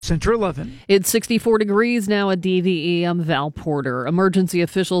Center 11. It's 64 degrees now at DVE. I'm Val Porter. Emergency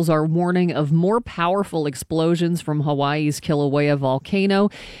officials are warning of more powerful explosions from Hawaii's Kilauea volcano.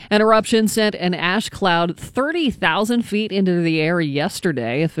 An eruption sent an ash cloud 30,000 feet into the air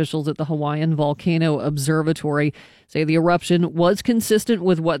yesterday. Officials at the Hawaiian Volcano Observatory say the eruption was consistent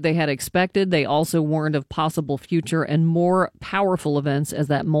with what they had expected. They also warned of possible future and more powerful events as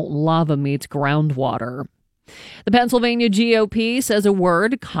that molten lava meets groundwater. The Pennsylvania GOP says a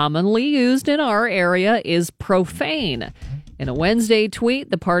word commonly used in our area is profane. In a Wednesday tweet,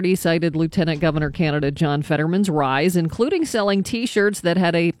 the party cited Lieutenant Governor candidate John Fetterman's rise, including selling T-shirts that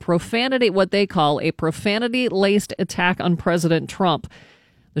had what they call a profanity-laced attack on President Trump.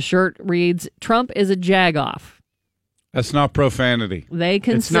 The shirt reads, "Trump is a jagoff." That's not profanity. They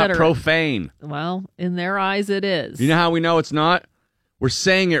consider it's not profane. Well, in their eyes, it is. You know how we know it's not? We're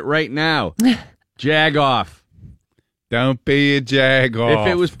saying it right now. Jagoff. Don't be a jagoff.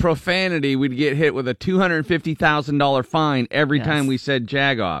 If it was profanity, we'd get hit with a $250,000 fine every time we said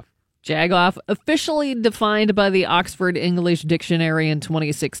jagoff. Jagoff, officially defined by the Oxford English Dictionary in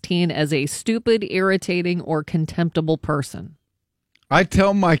 2016 as a stupid, irritating, or contemptible person. I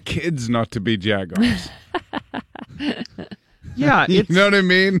tell my kids not to be jagoffs. Yeah. You know what I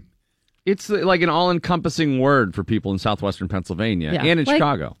mean? It's like an all-encompassing word for people in southwestern Pennsylvania and in like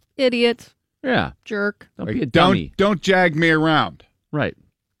Chicago. Idiot. Yeah. Jerk. Don't be a dummy. Don't jag me around. Right.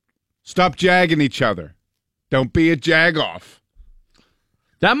 Stop jagging each other. Don't be a jagoff.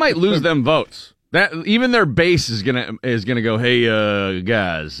 That might lose them votes. That even their base is gonna go, hey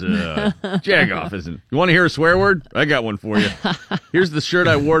guys, jagoff isn't. You want to hear a swear word? I got one for you. Here's the shirt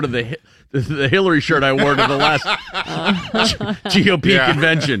I wore to the Hillary shirt I wore to the last GOP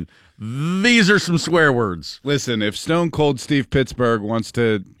convention. These are some swear words. Listen, if Stone Cold Steve Pittsburgh wants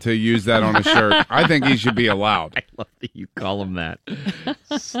to use that on a shirt, I think he should be allowed. I love that you call him that.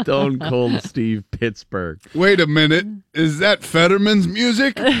 Stone Cold Steve Pittsburgh. Wait a minute. Is that Fetterman's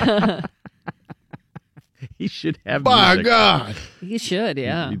music? He should have By music. God. He should,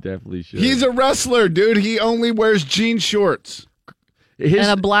 yeah. He definitely should. He's a wrestler, dude. He only wears jean shorts. And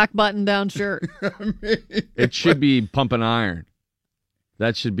a black button-down shirt. It should be Pump and Iron.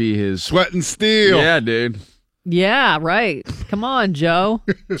 That should be his... Sweat and Steel. Yeah, dude. Yeah, right. Come on, Joe.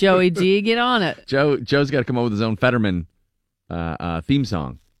 Joey G, get on it. Joe's got to come up with his own Fetterman theme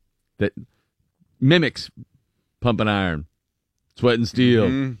song that mimics Pump and Iron. Sweat and Steel.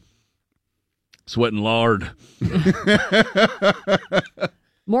 Mm-hmm. Sweat and Lard.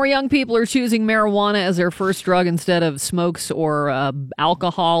 More young people are choosing marijuana as their first drug instead of smokes or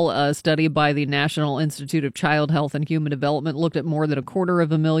alcohol. A study by the National Institute of Child Health and Human Development looked at more than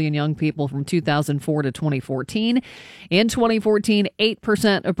 250,000 young people from 2004 to 2014. In 2014,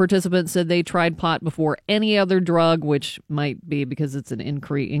 8% of participants said they tried pot before any other drug, which might be because it's an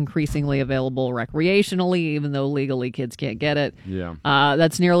increasingly available recreationally, even though legally kids can't get it. Yeah.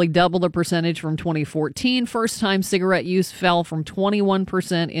 That's nearly double the percentage from 2014. First-time cigarette use fell from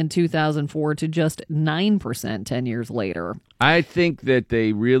 21% in 2004 to just 9% 10 years later. I think that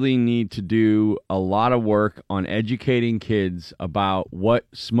they really need to do a lot of work on educating kids about what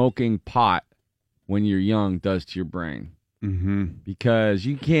smoking pot when you're young does to your brain. Mm-hmm. Because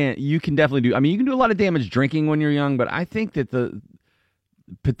you can definitely do, you can do a lot of damage drinking when you're young, but I think that the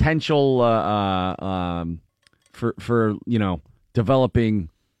potential for developing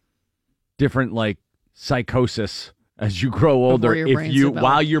different like psychosis as you grow older,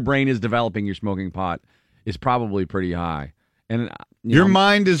 while your brain is developing, your smoking pot is probably pretty high. And your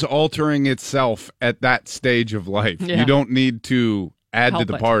mind is altering itself at that stage of life. Yeah. You don't need to add to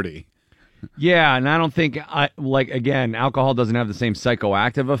the party. Yeah, and I don't think alcohol doesn't have the same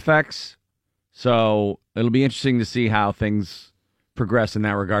psychoactive effects. So it'll be interesting to see how things progress in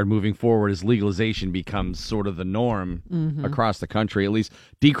that regard moving forward as legalization becomes sort of the norm across the country. At least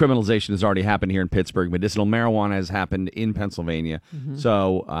decriminalization has already happened here in Pittsburgh. Medicinal marijuana has happened in Pennsylvania.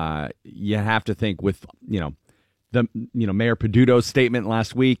 So you have to think with, Mayor Peduto's statement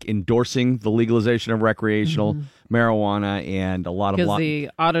last week endorsing the legalization of recreational marijuana and a lot of... Because the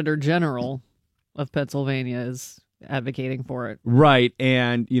Auditor General of Pennsylvania is advocating for it. Right,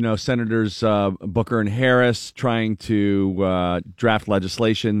 and, Senators Booker and Harris trying to draft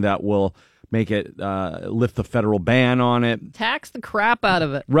legislation that will make it, lift the federal ban on it. Tax the crap out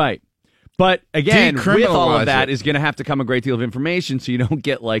of it. Right. But, again, with all of that is going to have to come a great deal of information so you don't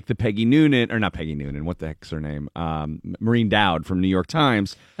get like the not Peggy Noonan, what the heck's her name? Maureen Dowd from New York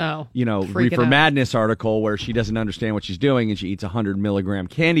Times. Oh, Reefer Madness article where she doesn't understand what she's doing and she eats a 100-milligram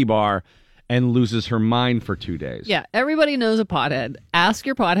candy bar and loses her mind for 2 days. Yeah, everybody knows a pothead. Ask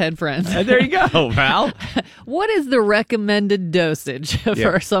your pothead friends. And there you go, Val. What is the recommended dosage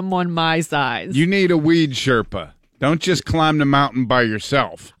for someone my size? You need a weed Sherpa. Don't just climb the mountain by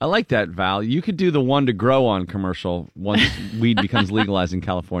yourself. I like that, Val. You could do the one to grow on commercial once weed becomes legalized in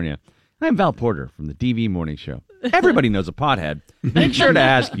California. I'm Val Porter from the DV Morning Show. Everybody knows a pothead. Make sure to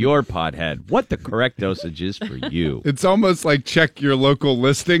ask your pothead what the correct dosage is for you. It's almost like check your local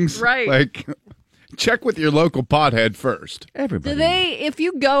listings. Right. Like, check with your local pothead first. Everybody. Do they, if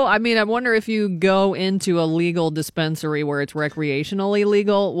you go, I wonder if you go into a legal dispensary where it's recreationally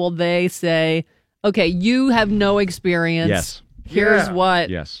legal, will they say, okay, you have no experience. Yes. Here's what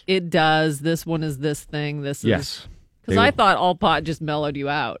Yes. it does. This one is this thing. This Yes. is. Because I thought all pot just mellowed you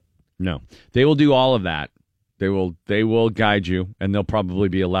out. No. They will do all of that. They will guide you, and there'll probably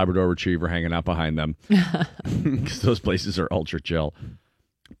be a Labrador Retriever hanging out behind them because those places are ultra chill.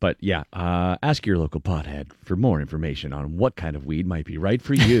 But yeah, ask your local pothead for more information on what kind of weed might be right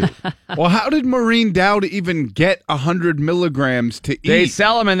for you. Well, how did Maureen Dowd even get 100 milligrams to eat? They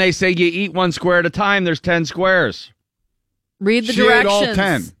sell them, and they say you eat one square at a time. There's 10 squares. Read the She ate directions. all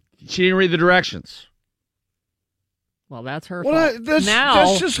 10. She didn't read the directions. Well, that's her Well, fault.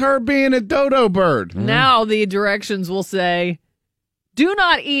 that's just her being a dodo bird. Now the directions will say, do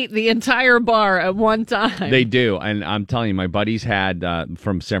not eat the entire bar at one time. They do, and I'm telling you, my buddies had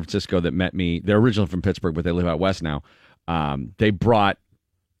from San Francisco that met me. They're originally from Pittsburgh, but they live out west now. They brought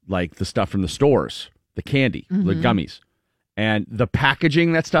like the stuff from the stores, the candy, the gummies, and the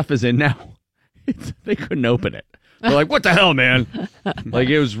packaging that stuff is in now. They couldn't open it. They're like, what the hell, man? Like,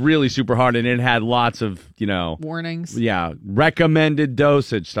 it was really super hard, and it had lots of, warnings. Yeah, recommended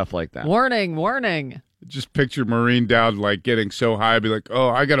dosage, stuff like that. Warning. Just picture Maureen Dowd like getting so high, be like, oh,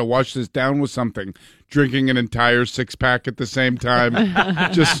 I got to wash this down with something. Drinking an entire 6-pack at the same time.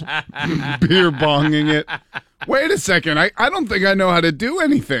 Just beer bonging it. Wait a second. I don't think I know how to do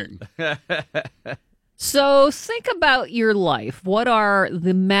anything. So think about your life. What are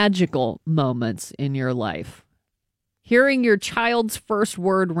the magical moments in your life? Hearing your child's first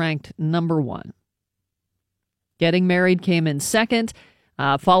word ranked number 1. Getting married came in second.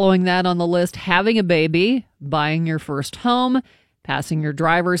 Following that on the list, having a baby, buying your first home, passing your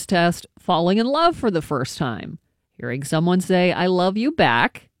driver's test, falling in love for the first time, hearing someone say, I love you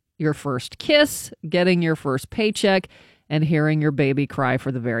back, your first kiss, getting your first paycheck, and hearing your baby cry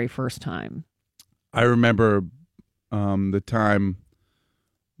for the very first time. I remember the time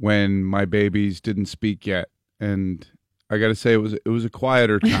when my babies didn't speak yet, and I got to say it was a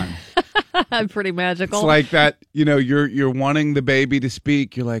quieter time. Pretty magical. It's like that, you're wanting the baby to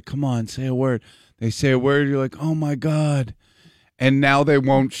speak. You're like, come on, say a word. They say a word. You're like, oh my God. And now they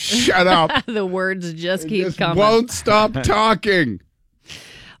won't shut up. The words just keep coming. Won't stop talking.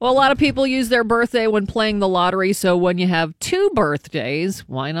 Well, a lot of people use their birthday when playing the lottery, so when you have 2 birthdays,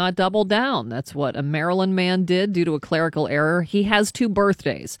 why not double down? That's what a Maryland man did due to a clerical error. He has 2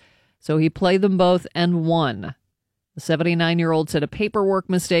 birthdays, so he played them both and won. The 79-year-old said a paperwork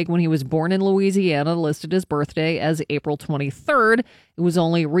mistake when he was born in Louisiana listed his birthday as April 23rd. It was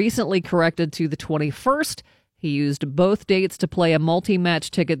only recently corrected to the 21st. He used both dates to play a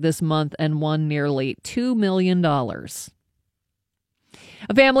multi-match ticket this month and won nearly $2 million. A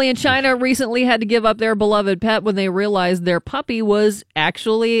family in China recently had to give up their beloved pet when they realized their puppy was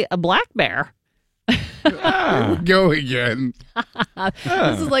actually a black bear. Go again.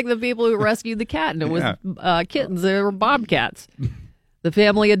 This is like the people who rescued the cat, and it was kittens. They were bobcats. The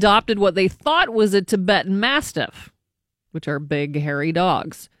family adopted what they thought was a Tibetan Mastiff, which are big, hairy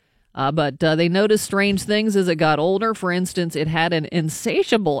dogs. But they noticed strange things as it got older. For instance, it had an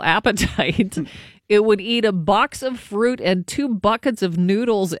insatiable appetite. It would eat a box of fruit and 2 buckets of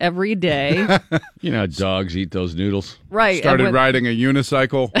noodles every day. Dogs eat those noodles. Right. Started riding a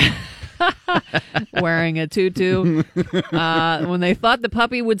unicycle. Wearing a tutu. When they thought the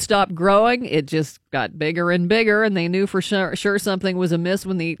puppy would stop growing, it just got bigger and bigger, and they knew for sure something was amiss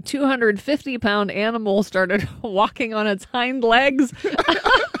when the 250-pound animal started walking on its hind legs.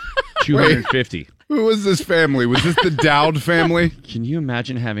 250. Who was this family? Was this the Dowd family? Can you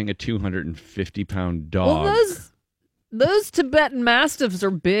imagine having a 250-pound dog? Well, those Tibetan Mastiffs are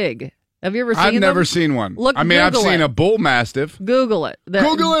big. Have you ever seen them? I've never seen one. Look, I've Google seen it. a bull mastiff. Google it.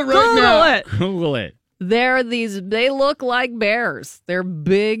 Google it right now. Google it. They look like bears. They're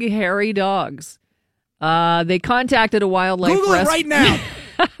big, hairy dogs. They contacted a wildlife Google it right now.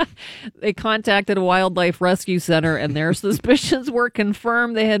 They contacted a wildlife rescue center, and their suspicions were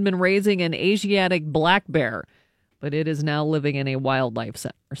confirmed. They had been raising an Asiatic black bear, but it is now living in a wildlife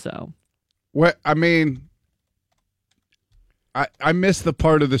center. So, What I mean, I missed the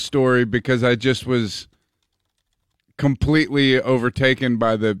part of the story because I just was completely overtaken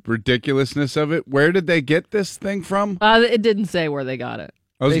by the ridiculousness of it. Where did they get this thing from? It didn't say where they got it.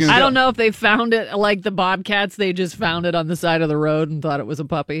 I don't know if they found it like the Bobcats. They just found it on the side of the road and thought it was a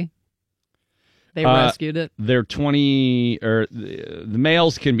puppy. They rescued it. They're 20, or the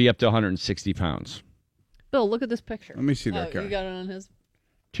males can be up to 160 pounds. Bill, look at this picture. Let me see that guy. You got it on his?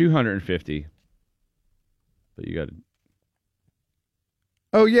 250. But you got it.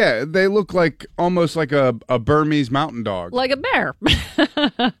 Oh, yeah. They look like almost like a Burmese mountain dog. Like a bear.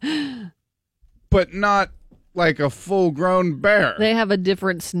 But not like a full-grown bear. They have a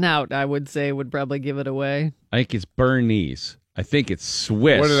different snout, I would say, would probably give it away. I think it's Bernese. I think it's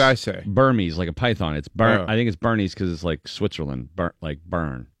Swiss. What did I say? Burmese, like a python. It's Oh. I think it's Bernese because it's like Switzerland, like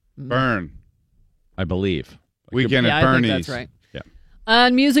Bern, I believe. Weekend Yeah, at I think Bernie's. that's right. Yeah.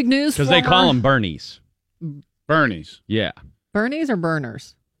 Music news. Because they call them Bernese. Bernie's. Yeah. Bernie's or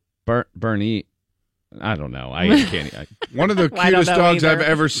Burners? Bernie. I don't know. I can't. One of the I don't cutest know dogs either. I've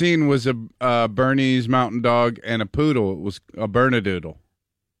ever seen was a Bernese mountain dog and a poodle. It was a Bernedoodle.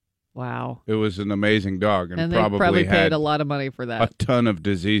 Wow. It was an amazing dog and they probably had paid a lot of money for a that. ton of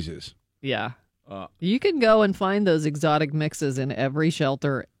diseases. Yeah. You can go and find those exotic mixes in every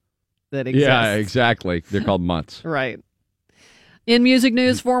shelter that exists. Yeah, exactly. They're called mutts. Right. In music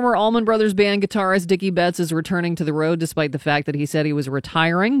news, former Allman Brothers Band guitarist Dickie Betts is returning to the road despite the fact that he said he was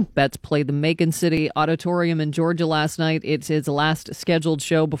retiring. Betts played the Macon City Auditorium in Georgia last night. It's his last scheduled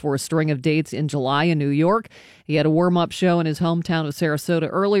show before a string of dates in July in New York. He had a warm-up show in his hometown of Sarasota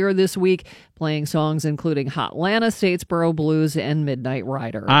earlier this week, playing songs including Hotlanta, Statesboro Blues, and Midnight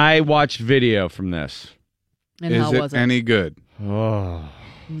Rider. I watched video from this. And Is how was it it? any good? Oh,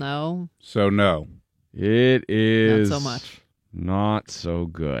 No, So no. it is not so much. not so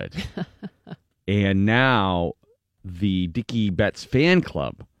good. And now the Dickie Betts fan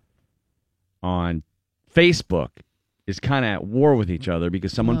club on Facebook is kind of at war with each other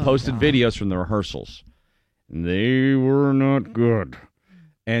because someone posted videos from the rehearsals. And they were not good.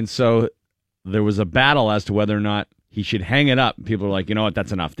 And so there was a battle as to whether or not he should hang it up. People are like, you know what,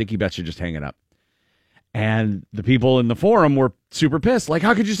 that's enough. Dickie Betts should just hang it up. And the people in the forum were super pissed. Like,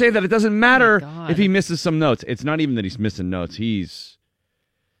 how could you say that? It doesn't matter God. if he misses some notes. It's not even that he's missing notes. He's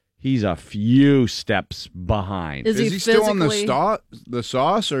a few steps behind. Is Is he still on physically- the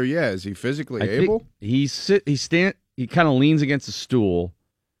sauce, or is he physically I think able? he kind of leans against a stool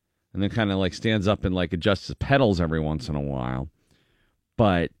and then kind of like stands up and like adjusts his pedals every once in a while.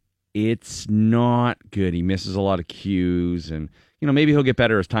 But it's not good. He misses a lot of cues, and maybe he'll get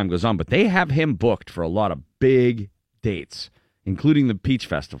better as time goes on. But they have him booked for a lot of big dates, including the Peach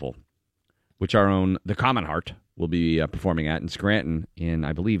Festival, which our own The Common Heart will be performing at in Scranton in,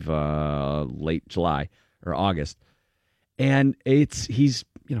 I believe, late July or August. And he's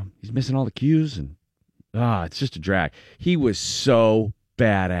missing all the cues, and it's just a drag. He was so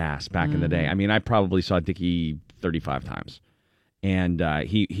badass back in the day. I mean, I probably saw Dickie 35 times, and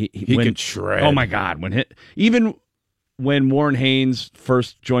he could shred. Oh my God! Even when Warren Haynes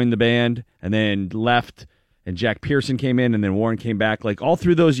first joined the band and then left, and Jack Pearson came in, and then Warren came back, like all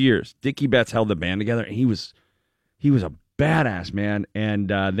through those years, Dickie Betts held the band together, and he was a badass, man. And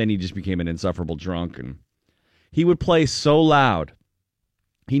then he just became an insufferable drunk, and he would play so loud.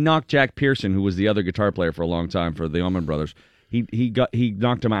 He knocked Jack Pearson, who was the other guitar player for a long time for the Allman Brothers. He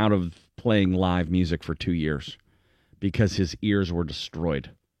knocked him out of playing live music for 2 years because his ears were destroyed.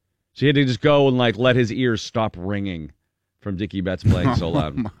 So he had to just go and like let his ears stop ringing from Dickie Betts playing so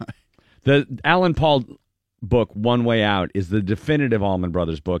loud. The Alan Paul book, One Way Out, is the definitive Allman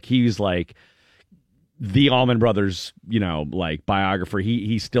Brothers book. He's like the Allman Brothers, like biographer.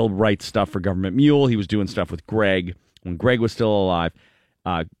 He still writes stuff for Government Mule. He was doing stuff with Greg when Greg was still alive.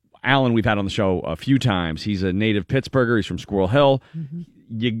 Alan, we've had on the show a few times. He's a native Pittsburgher. He's from Squirrel Hill.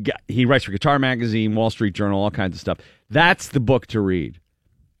 He writes for Guitar Magazine, Wall Street Journal, all kinds of stuff. That's the book to read.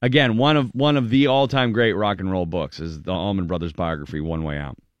 Again, one of the all-time great rock and roll books is the Allman Brothers biography, One Way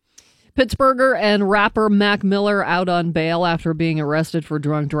Out. Pittsburgher and rapper Mac Miller out on bail after being arrested for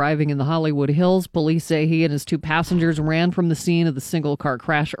drunk driving in the Hollywood Hills. Police say he and his 2 passengers ran from the scene of the single-car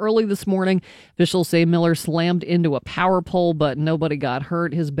crash early this morning. Officials say Miller slammed into a power pole, but nobody got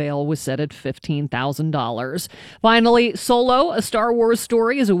hurt. His bail was set at $15,000. Finally, Solo, a Star Wars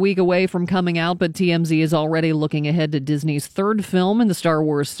story, is a week away from coming out, but TMZ is already looking ahead to Disney's 3rd film in the Star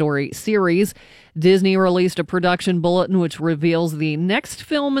Wars story series. Disney released a production bulletin which reveals the next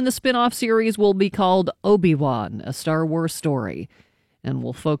film in the spin-off series will be called Obi-Wan, a Star Wars story, and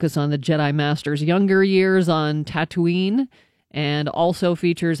will focus on the Jedi Master's younger years on Tatooine and also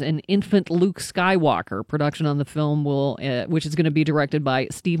features an infant Luke Skywalker. Production on the film which is going to be directed by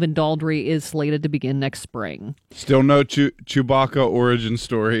Stephen Daldry, is slated to begin next spring. Still no Chewbacca origin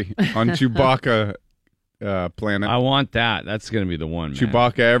story on Chewbacca planet. I want that. That's going to be the one, man.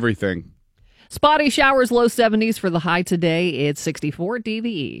 Chewbacca everything. Spotty showers, low 70s for the high today. It's 64 at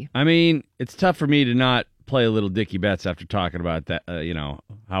DVE. I mean, it's tough for me to not play a little Dickie Betts after talking about that,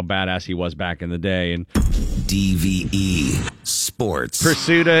 how badass he was back in the day. And DVE Sports.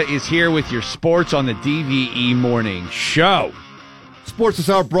 Pursuta is here with your sports on the DVE Morning Show. Sports is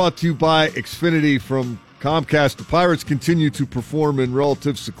Hour brought to you by Xfinity from Comcast. The Pirates continue to perform in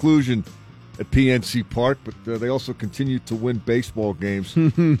relative seclusion at PNC Park, but they also continue to win baseball games.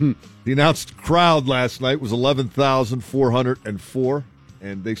 The announced crowd last night was 11,404,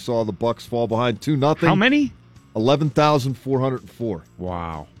 and they saw the Bucks fall behind 2-0. How many? 11,404.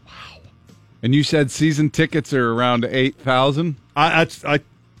 Wow. And you said season tickets are around 8,000?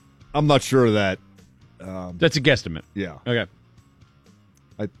 I'm not sure of that. That's a guesstimate. Yeah. Okay.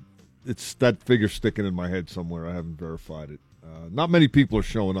 It's that figure sticking in my head somewhere. I haven't verified it. Not many people are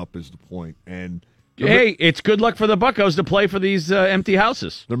showing up is the point. And hey, it's good luck for the Buccos to play for these empty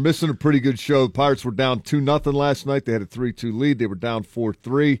houses. They're missing a pretty good show. The Pirates were down 2-0 last night. They had a 3-2 lead. They were down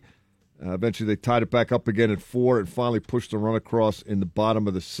 4-3. Eventually they tied it back up again at 4 and finally pushed the run across in the bottom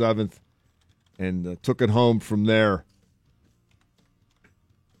of the 7th and took it home from there.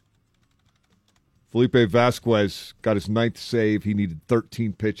 Felipe Vasquez got his 9th save. He needed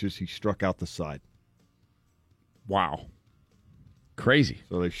 13 pitches. He struck out the side. Wow. Crazy.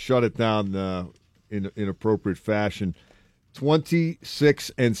 So they shut it down in appropriate fashion.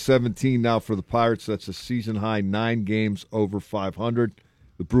 26-17 now for the Pirates. That's a season high, 9 games over 500.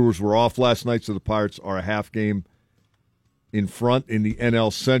 The Brewers were off last night, so the Pirates are a half game in front in the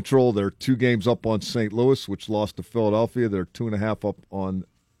NL Central. They're 2 games up on St. Louis, which lost to Philadelphia. They're 2.5 up on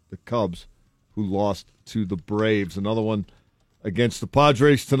the Cubs, who lost to the Braves. Another one against the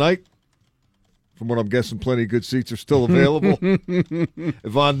Padres tonight. From what I'm guessing, plenty of good seats are still available.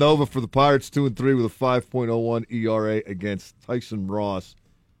 Ivan Nova for the Pirates, 2-3 with a 5.01 ERA against Tyson Ross,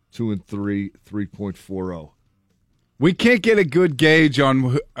 2-3, 3.40. We can't get a good gauge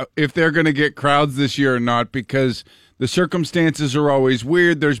on if they're going to get crowds this year or not because the circumstances are always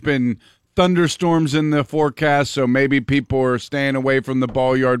weird. There's been thunderstorms in the forecast, so maybe people are staying away from the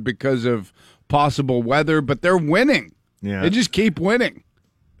ball yard because of possible weather, but they're winning. Yeah. They just keep winning.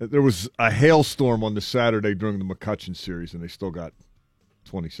 There was a hailstorm on the Saturday during the McCutcheon series, and they still got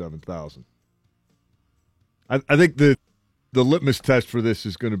 27,000. I think the litmus test for this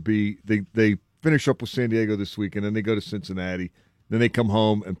is going to be they finish up with San Diego this week, and then they go to Cincinnati. Then they come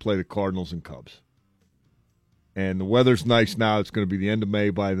home and play the Cardinals and Cubs. And the weather's nice now. It's going to be the end of May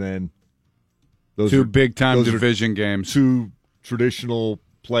by then. Those Two are big-time division games. 2 traditional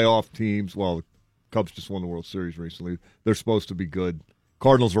playoff teams. Well, the Cubs just won the World Series recently. They're supposed to be good.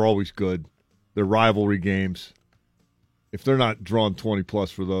 Cardinals are always good. They're rivalry games. If they're not drawing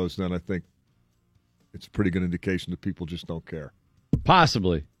 20-plus for those, then I think it's a pretty good indication that people just don't care.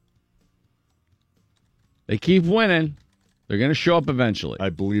 Possibly. They keep winning. They're going to show up eventually. I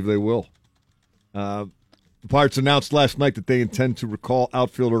believe they will. The Pirates announced last night that they intend to recall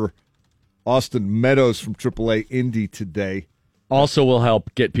outfielder Austin Meadows from AAA Indy today. Also will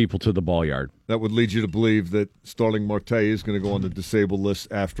help get people to the ball yard. That would lead you to believe that Starling Marte is going to go on the disabled list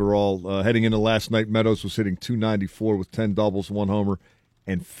after all. Heading into last night, Meadows was hitting .294 with 10 doubles, 1 homer,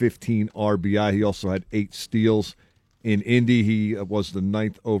 and 15 RBI. He also had 8 steals. In Indy, he was the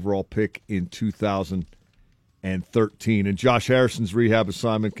 9th overall pick in 2013. And Josh Harrison's rehab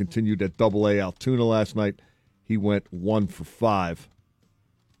assignment continued at AA Altoona last night. He went 1 for 5.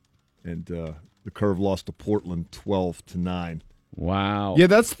 And the Curve lost to Portland 12-9. Wow. Yeah,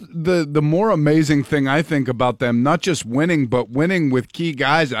 that's the more amazing thing I think about them, not just winning, but winning with key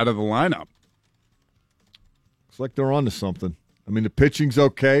guys out of the lineup. Looks like they're on to something. I mean, the pitching's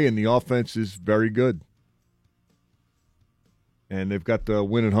okay, and the offense is very good. And they've got the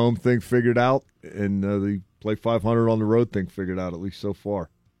win at home thing figured out, and the play 500 on the road thing figured out, at least so far.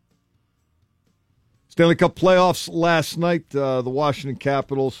 Stanley Cup playoffs last night, the Washington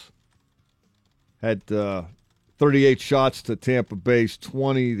Capitals had 38 shots to Tampa Bay's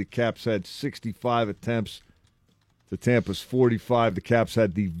 20. The Caps had 65 attempts to Tampa's 45. The Caps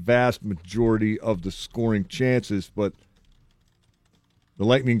had the vast majority of the scoring chances, but the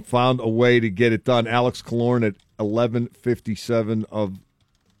Lightning found a way to get it done. Alex Killorn at 11:57 of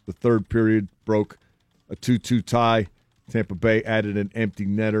the third period broke a 2-2 tie. Tampa Bay added an empty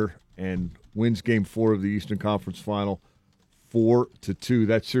netter and wins Game 4 of the Eastern Conference Final 4-2.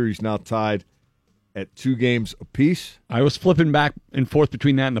 That series now tied at 2 games apiece. I was flipping back and forth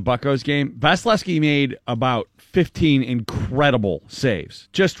between that and the Buccos game. Vasilevsky made about 15 incredible saves.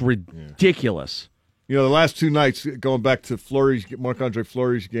 Just ridiculous. You know, the last 2 nights, going back to Marc-Andre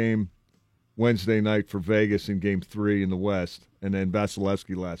Fleury's game Wednesday night for Vegas in Game 3 in the West, and then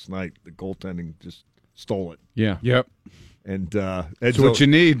Vasilevsky last night, the goaltending just stole it. Yeah. Yep. And That's what you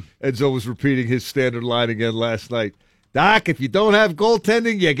need. Enzo was repeating his standard line again last night. Doc, if you don't have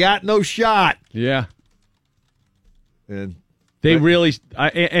goaltending, you got no shot. Yeah. And They really,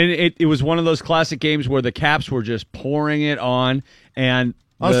 it was one of those classic games where the Caps were just pouring it on, and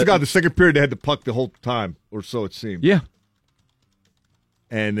honest to God, the second period they had the puck the whole time, or so it seemed. Yeah,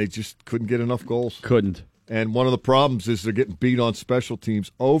 and they just couldn't get enough goals. couldn't. And one of the problems is they're getting beat on special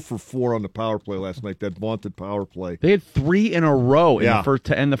teams. 0 for 4 on the power play last night. That vaunted power play. They had 3 in a row in Yeah. the first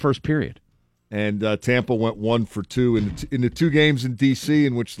to end the first period. And Tampa went 1 for 2 in the 2 games in D.C.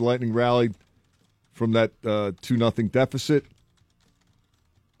 in which the Lightning rallied from that 2-0 deficit.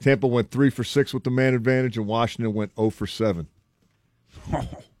 Tampa went 3 for 6 with the man advantage, and Washington went 0 for 7.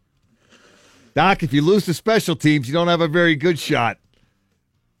 Doc, if you lose to special teams, you don't have a very good shot.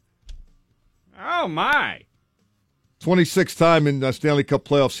 Oh, my. 26th time in Stanley Cup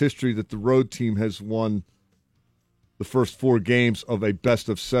playoffs history that the road team has won the first 4 games of a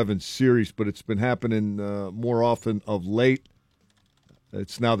best-of-7 series, but it's been happening more often of late.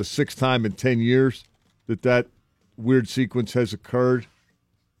 It's now the 6th time in 10 years that weird sequence has occurred,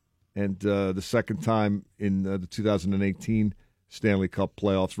 and the 2nd time in the 2018 Stanley Cup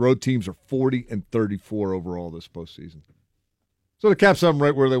playoffs. Road teams are 40-34 overall this postseason. So the Caps have them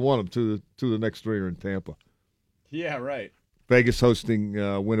right where they want them. To the next 3 are in Tampa. Yeah, right. Vegas hosting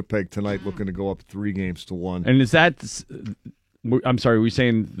Winnipeg tonight, looking to go up 3-1. And is that? I'm sorry, were you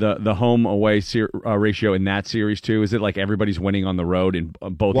saying the home away ratio in that series too? Is it like everybody's winning on the road in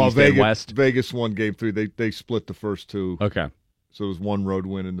both East and West? Vegas won Game 3. They split the first 2. Okay. So it was 1 road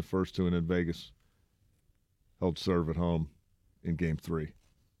win in the first 2, and then Vegas held serve at home in Game 3.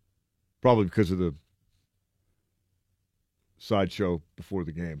 Probably because of the sideshow before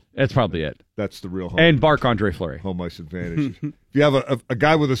the game. That's probably it. That's the real home. And Marc-Andre Fleury. Home ice advantage. If you have a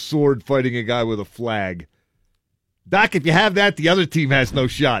guy with a sword fighting a guy with a flag, Doc, if you have that, the other team has no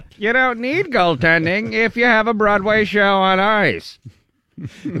shot. You don't need goaltending if you have a Broadway show on ice.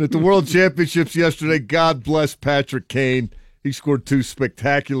 And at the World Championships yesterday, God bless Patrick Kane. He scored 2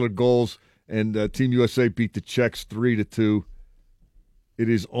 spectacular goals, and Team USA beat the Czechs 3-2. It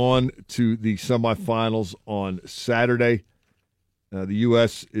is on to the semifinals on Saturday. The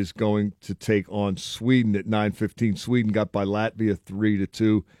U.S. is going to take on Sweden at 9:15. Sweden got by Latvia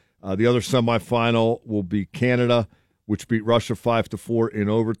 3-2. The other semifinal will be Canada, which beat Russia 5-4 in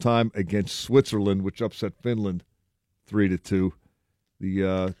overtime, against Switzerland, which upset Finland 3-2.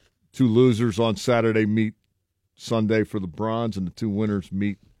 The 2 losers on Saturday meet Sunday for the bronze, and the 2 winners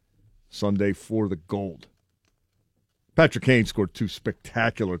meet Sunday for the gold. Patrick Kane scored 2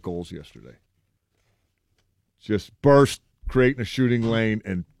 spectacular goals yesterday. Just burst, creating a shooting lane,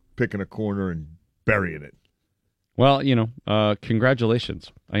 and picking a corner and burying it. Well,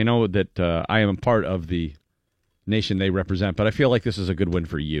 congratulations. I know that I am a part of the nation they represent, but I feel like this is a good win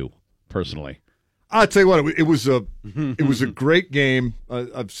for you personally. I'll tell you what, it was a great game.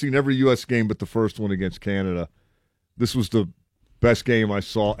 I've seen every U.S. game but the first one against Canada. This was the best game I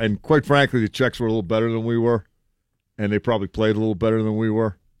saw, and quite frankly, the Czechs were a little better than we were, and they probably played a little better than we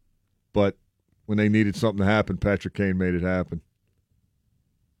were. But when they needed something to happen, Patrick Kane made it happen.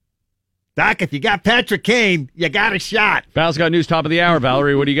 Doc, if you got Patrick Kane, you got a shot. Val's got news top of the hour.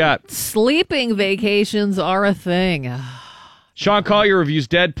 Valerie, what do you got? Sleeping vacations are a thing. Sean Collier reviews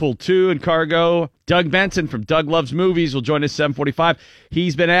Deadpool 2 and Cargo. Doug Benson from Doug Loves Movies will join us 7:45.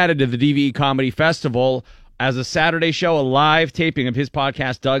 He's been added to the DVE Comedy Festival as a Saturday show, a live taping of his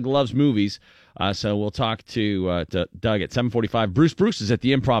podcast, Doug Loves Movies. So we'll talk to Doug at 7:45. Bruce is at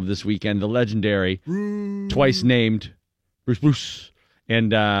the Improv this weekend, the legendary, twice named Bruce.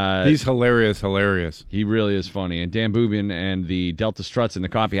 And he's hilarious. He really is funny. And Dan Boobin and the Delta Struts in the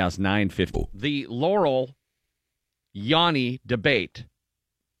Coffee House, 9:50. The Laurel Yanni debate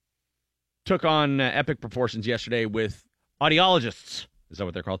took on epic proportions yesterday with audiologists. Is that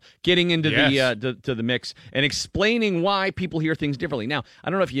what they're called? Getting into to the mix and explaining why people hear things differently. Now, I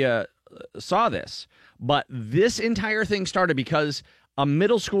don't know if you saw this, but this entire thing started because a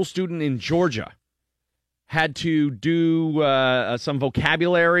middle school student in Georgia had to do some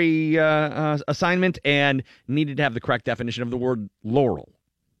vocabulary assignment and needed to have the correct definition of the word laurel.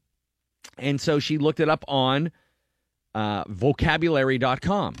 And so she looked it up on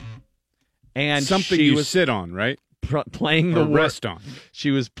vocabulary.com. And something you sit on, right? Playing the rest on.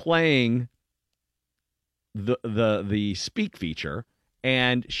 She was playing the speak feature,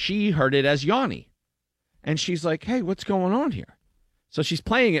 and she heard it as Yanni. And she's like, hey, what's going on here? So she's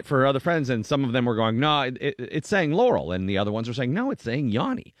playing it for her other friends, and some of them were going, no, it's saying Laurel. And the other ones were saying, no, it's saying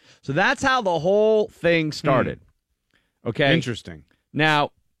Yanni. So that's how the whole thing started. Okay? Interesting.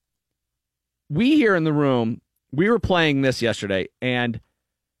 Now, we here in the room, we were playing this yesterday, and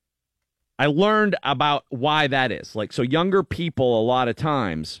I learned about why that is. Like, so younger people a lot of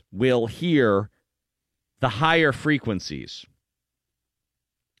times will hear the higher frequencies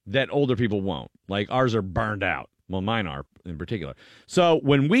that older people won't. Like, ours are burned out. Well, mine are in particular. So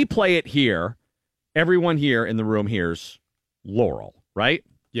when we play it here, everyone here in the room hears Laurel, right?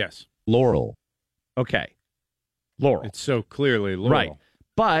 Yes. Laurel. Okay. Laurel. It's so clearly Laurel. Right.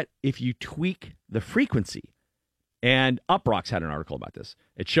 But if you tweak the frequency, and Uprocks had an article about this,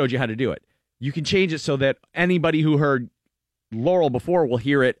 it showed you how to do it. You can change it so that anybody who heard Laurel before will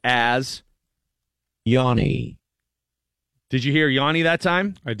hear it as Yanni. Did you hear Yanni that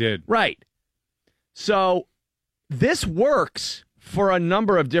time? I did. Right. So this works for a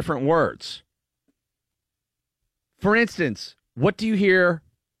number of different words. For instance, what do you hear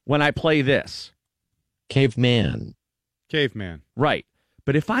when I play this? Caveman. Caveman. Right.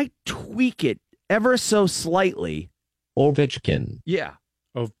 But if I tweak it ever so slightly. Ovechkin. Yeah.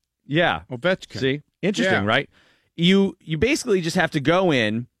 Oh, yeah. Ovechkin. See? Interesting, Yeah. right? You basically just have to go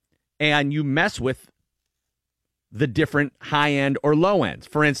in and you mess with the different high end or low ends.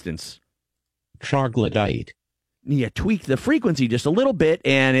 For instance, Troglodyte. you tweak the frequency just a little bit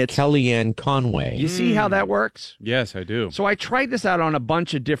and it's Kellyanne Conway. You see how that works? Yes, I do. So I tried this out on a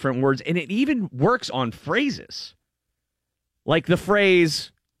bunch of different words, and it even works on phrases. Like the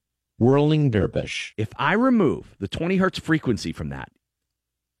phrase, Whirling Dervish. if I remove the 20 hertz frequency from that.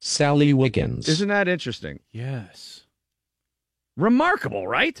 Sally Wiggins. Isn't that interesting? Yes. Remarkable,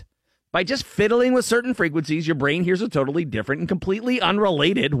 right? By just fiddling with certain frequencies, your brain hears a totally different and completely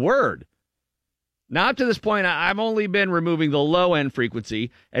unrelated word. Now, up to this point, I've only been removing the low-end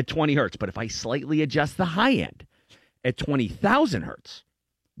frequency at 20 hertz. But if I slightly adjust the high end at 20,000 hertz,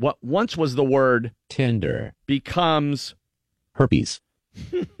 what once was the word Tinder. becomes, Herpes.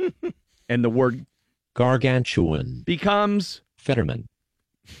 and the word Gargantuan. becomes Fetterman.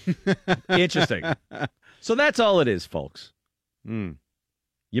 interesting. So that's all it is, folks. Mm.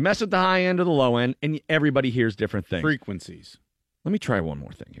 You mess with the high end or the low end, and everybody hears different things. Frequencies. Let me try one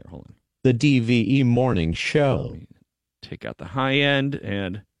more thing here. Hold on. The DVE Morning Show. Take out the high end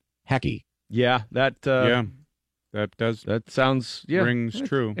and Hacky. yeah, that Yeah. That does. that sounds Rings that's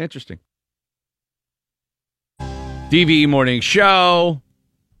true. Interesting. DVE Morning Show,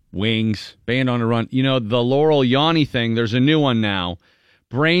 Wings, Band on a Run. You know, the Laurel Yanni thing, there's a new one now.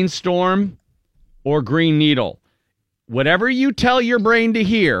 Brainstorm or Green Needle. Whatever you tell your brain to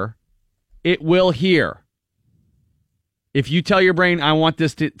hear, it will hear. If you tell your brain, I want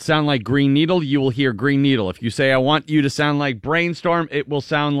this to sound like Green Needle, you will hear Green Needle. If you say, I want you to sound like Brainstorm, it will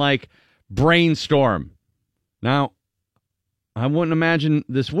sound like Brainstorm. Now, I wouldn't imagine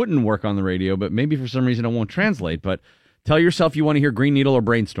this wouldn't work on the radio, but maybe for some reason it won't translate. But tell yourself you want to hear Green Needle or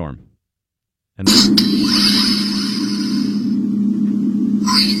Brainstorm. And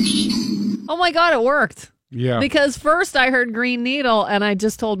Oh my God, it worked. Yeah. Because first I heard Green Needle and I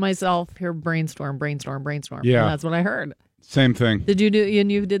just told myself, here, brainstorm, brainstorm, brainstorm. Yeah. And that's what I heard. Same thing. Did you do,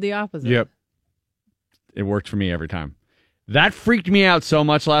 and you did the opposite? Yep. it worked for me every time. That freaked me out so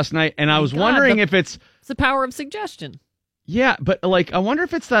much last night. And I was God, wondering if it's... It's the power of suggestion. Yeah, but like, I wonder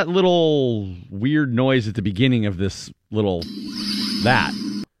if it's that little weird noise at the beginning of this little... That.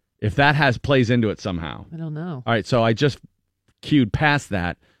 If that plays into it somehow. I don't know. All right, so I just queued past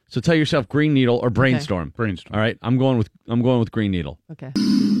that. So tell yourself Green Needle or Brainstorm. Brainstorm. All right, I'm going with Green Needle. Okay.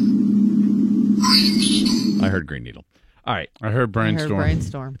 I heard Green Needle. All right, I heard brainstorm. I heard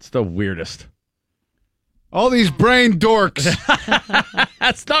brainstorm. it's the weirdest. All these brain dorks.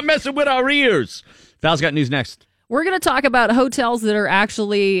 Stop messing with our ears. Val's got news next. We're going to talk about hotels that are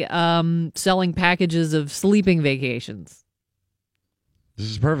actually selling packages of sleeping vacations. This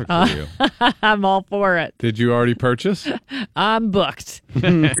is perfect for you. I'm all for it. Did you already purchase? I'm booked.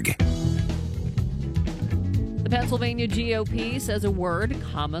 The Pennsylvania GOP says a word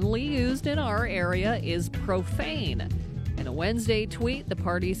commonly used in our area is profane. In a Wednesday tweet, the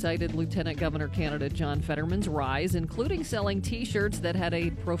party cited Lieutenant Governor candidate John Fetterman's rise, including selling T-shirts that had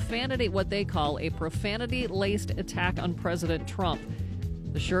what they call a profanity-laced attack on President Trump.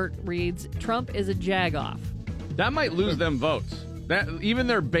 The shirt reads, "Trump is a jagoff." That might lose them votes. That even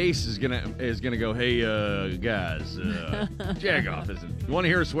their base is gonna go, hey guys, Jagoff isn't. You want to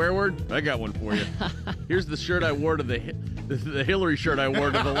hear a swear word? I got one for you. Here's the shirt I wore to the the Hillary shirt I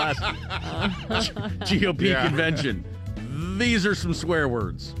wore to the last GOP convention. These are some swear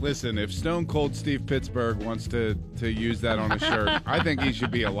words. Listen, if Stone Cold Steve Pittsburgh wants to use that on a shirt, I think he should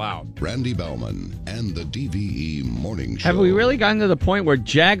be allowed. Randy Bauman and the DVE Morning Show. Have we really gotten to the point where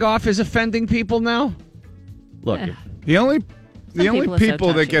Jagoff is offending people now? Look, Yeah. The only people are so people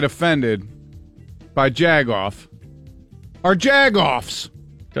that touchy. get offended by Jagoff are Jagoffs.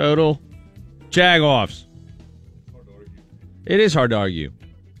 total Jagoffs. It is hard to argue.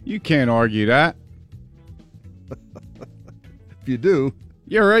 You can't argue that. If you do,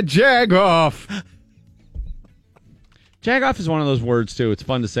 You're a Jagoff. Jagoff is one of those words, too. It's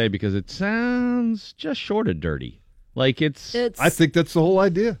fun to say because it sounds just short of dirty. Like it's I think that's the whole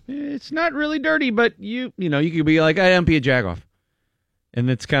idea. it's not really dirty, but you could be like, I am be a Jagoff. And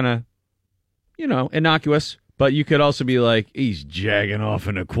it's kind of, innocuous. But you could also be like, he's jagging off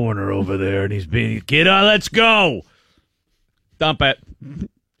in a corner over there and he's being, get on, let's go. Dump it.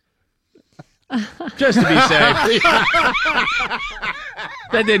 Just to be safe.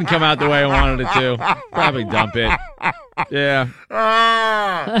 That didn't come out the way I wanted it to. Probably dump it. Yeah.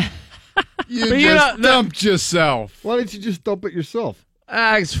 You But just dumped yourself. Why don't you just dump it yourself?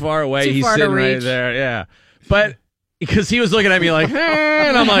 It's far away. Too He's far to sitting right reach. there. Yeah. But because he was looking at me like,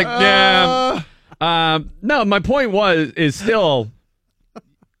 and I'm like, yeah. No, my point is still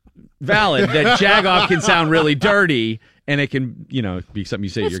valid that Jagoff can sound really dirty and it can, be something you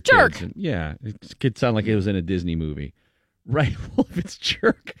say to It's your jerk. kids. And, yeah. It could sound like it was in a Disney movie. Right. Well, if it's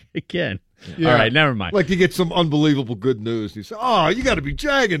jerk again. Yeah. All right. Never mind. Like you get some unbelievable good news. You say, "Oh, you got to be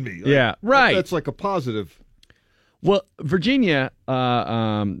jagging me." Like, Yeah, right. That's like a positive. Well, Virginia,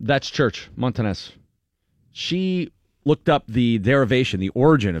 that's Church Montanez. She looked up the derivation, the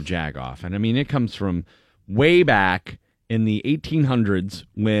origin of Jagoff. And I mean, it comes from way back in the 1800s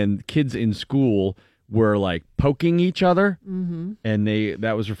when kids in school were like poking each other. Mm-hmm. And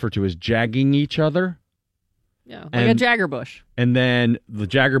that was referred to as jagging each other. Yeah, like a And- Jagger bush. And then the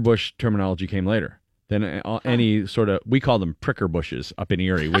Jagger-Bush terminology came later. Then any sort of, we call them pricker bushes up in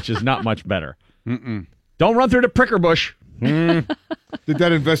Erie, which is not much better. Don't run through the pricker bush. Did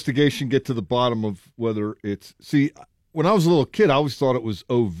that investigation get to the bottom of whether it's? See, when I was a little kid, I always thought it was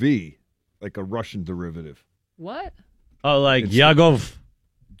OV, like a Russian derivative. What? Oh, like Yagov.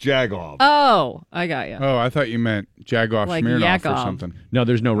 Jagov. Oh, I got you. Oh, I thought you meant Jagoff Like Smirnoff or Yakov. something. No,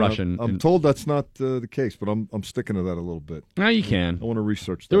 there's no Russian. I'm told that's not the case, but I'm sticking to that a little bit. No, you can. I want to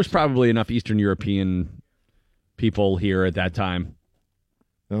research that. There was probably enough Eastern European people here at that time.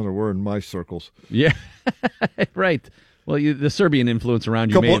 No, there were in my circles. Yeah, right. Well, the Serbian influence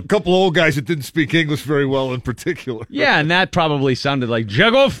around you made. Couple old guys that didn't speak English very well in particular. Yeah, and that probably sounded like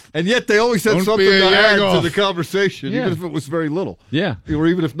Jagov. And yet they always had Don't something be a to add to Jagov. the conversation, Yeah. even if it was very little. Yeah. Or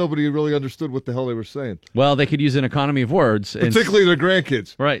even if nobody really understood what the hell they were saying. Well, they could use an economy of words. And, Particularly their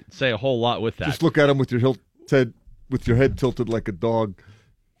grandkids. right. Say a whole lot with that. Just look at them with your head tilted like a dog.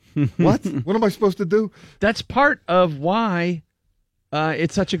 What? What am I supposed to do? That's part of why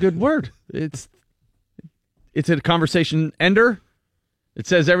it's such a good word. It's a conversation ender. It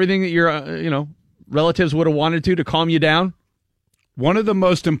says everything that your relatives would have wanted to calm you down. One of the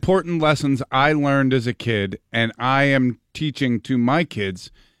most important lessons I learned as a kid, and I am teaching to my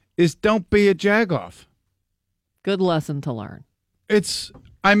kids, is don't be a Jagoff. Good lesson to learn. It's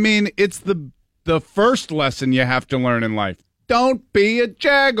the first lesson you have to learn in life. Don't be a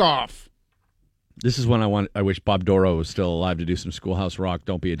Jagoff. This is when I wish Bob Doro was still alive to do some Schoolhouse Rock.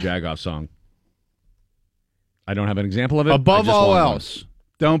 Don't be a Jagoff song. I don't have an example of it. I Above just all want one. else,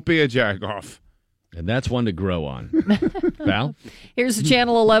 don't be a Jagoff. And that's one to grow on. Val? Here's the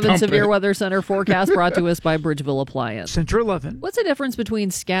Channel 11 Dump Severe it. Weather Center forecast brought to us by Bridgeville Appliance. Center 11. What's the difference between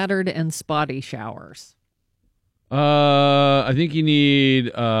scattered and spotty showers? I think you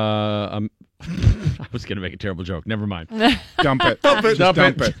need. I was going to make a terrible joke. Never mind. Dump it. Dump it. Dump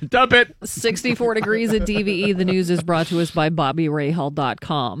it. Dump it. 64 degrees at DVE. The news is brought to us by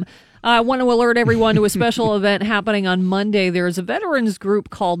BobbyRahal.com. I want to alert everyone to a special event happening on Monday. There is a veterans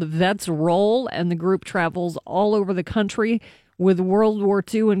group called Vets Roll, and the group travels all over the country with World War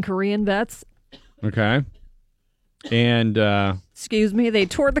II and Korean vets. Okay. And They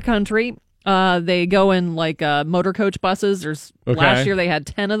toured the country. They go in like motor coach buses. Last year they had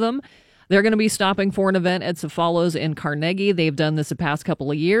 10 of them. They're going to be stopping for an event at Cefalos in Carnegie. They've done this the past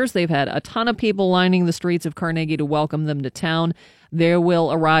couple of years. They've had a ton of people lining the streets of Carnegie to welcome them to town. They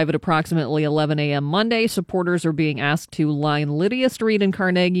will arrive at approximately 11 a.m. Monday. Supporters are being asked to line Lydia Street in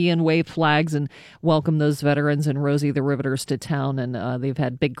Carnegie and wave flags and welcome those veterans and Rosie the Riveters to town. And they've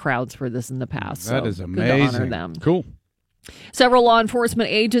had big crowds for this in the past. That so is good to honor amazing. them. cool. Several law enforcement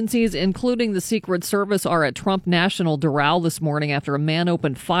agencies, including the Secret Service, are at Trump National Doral this morning after a man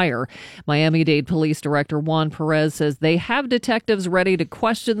opened fire. Miami-Dade Police Director Juan Perez says they have detectives ready to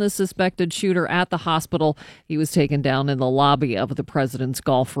question the suspected shooter at the hospital. He was taken down in the lobby of the President's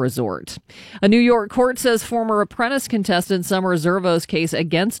Golf Resort. A New York court says former Apprentice contestant Summer Zervo's case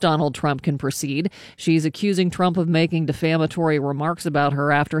against Donald Trump can proceed. She's accusing Trump of making defamatory remarks about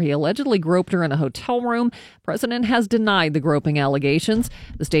her after he allegedly groped her in a hotel room. The president has denied the groping allegations.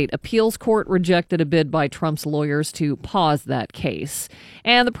 The state appeals court rejected a bid by Trump's lawyers to pause that case.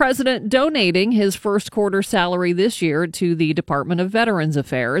 And the president donating his first quarter salary this year to the Department of Veterans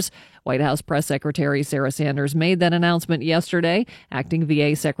Affairs. White House Press Secretary Sarah Sanders made that announcement yesterday. Acting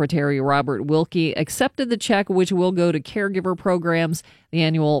VA Secretary Robert Wilkie accepted the check, which will go to caregiver programs. The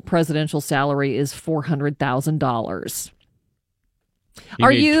annual presidential salary is $400,000. He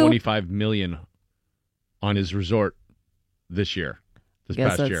made $25 million on his resort this year, this Guess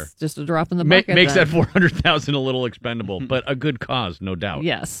past that's year. just a drop in the bucket. Makes then. that $400,000 a little expendable, but a good cause, no doubt.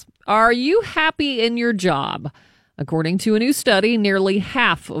 Yes. Are you happy in your job? According to a new study, nearly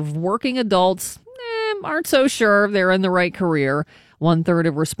half of working adults aren't so sure they're in the right career. 1/3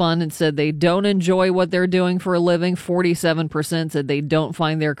 of respondents said they don't enjoy what they're doing for a living. 47% said they don't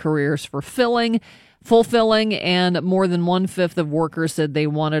find their careers fulfilling, and more than 1/5 of workers said they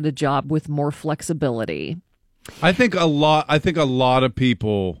wanted a job with more flexibility. I think a lot of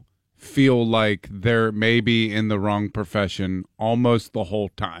people feel like they're maybe in the wrong profession almost the whole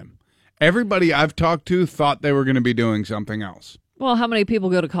time. Everybody I've talked to thought they were going to be doing something else. Well, how many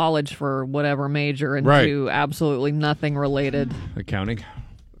people go to college for whatever major and do absolutely nothing related? Accounting.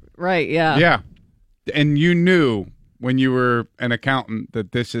 Right, yeah. Yeah. And you knew when you were an accountant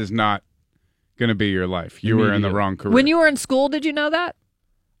that this is not going to be your life. You were in the wrong career. When you were in school, did you know that?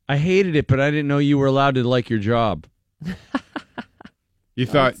 I hated it, but I didn't know you were allowed to like your job. You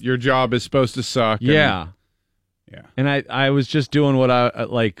thought your job is supposed to suck. Yeah. Yeah. And I was just doing what I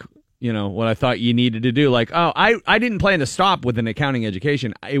like, what I thought you needed to do. Like, I didn't plan to stop with an accounting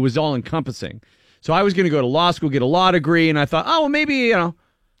education. It was all encompassing. So I was going to go to law school, get a law degree, and I thought, well, maybe,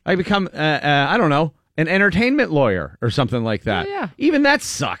 I become, I don't know, an entertainment lawyer or something like that. Yeah. Even that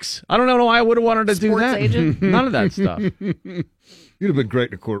sucks. I don't know why I would have wanted to do Sports that. agent? None of that stuff. You'd have been great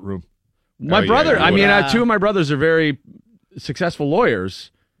in a courtroom. My yeah, brother, you would. two of my brothers are very successful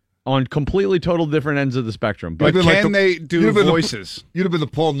lawyers on completely total different ends of the spectrum. But You'd have been can like they do voices? You'd have been the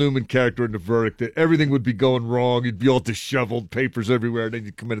Paul Newman character in The Verdict. That everything would be going wrong. You'd be all disheveled, papers everywhere, and then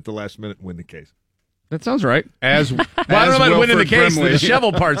you'd come in at the last minute and win the case. That sounds right. As Well, I don't know about winning the case. Brimley. The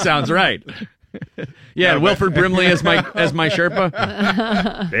shovel part sounds right. Yeah, and Wilford Brimley as my Sherpa.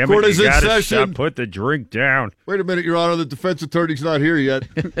 Damn Court it, is you in gotta session. put the drink down. Wait a minute, Your Honor. The defense attorney's not here yet.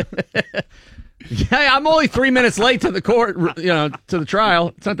 Hey, I'm only 3 minutes late to the court, to the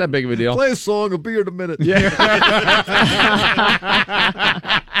trial. It's not that big of a deal. Play a song. I'll be here in a minute.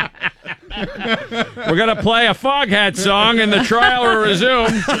 We're going to play a Foghat song and the trial will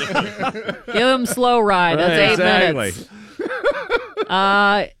resume. Give him slow ride. That's 8 minutes.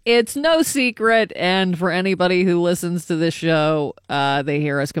 It's no secret, and for anybody who listens to this show, they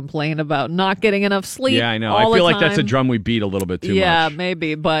hear us complain about not getting enough sleep. Yeah, I know. all I feel the like that's a time. drum we beat a little bit too much. Yeah,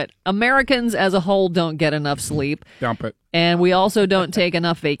 maybe, but Americans as a whole don't get enough sleep. Dump it. And we also don't take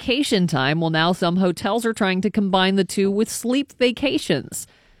enough vacation time. Well, now some hotels are trying to combine the two with sleep vacations.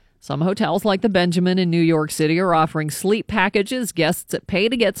 Some hotels, like the Benjamin in New York City, are offering sleep packages. Guests pay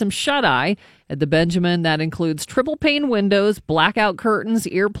to get some shut-eye. At the Benjamin, that includes triple-pane windows, blackout curtains,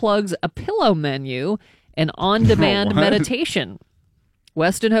 earplugs, a pillow menu, and on-demand What? meditation.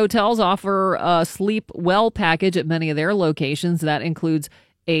 Westin Hotels offer a sleep well package at many of their locations. That includes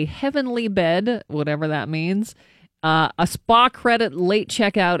a heavenly bed, whatever that means, a spa credit, late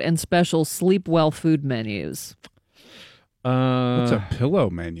checkout, and special sleep well food menus. What's a pillow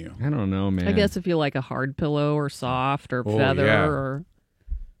menu? I don't know, man. I guess if you like a hard pillow or soft or Oh, feather yeah. or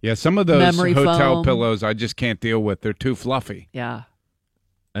Yeah, some of those Memory hotel foam. pillows I just can't deal with. They're too fluffy. yeah,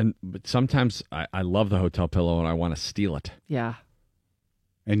 But sometimes I love the hotel pillow and I want to steal it. yeah.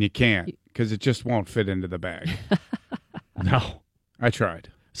 And you can't because it just won't fit into the bag. No. I tried.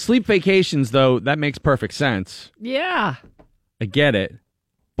 Sleep vacations, though, that makes perfect sense. Yeah. I get it.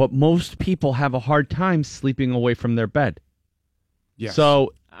 But most people have a hard time sleeping away from their bed. Yes.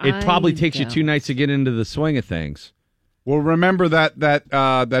 So it probably I takes you 2 don't. nights to get into the swing of things. Well, remember that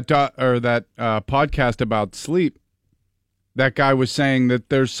podcast about sleep. That guy was saying that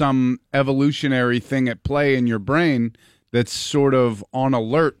there's some evolutionary thing at play in your brain that's sort of on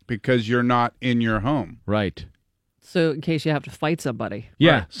alert because you're not in your home. Right. So in case you have to fight somebody.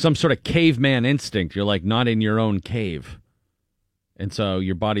 Yeah, Right. some sort of caveman instinct. You're like not in your own cave. And so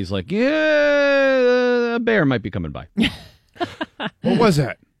your body's like, yeah, a bear might be coming by. What was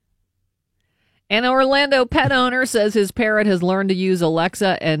that? An Orlando pet owner says his parrot has learned to use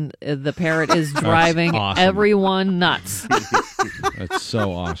Alexa, and the parrot is driving awesome. everyone nuts. That's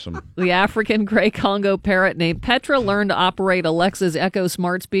so awesome. The African gray Congo parrot named Petra learned to operate Alexa's Echo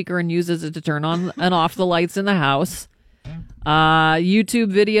smart speaker and uses it to turn on and off the lights in the house.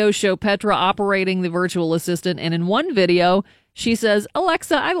 YouTube videos show Petra operating the virtual assistant, and in one video, she says,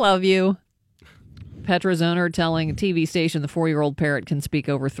 "Alexa, I love you." Petra's owner telling a TV station the 4-year-old parrot can speak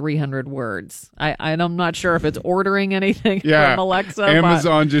over 300 words. I'm not sure if it's ordering anything from Alexa.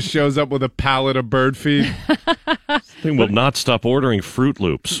 Amazon just shows up with a pallet of bird feed. Thing will not stop ordering Fruit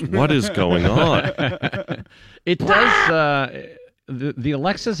Loops. What is going on? It does. The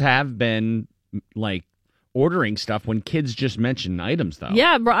Alexas have been like ordering stuff when kids just mention items, though.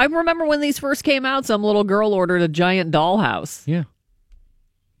 Yeah, I remember when these first came out, some little girl ordered a giant dollhouse. Yeah.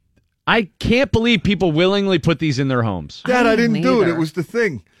 I can't believe people willingly put these in their homes. Dad, I didn't do it. either. It was the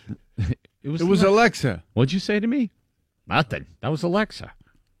thing. It was Alexa. What'd you say to me? Nothing. That was Alexa.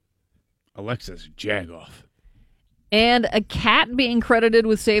 Alexa's jagoff. And a cat being credited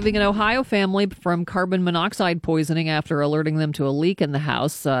with saving an Ohio family from carbon monoxide poisoning after alerting them to a leak in the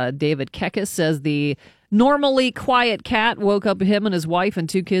house. David Kekis says the normally quiet cat woke up him and his wife and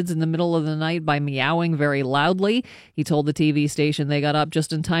 2 kids in the middle of the night by meowing very loudly. He told the TV station they got up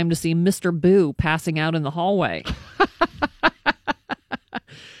just in time to see Mr. Boo passing out in the hallway.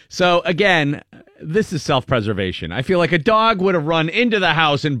 So, again, this is self-preservation. I feel like a dog would have run into the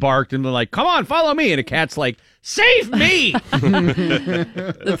house and barked and been like, come on, follow me. And a cat's like, save me!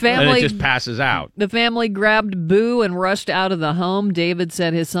 The family And it just passes out. The family grabbed Boo and rushed out of the home. David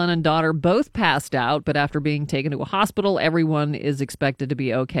said his son and daughter both passed out, but after being taken to a hospital, everyone is expected to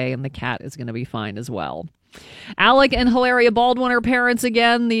be okay, and the cat is going to be fine as well. Alec and Hilaria Baldwin are parents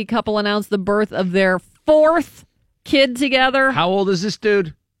again. The couple announced the birth of their 4th kid together. How old is this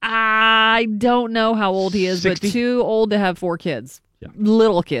dude? I don't know how old he is, 60? but too old to have 4 kids. Yeah.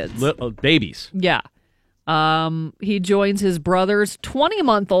 Little kids. Babies. Yeah. He joins his brothers,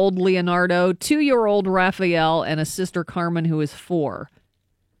 20-month-old Leonardo, 2-year-old Raphael, and a sister Carmen, who is 4.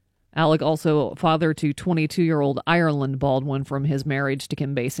 Alec also father to 22-year-old Ireland Baldwin from his marriage to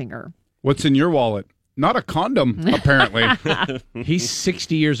Kim Basinger. What's in your wallet? Not a condom, apparently. He's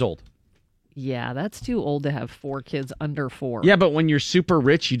 60 years old. Yeah, that's too old to have 4 kids under 4. Yeah, but when you're super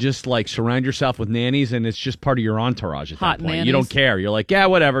rich, you just like surround yourself with nannies, and it's just part of your entourage at Hot that point. nannies. You don't care. You're like, yeah,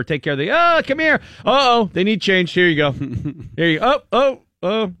 whatever. Take care of the. Oh, come here. Uh-oh, they need change. Here you go. Here you go.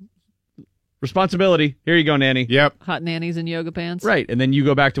 Oh. Responsibility. Here you go, nanny. Yep. Hot nannies in yoga pants. Right, and then you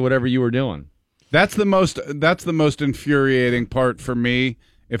go back to whatever you were doing. That's the most infuriating part for me.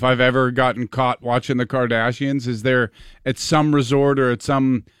 If I've ever gotten caught watching the Kardashians, is they're at some resort or at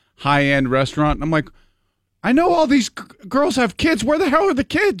some high-end restaurant, and I'm like, I know all these girls have kids. Where the hell are the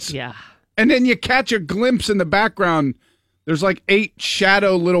kids? Yeah. And then you catch a glimpse in the background. There's like 8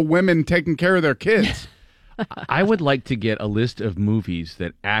 shadow little women taking care of their kids. I would like to get a list of movies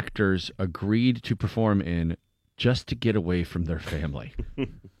that actors agreed to perform in just to get away from their family.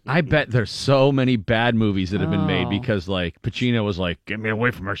 I bet there's so many bad movies that have been made because, like, Pacino was like, get me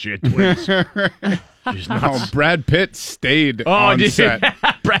away from her, she had twins. She's nuts. Oh, Brad Pitt stayed on dude. set.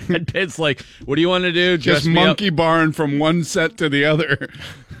 Brad Pitt's like, what do you want to do? Just Dress me up? monkey barn from one set to the other.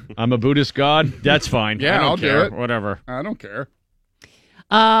 I'm a Buddhist god? That's fine. Yeah, I don't I'll do care. it. Whatever. I don't care.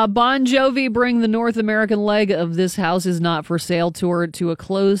 Bon Jovi bring the North American leg of This House Is Not For Sale tour to a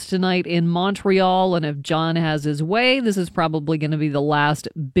close tonight in Montreal. And if John has his way, this is probably going to be the last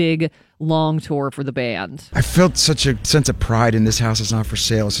big, long tour for the band. I felt such a sense of pride in This House Is Not For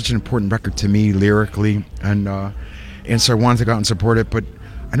Sale. It's such an important record to me lyrically. And so I wanted to go out and support it. But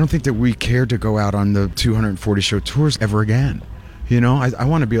I don't think that we cared to go out on the 240 show tours ever again. You know, I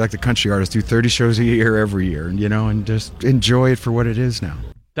want to be like the country artists, do 30 shows a year every year, and, you know, and just enjoy it for what it is now.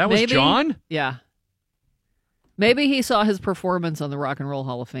 That was Maybe, John? Yeah. Maybe he saw his performance on the Rock and Roll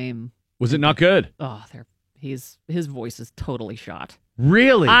Hall of Fame. Was it not good? Oh, his voice is totally shot.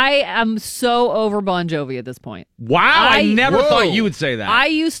 Really? I am so over Bon Jovi at this point. Wow, I never thought you would say that. I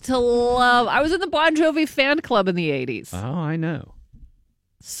used to I was in the Bon Jovi fan club in the 80s. Oh, I know.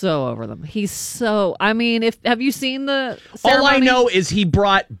 So over them. He's so, I mean, have you seen the All I ceremony? know is he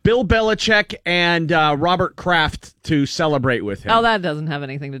brought Bill Belichick and Robert Kraft to celebrate with him. Oh, that doesn't have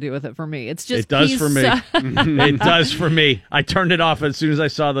anything to do with it for me. It's just It does he's for me. so- It does for me. I turned it off as soon as I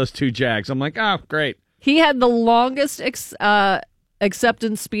saw those 2 Jags. I'm like, oh, great. He had the longest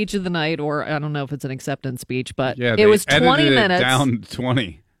acceptance speech of the night, or I don't know if it's an acceptance speech, but Yeah, it was 20 edited it minutes. down to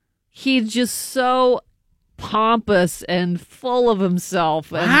 20. He's just so pompous and full of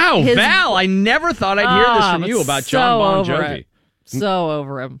himself. And Wow, his- Val, I never thought I'd hear this from I'm you about so John Bon over Jovi. it. So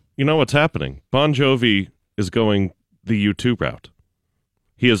over him. You know what's happening? Bon Jovi is going the U2 route.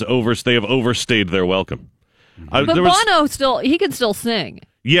 They have overstayed their welcome. But Bono he can still sing.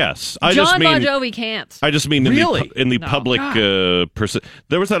 Yes, John Bon Jovi can't. I just mean Really? in the No. public person.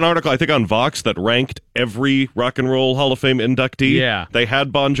 There was an article I think on Vox that ranked every Rock and Roll Hall of Fame inductee. Yeah. They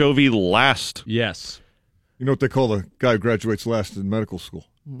had Bon Jovi last. Yes. You know what they call the guy who graduates last in medical school?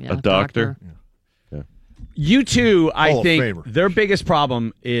 Yeah, A doctor? U2, I Hall of think Famer. their biggest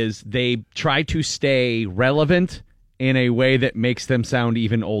problem is they try to stay relevant in a way that makes them sound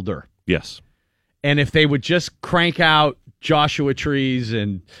even older. Yes. And if they would just crank out Joshua Trees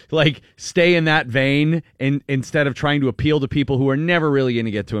and like stay in that vein and instead of trying to appeal to people who are never really going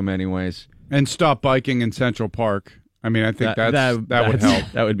to get to them anyways. And stop biking in Central Park. I mean, I think that would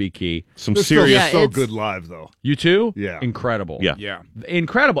help. That would be key. Some They're serious. still so it's- good live, though. U2? Yeah. Incredible. Yeah. Yeah.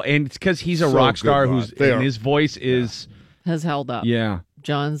 Incredible. And it's because he's a So rock good star live. who's They and are. his voice is Has held up. yeah.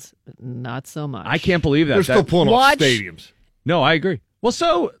 John's not so much. I can't believe that. They're still That- pulling Watch- off stadiums. No, I agree. Well,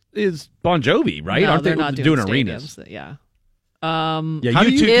 so is Bon Jovi, right? No, Aren't they're they not doing stadiums. arenas? Yeah. Yeah, How do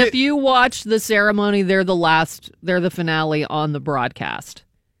you If you watch the ceremony, they're the finale on the broadcast.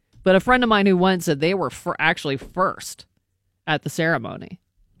 But a friend of mine who went said they were actually first at the ceremony.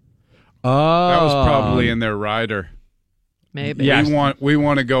 Oh, That was probably in their rider. Maybe. Yeah. We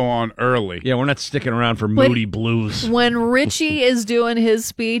want to go on early. Yeah, we're not sticking around for But- Moody Blues. When Richie is doing his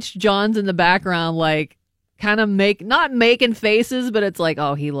speech, John's in the background, like, kind of not making faces, but it's like,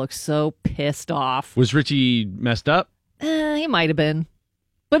 oh, he looks so pissed off. Was Richie messed up? He might have been.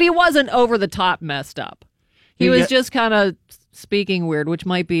 But he wasn't over the top messed up. He was just kind of speaking weird, which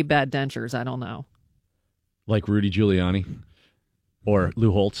might be bad dentures. I don't know. Like Rudy Giuliani or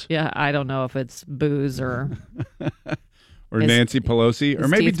Lou Holtz? Yeah, I don't know if it's booze or... Or His- Nancy Pelosi. Or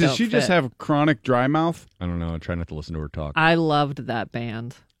his maybe teeth did don't she just fit. have chronic dry mouth? I don't know. I try not to listen to her talk. I loved that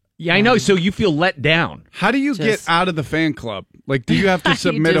band. Yeah, I know. So you feel let down. How do you get Just- out of the fan club? Like, do you have to You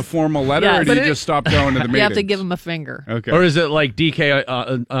submit a just- formal letter, Yeah, or do but you just stop going to the meetings? You have to give him a finger. Okay. Or is it like DK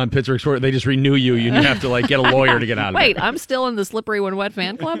on Pittsburgh Sport? They just renew you and you have to like get a lawyer to get out of Wait, it. I'm still in the Slippery When Wet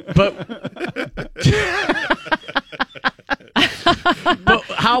fan club? But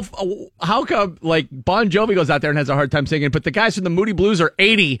how come like Bon Jovi goes out there and has a hard time singing, but the guys from the Moody Blues are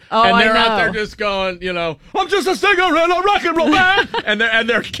 80 Oh, and I they're out know. there just going, I'm just a singer and a rock and roll band, and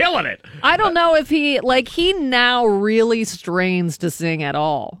they're killing it. I don't know if he now really strains to sing at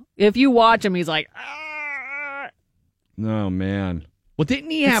all. If you watch him, he's like, "Ah." Oh man. Well, didn't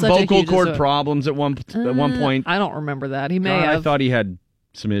he It's have such a vocal huge cord disorder. problems at one point? I don't remember that. He may I have. thought he had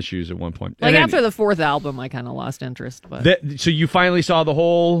some issues at one point. Like And then- after the fourth album, I kind of lost interest. But so you finally saw the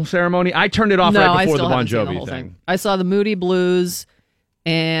whole ceremony? I turned it off no, right I before still the Bon haven't seen the Jovi whole thing. I saw the Moody Blues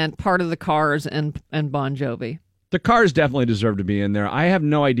and part of the Cars and Bon Jovi. The Cars definitely deserve to be in there. I have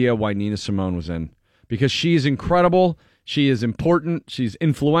no idea why Nina Simone was in because she's incredible. She is important. She's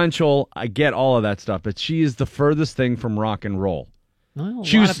influential. I get all of that stuff, but she is the furthest thing from rock and roll. Well, a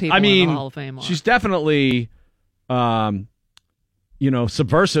She lot was, of people I mean, in the Hall of Fame are. she's definitely,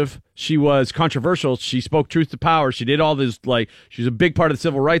 subversive. She was controversial. She spoke truth to power. She did all this, she's a big part of the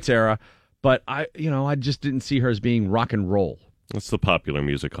civil rights era. But I just didn't see her as being rock and roll. That's the Popular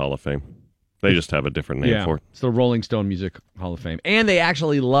Music Hall of Fame. They just have a different name for it. It's the Rolling Stone Music Hall of Fame, and they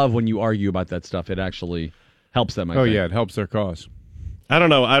actually love when you argue about that stuff. It actually helps them. I think. yeah, it helps their cause. I don't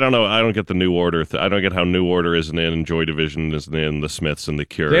know. I don't get the New Order. I don't get how New Order isn't in, Joy Division isn't in, the Smiths and the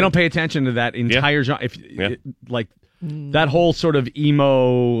Cure. They don't pay attention to that entire genre. That whole sort of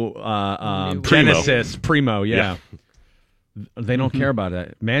emo Genesis primo, yeah. They don't care about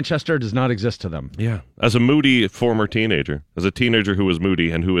it. Manchester does not exist to them. Yeah. As a moody former teenager, as a teenager who was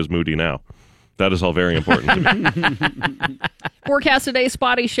moody and who is moody now, that is all very important to me. Forecast today,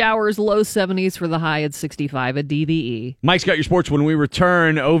 spotty showers, low 70s for the high at 65 at DVE. Mike's got your sports when we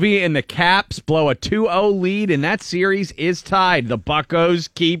return. Ovi and the Caps blow a 2-0 lead, and that series is tied. The Buccos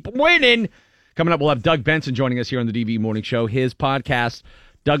keep winning. Coming up, we'll have Doug Benson joining us here on the DVE Morning Show. His podcast,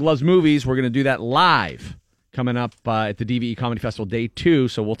 Doug Loves Movies. We're going to do that live coming up at the DVE Comedy Festival Day 2.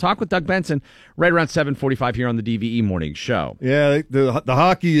 So we'll talk with Doug Benson right around 7:45 here on the DVE Morning Show. Yeah, the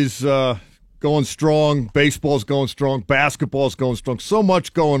hockey is going strong. Baseball's going strong. Basketball's going strong. So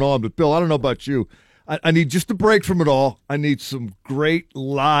much going on. But, Bill, I don't know about you. I need just a break from it all. I need some great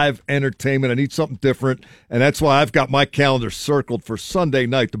live entertainment. I need something different. And that's why I've got my calendar circled for Sunday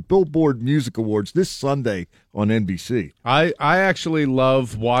night, the Billboard Music Awards this Sunday on NBC. I actually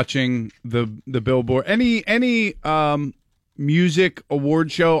love watching the Billboard. Any music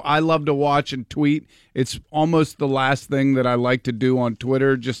award show I love to watch and tweet. It's almost the last thing that I like to do on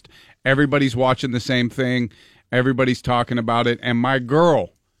Twitter. Just everybody's watching the same thing. Everybody's talking about it. And my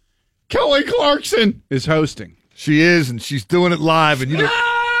girl, Kelly Clarkson, is hosting. She is, and she's doing it live, and you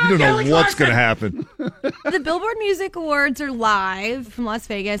don't know what's going to happen. The Billboard Music Awards are live from Las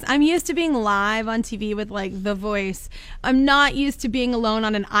Vegas. I'm used to being live on TV with, like, The Voice. I'm not used to being alone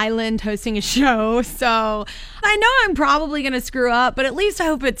on an island hosting a show, so I know I'm probably going to screw up, but at least I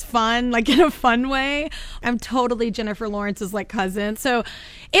hope it's fun, like, in a fun way. I'm totally Jennifer Lawrence's, like, cousin, so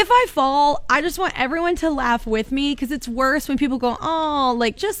if I fall, I just want everyone to laugh with me, because it's worse when people go, oh,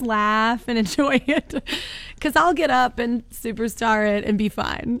 like, just laugh and enjoy it, because I'll get up and superstar it and be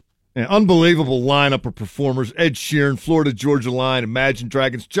fine. An unbelievable lineup of performers: Ed Sheeran, Florida Georgia Line, Imagine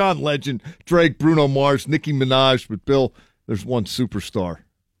Dragons, John Legend, Drake, Bruno Mars, Nicki Minaj. But, Bill, there's one superstar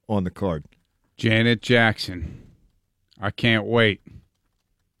on the card. Janet Jackson. I can't wait.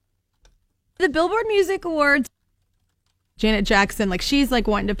 The Billboard Music Awards, Janet Jackson, like, she's like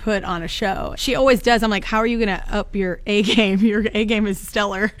wanting to put on a show. She always does. I'm like, how are you going to up your A game? Your A game is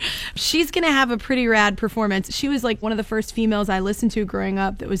stellar. She's going to have a pretty rad performance. She was like one of the first females I listened to growing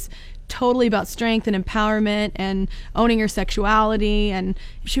up that was totally about strength and empowerment and owning your sexuality. And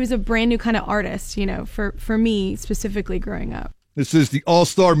she was a brand new kind of artist, you know, for me specifically growing up. This is the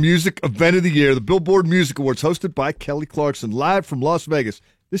All-Star Music Event of the Year, the Billboard Music Awards, hosted by Kelly Clarkson, live from Las Vegas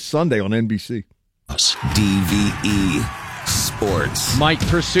this Sunday on NBC. DVE Sports. Mike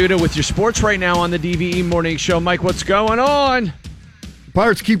Pursuta with your sports right now on the DVE Morning Show. Mike, what's going on?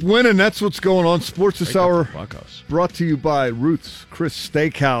 Pirates keep winning. That's what's going on. Sports this hour brought to you by Ruth's Chris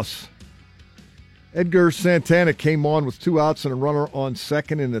Steakhouse. Edgar Santana came on with 2 outs and a runner on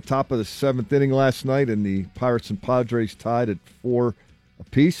second in the top of the 7th inning last night, and the Pirates and Padres tied at 4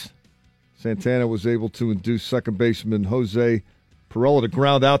 apiece. Santana was able to induce second baseman Jose Pirela to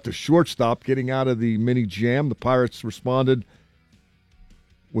ground out to shortstop, getting out of the mini jam. The Pirates responded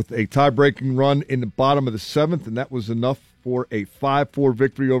with a tie-breaking run in the bottom of the 7th, and that was enough for a 5-4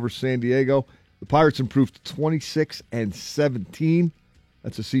 victory over San Diego. The Pirates improved to 26-17.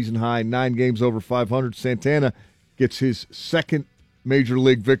 That's a season high, 9 games over 500. Santana gets his second major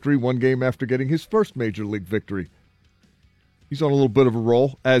league victory, 1 game after getting his first major league victory. He's on a little bit of a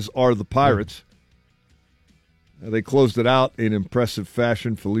roll, as are the Pirates. They closed it out in impressive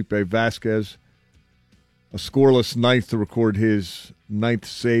fashion. Felipe Vasquez, a scoreless 9th to record his 9th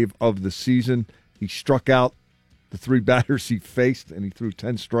save of the season. He struck out the 3 batters he faced, and he threw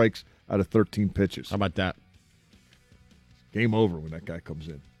 10 strikes out of 13 pitches. How about that? Game over when that guy comes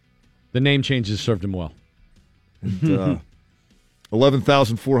in. The name changes served him well. And,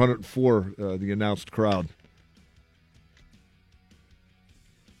 11,404, the announced crowd.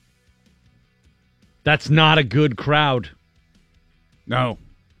 That's not a good crowd. No.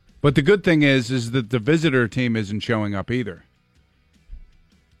 But the good thing is that the visitor team isn't showing up either.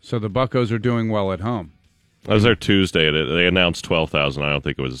 So the Buccos are doing well at home. I was there Tuesday. They announced 12,000. I don't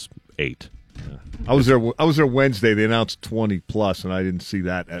think it was 8. I was there Wednesday. They announced 20 plus, and I didn't see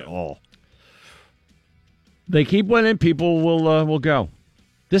that at all. They keep winning. People will go.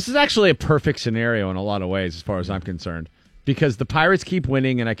 This is actually a perfect scenario in a lot of ways, as far as I'm concerned, because the Pirates keep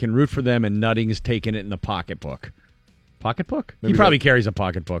winning, and I can root for them, and Nutting is taking it in the pocketbook. Pocketbook? He probably carries a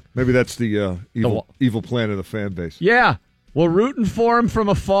pocketbook. Maybe that's the evil plan of the fan base. Yeah, we're rooting for him from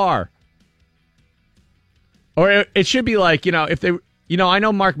afar. Or it should be like, if they. I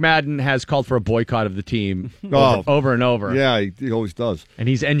know Mark Madden has called for a boycott of the team over and over. Yeah, he always does. And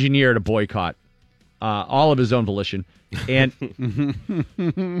he's engineered a boycott, all of his own volition. And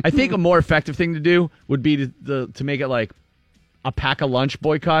I think a more effective thing to do would be to make it like a pack a lunch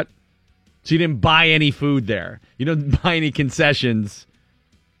boycott. So you didn't buy any food there. You don't buy any concessions.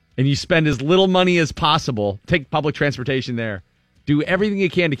 And you spend as little money as possible. Take public transportation there. Do everything you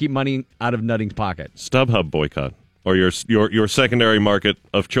can to keep money out of Nutting's pocket. StubHub boycott. Or your secondary market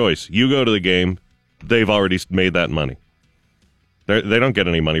of choice. You go to the game, they've already made that money. They don't get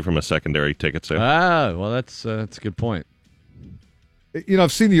any money from a secondary ticket sale. Ah, well, that's a good point.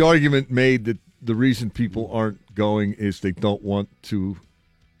 I've seen the argument made that the reason people aren't going is they don't want to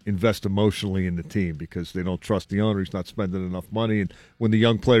invest emotionally in the team because they don't trust the owner. He's not spending enough money, and when the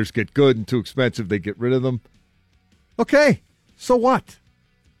young players get good and too expensive, they get rid of them. Okay, so what?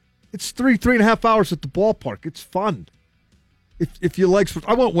 It's 3.5 hours at the ballpark. It's fun. If you like,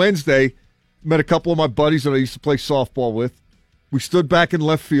 I went Wednesday, met a couple of my buddies that I used to play softball with. We stood back in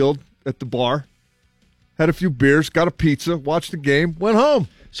left field at the bar, had a few beers, got a pizza, watched the game, went home.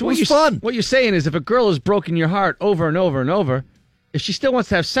 So it was fun. What you're saying is if a girl has broken your heart over and over and over, if she still wants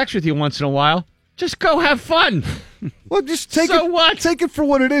to have sex with you once in a while, Just go have fun. Well, just take So it. what? Take it for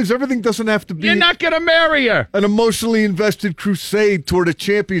what it is. Everything doesn't have to be. You're not going to marry her. An emotionally invested crusade toward a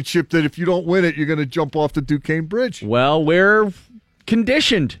championship that if you don't win it, you're going to jump off the Duquesne Bridge. Well, we're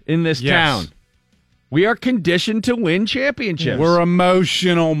conditioned in this Yes. town. We are conditioned to win championships. We're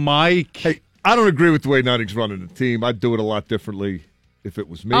emotional, Mike. Hey, I don't agree with the way Nutting's running the team. I'd do it a lot differently if it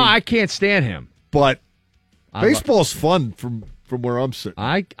was me. Oh, I can't stand him. But I baseball's fun from where I'm sitting.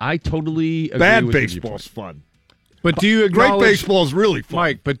 I totally agree Bad with your baseball's fun. But do you Great acknowledge, baseball is really fun.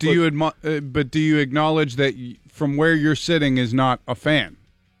 Mike? But do you acknowledge that from where you're sitting is not a fan?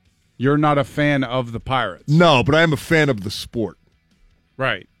 You're not a fan of the Pirates, No, but I am a fan of the sport.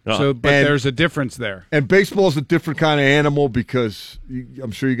 right? Uh, So, but and- there's a difference there. And baseball's a different kind of animal because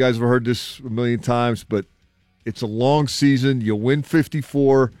I'm sure you guys have heard this a million times, but it's a long season. You win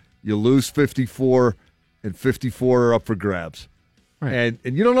 54, you lose 54, and 54 are up for grabs. Right.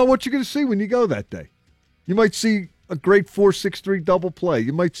 And you don't know what you're going to see when you go that day. You might see a great 4-6-3 double play.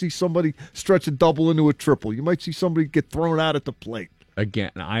 You might see somebody stretch a double into a triple. You might see somebody get thrown out at the plate.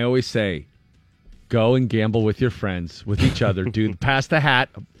 Again, I always say, go and gamble with your friends, with each other. Dude, pass the hat.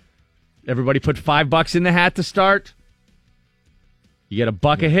 Everybody put $5 in the hat to start. You get a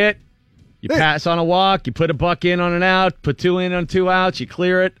buck a hit. You pass on a walk. You put a buck in on an out. Put 2 in on 2 outs. You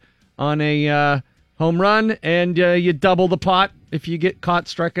clear it on a home run, and you double the pot if you get caught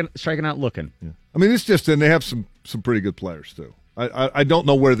striking out looking. Yeah. I mean, it's just, and they have some pretty good players too. I don't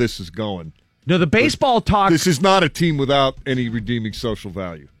know where this is going. No, the baseball talk. This is not a team without any redeeming social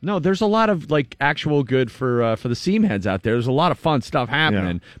value. No, there's a lot of like actual good for the seam heads out there. There's a lot of fun stuff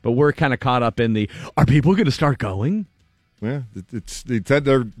happening, but we're kind of caught up in the. Are people going to start going? Yeah,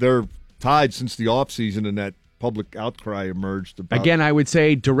 they're tied since the offseason and that public outcry emerged. About, Again, I would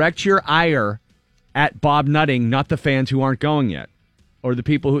say direct your ire at Bob Nutting, not the fans who aren't going yet, or the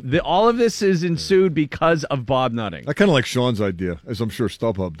people who. All of this is ensued because of Bob Nutting. I kind of like Sean's idea, as I'm sure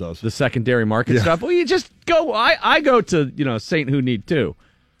StubHub does. The secondary market stuff. Well, you just go. I go to St. Who Need too.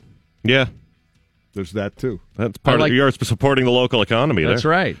 Yeah, There's that too. that's part of you're supporting the local economy. That's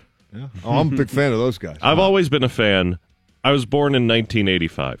there. right. Yeah. Oh, I'm a big fan of those guys. I've always been a fan. I was born in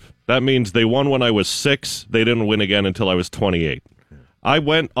 1985. That means they won when I was 6. They didn't win again until I was 28. I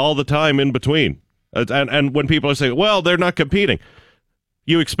went all the time in between. And when people are saying, well, they're not competing.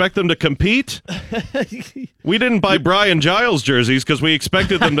 You expect them to compete? We didn't buy Brian Giles jerseys because we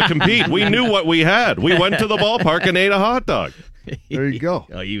expected them to compete. We knew what we had. We went to the ballpark and ate a hot dog. There you go.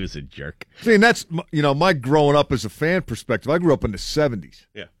 Oh, he was a jerk. See, and that's, my growing up as a fan perspective. I grew up in the 70s.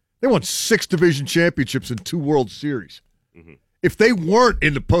 Yeah. They won 6 division championships and 2 World Series. Mm-hmm. If they weren't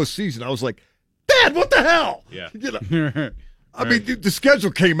in the postseason, I was like, Dad, what the hell? Yeah. I mean, the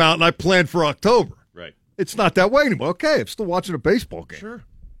schedule came out and I planned for October. Right. It's not that way anymore. Okay, I'm still watching a baseball game. Sure.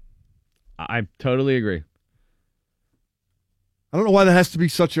 I totally agree. I don't know why that has to be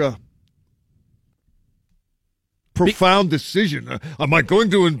such a profound decision. Am I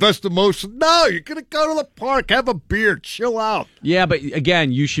going to invest emotion? No, you're going to go to the park, have a beer, chill out. Yeah, but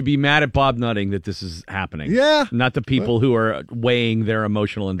again, you should be mad at Bob Nutting that this is happening. Yeah. Not the people who are weighing their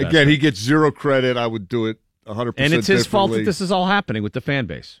emotional investment. Again, he gets 0 credit. I would do it 100%. And it's his fault that differently. this is all happening with the fan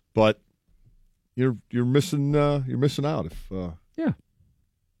base. But you're missing out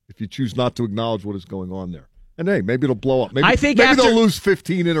if you choose not to acknowledge what is going on there. And hey, maybe it'll blow up. Maybe, I think maybe after- they'll lose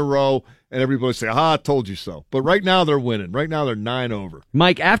 15 in a row, and everybody will say, "Ah, I told you so." But right now they're winning. Right now they're 9 over.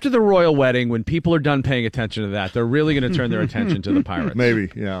 Mike, after the royal wedding, when people are done paying attention to that, they're really going to turn their attention to the Pirates. Maybe,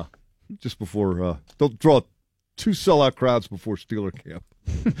 yeah. Just before they'll draw 2 sellout crowds before Steeler camp.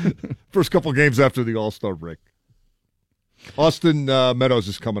 First couple games after the All-Star break. Austin Meadows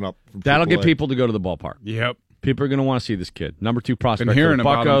is coming up. From That'll get AAA. people to go to the ballpark. Yep. People are going to want to see this kid. Number 2 prospect. Been hearing for the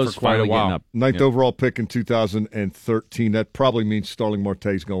about him Buccos, for quite a finally while. getting up. 9th overall pick in 2013. That probably means Starling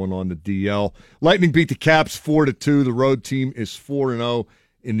Marte's going on to DL. Lightning beat the Caps 4-2. The road team is 4-0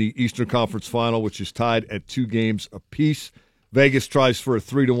 in the Eastern Conference Final, which is tied at 2 games apiece. Vegas tries for a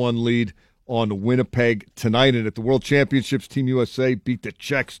 3-1 lead on Winnipeg tonight. And at the World Championships, Team USA beat the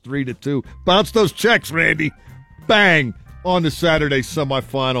Czechs 3-2. Bounce those Czechs, Randy. Bang! On the Saturday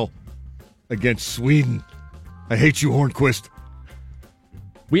semifinal against Sweden. I hate you, Hornquist.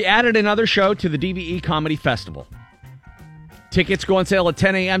 We added another show to the DVE Comedy Festival. Tickets go on sale at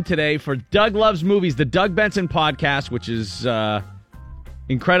 10 a.m. today for Doug Loves Movies, the Doug Benson podcast, which is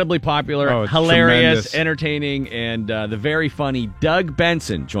incredibly popular, it's hilarious, tremendous. entertaining, and the very funny Doug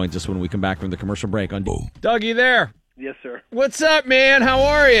Benson joins us when we come back from the commercial break. On Doug, you there? Yes, sir. What's up, man? How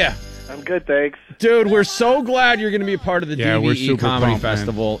are you? I'm good, thanks. Dude, we're so glad you're going to be a part of the Yeah, we're DVE super Comedy pumped, man.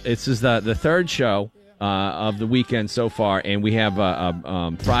 Festival. This is the third show. of the weekend so far, and we have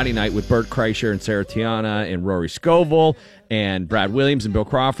Friday night with Bert Kreischer and Sarah Tiana and Rory Scovel and Brad Williams and Bill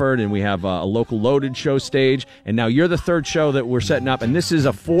Crawford, and we have a local Loaded show stage, and now you're the third show that we're setting up, and this is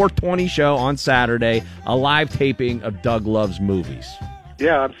a 4:20 show on Saturday, a live taping of Doug Loves Movies.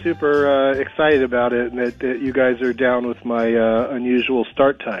 Yeah, I'm super excited about it, and that you guys are down with my unusual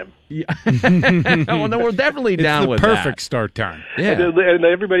start time. Yeah. Well, no, we're definitely down with It's the perfect that. start time. Yeah. And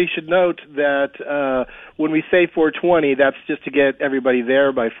everybody should note that when we say 4:20, that's just to get everybody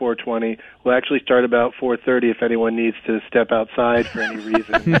there by 4:20. We'll actually start about 4:30 if anyone needs to step outside for any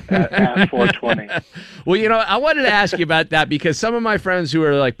reason at 4:20. Well, I wanted to ask you about that because some of my friends who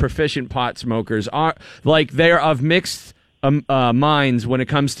are like proficient pot smokers are like they're of mixed minds when it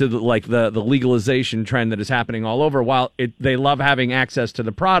comes to the legalization trend that is happening all over. While they love having access to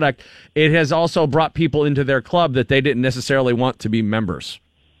the product, it has also brought people into their club that they didn't necessarily want to be members.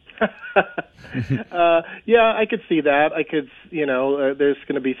 Yeah, I could see that. I could, there's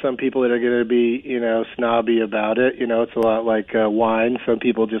going to be some people that are going to be, snobby about it. It's a lot like wine. Some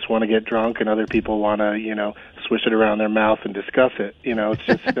people just want to get drunk, and other people want to, swish it around their mouth and discuss it. It's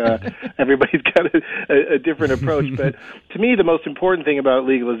just everybody's got a different approach. But to me, the most important thing about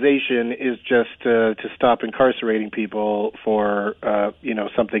legalization is just to stop incarcerating people for,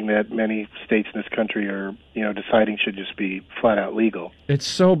 something that many states in this country are, deciding should just be flat out legal. It's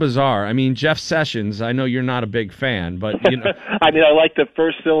so bizarre. I mean, Jeff Sessions, I know you're not a big fan, but, I mean, I like the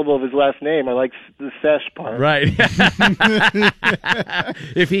first syllable of his last name. I like the sesh part. Right.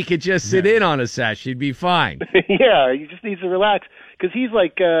 If he could just sit in on a sesh, he'd be fine. Yeah, he just needs to relax because he's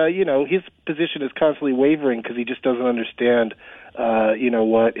like, his position is constantly wavering because he just doesn't understand,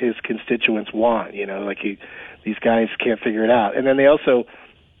 what his constituents want. These guys can't figure it out. And then they also,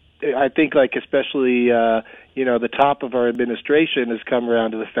 I think, especially, the top of our administration has come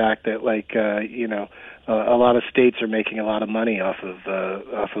around to the fact that, a lot of states are making a lot of money off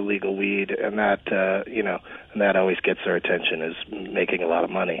of legal weed, and that, and that always gets their attention, is making a lot of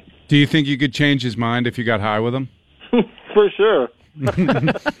money. Do you think you could change his mind if you got high with him? For sure.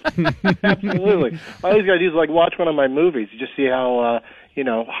 Absolutely. All he's got to do is watch one of my movies. You just see how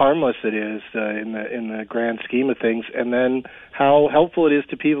harmless it is in the grand scheme of things, and then how helpful it is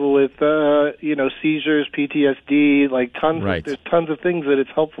to people with seizures, PTSD, there's tons of things that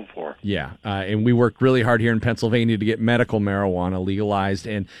it's helpful for. Yeah, and we worked really hard here in Pennsylvania to get medical marijuana legalized,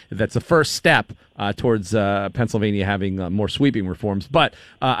 and that's the first step towards Pennsylvania having more sweeping reforms. But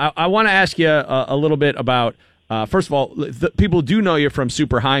I want to ask you a little bit about. First of all, people do know you from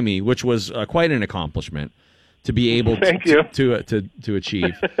Super High Me, which was quite an accomplishment to be able to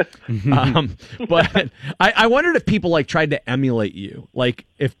achieve. But I wondered if people tried to emulate you.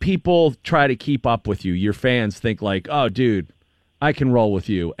 If people try to keep up with you, your fans think oh, dude, I can roll with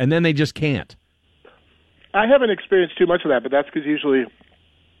you, and then they just can't. I haven't experienced too much of that, but that's because usually,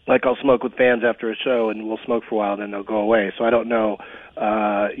 I'll smoke with fans after a show, and we'll smoke for a while, and then they'll go away. So I don't know,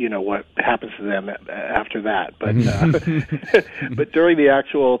 what happens to them after that. But but during the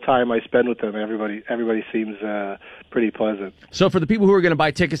actual time I spend with them, everybody seems pretty pleasant. So for the people who are going to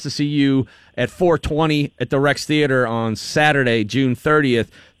buy tickets to see you at 4:20 at the Rex Theater on Saturday, June 30th,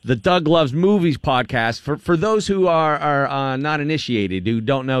 the Doug Loves Movies podcast, for those who are not initiated, who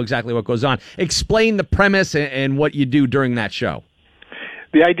don't know exactly what goes on, explain the premise and what you do during that show.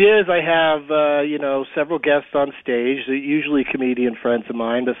 The idea is I have, several guests on stage, usually comedian friends of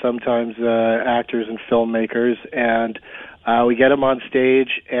mine, but sometimes actors and filmmakers, and we get them on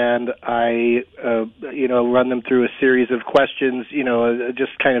stage, and I, run them through a series of questions,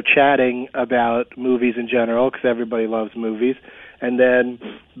 just kind of chatting about movies in general, because everybody loves movies. And then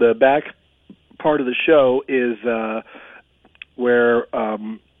the back part of the show is where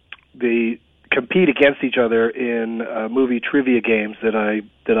they compete against each other in movie trivia games that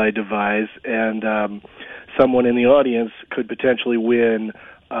I devise, and someone in the audience could potentially win.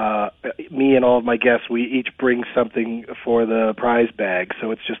 Me and all of my guests, we each bring something for the prize bag,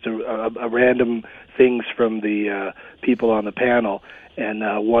 so it's just a random things from the people on the panel, and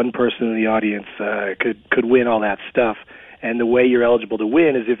one person in the audience could win all that stuff. And the way you're eligible to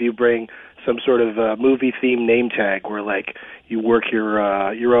win is if you bring some sort of movie-themed name tag, where you work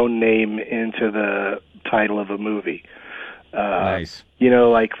your own name into the title of a movie. Nice.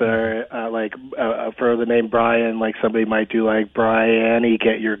 For the name Brian, somebody might do Brian,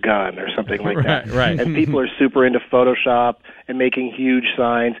 get your gun or something like that. Right. And people are super into Photoshop and making huge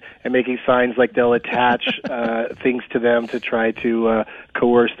signs and making signs they'll attach things to them to try to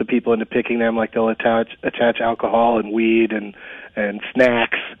coerce the people into picking them. They'll attach alcohol and weed and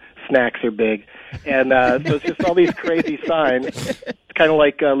snacks. Snacks are big. And so it's just all these crazy signs. It's kind of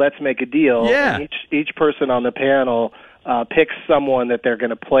like Let's Make a Deal. Yeah. And each person on the panel picks someone that they're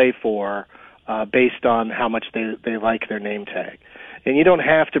going to play for based on how much they like their name tag. And you don't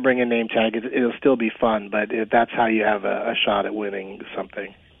have to bring a name tag. It'll still be fun, but that's how you have a shot at winning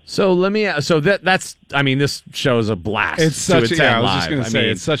something. So let me. So that's. I mean, this show is a blast. It's such. To attend I was live. just going to say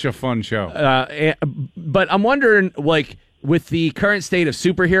it's such a fun show. But I'm wondering, like, with the current state of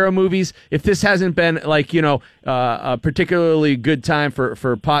superhero movies, if this hasn't been like a particularly good time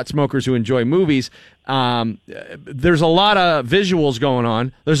for pot smokers who enjoy movies. There's a lot of visuals going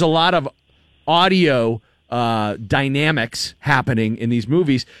on. There's a lot of audio dynamics happening in these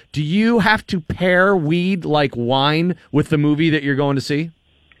movies. Do you have to pair weed like wine with the movie that you're going to see?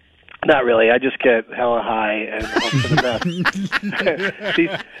 Not really. I just get hella high and hope for the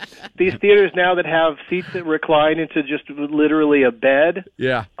best. These theaters now that have seats that recline into just literally a bed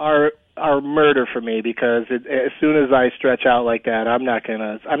are murder for me, because as soon as I stretch out like that, I'm not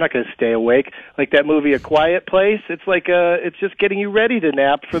gonna stay awake. Like that movie A Quiet Place, it's like it's just getting you ready to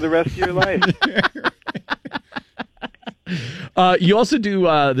nap for the rest of your life. You also do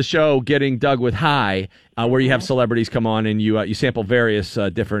the show Getting Dug with High, where you have celebrities come on and you sample various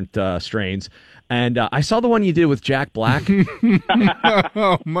different strains. And I saw the one you did with Jack Black.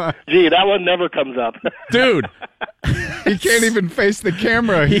 Oh my! Gee, that one never comes up, dude. He can't even face the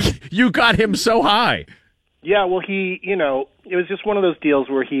camera. You got him so high. Yeah, well, it was just one of those deals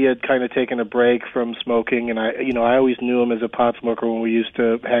where he had kind of taken a break from smoking, and I always knew him as a pot smoker when we used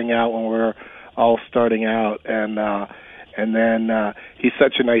to hang out when we were all starting out, and then he's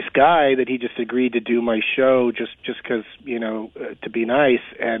such a nice guy that he just agreed to do my show just because, to be nice.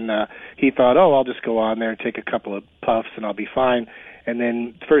 And he thought, I'll just go on there and take a couple of puffs and I'll be fine. And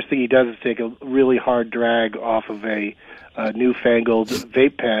then the first thing he does is take a really hard drag off of a newfangled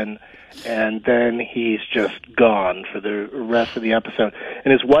vape pen, and then he's just gone for the rest of the episode.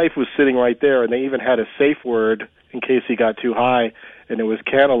 And his wife was sitting right there, and they even had a safe word in case he got too high, and it was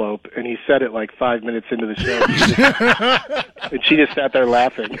cantaloupe, and he said it like 5 minutes into the show. And she just sat there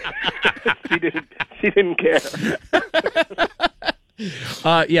laughing. She didn't care.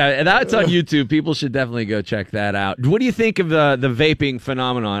 Yeah, that's on YouTube. People should definitely go check that out. What do you think of the vaping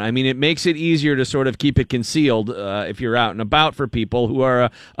phenomenon? I mean, it makes it easier to sort of keep it concealed if you're out and about for people who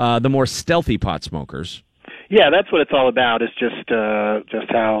are the more stealthy pot smokers. Yeah, that's what it's all about. It's just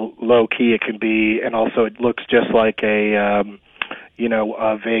how low key it can be, and also it looks just like a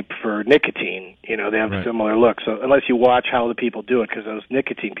vape for nicotine. They have a similar look. So unless you watch how the people do it, because those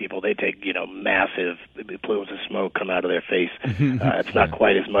nicotine people, they take massive plumes of smoke come out of their face. It's not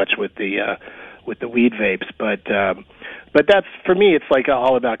quite as much with the weed vapes, but that's, for me, it's like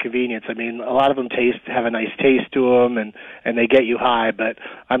all about convenience. I mean, a lot of them have a nice taste to them, and they get you high. But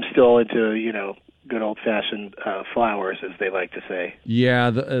I'm still into good old-fashioned flowers, as they like to say. Yeah,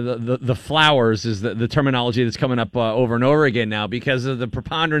 the flowers is the terminology that's coming up over and over again now because of the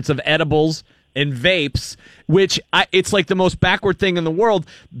preponderance of edibles and vapes, which it's like the most backward thing in the world,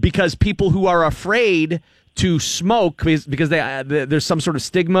 because people who are afraid to smoke because there's some sort of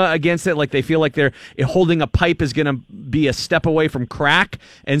stigma against it, like they feel like they're holding a pipe is going to be a step away from crack,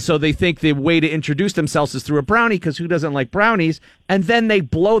 and so they think the way to introduce themselves is through a brownie, because who doesn't like brownies? And then they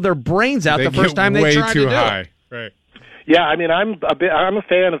blow their brains out the first time they try to do it. Right. Yeah, I mean, I'm a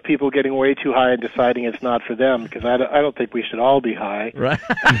fan of people getting way too high and deciding it's not for them, because I don't think we should all be high. Right.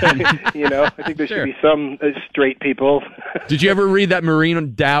 I think there should be some straight people. Did you ever read that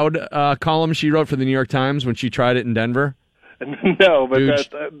Maureen Dowd column she wrote for the New York Times when she tried it in Denver? No, but Dude,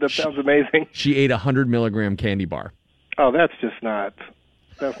 that sounds amazing. She ate 100-milligram candy bar. Oh, that's not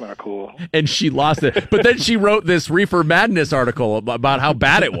cool. And she lost it. But then she wrote this Reefer Madness article about how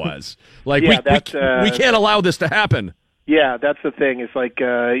bad it was. Like, we can't allow this to happen. Yeah, that's the thing. It's like,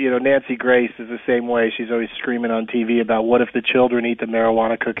 Nancy Grace is the same way. She's always screaming on TV about what if the children eat the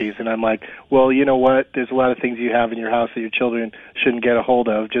marijuana cookies. And I'm like, well, you know what? There's a lot of things you have in your house that your children shouldn't get a hold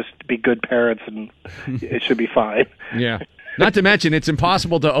of. Just be good parents and it should be fine. Yeah. Not to mention, it's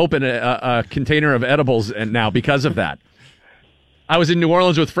impossible to open a container of edibles now because of that. I was in New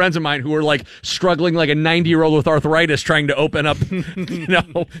Orleans with friends of mine who were like struggling like a 90-year-old with arthritis trying to open up.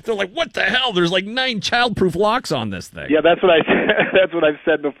 They're like, "What the hell? There's like 9 childproof locks on this thing." Yeah, that's what I've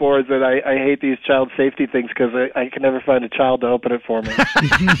said before. Is that I hate these child safety things because I can never find a child to open it for me.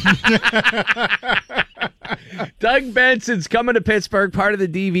 Doug Benson's coming to Pittsburgh, part of the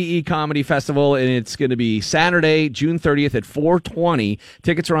DVE Comedy Festival, and it's going to be Saturday, June 30th at 4:20.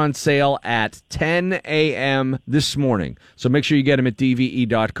 Tickets are on sale at 10 a.m. this morning, so make sure you get them at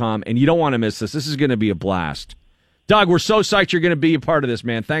DVE.com, and you don't want to miss this. This is going to be a blast. Doug, we're so psyched you're going to be a part of this,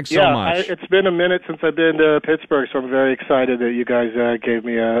 man. Thanks so much. It's been a minute since I've been to Pittsburgh, so I'm very excited that you guys gave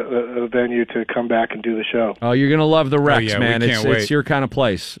me a venue to come back and do the show. Oh, you're going to love the Rex, yeah, man. we can't wait. It's your kind of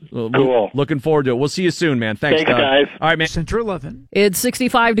place. Cool. Looking forward to it. We'll see you soon, man. Thanks, Thanks, Doug. guys. All right, man. Central 11. It's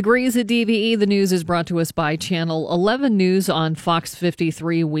 65 degrees at DVE. The news is brought to us by Channel 11 News on Fox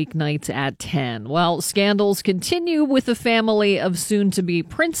 53 weeknights at 10. Well, scandals continue with the family of soon-to-be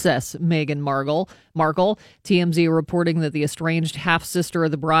Princess Meghan Markle. TMZ reporting that the estranged half-sister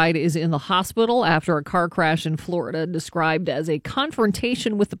of the bride is in the hospital after a car crash in Florida described as a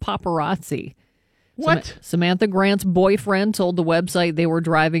confrontation with the paparazzi. What? Samantha Grant's boyfriend told the website they were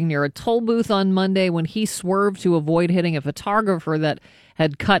driving near a toll booth on Monday when he swerved to avoid hitting a photographer that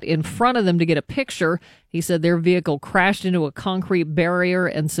had cut in front of them to get a picture. He said their vehicle crashed into a concrete barrier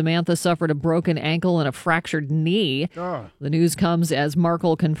and Samantha suffered a broken ankle and a fractured knee. The news comes as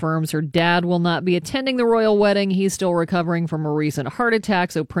Markle confirms her dad will not be attending the royal wedding. He's still recovering from a recent heart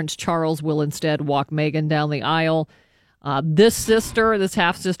attack, so Prince Charles will instead walk Meghan down the aisle. This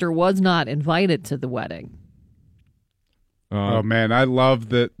half-sister, was not invited to the wedding. Oh, man, I love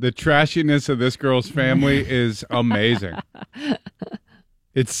the trashiness of this girl's family is amazing.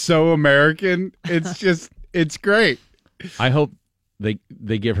 It's so American. It's great. I hope they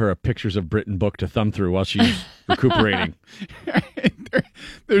give her a Pictures of Britain book to thumb through while she's recuperating.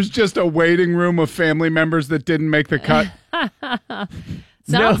 There's just a waiting room of family members that didn't make the cut.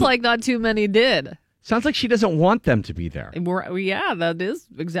 Sounds like not too many did. Sounds like she doesn't want them to be there. Yeah, that is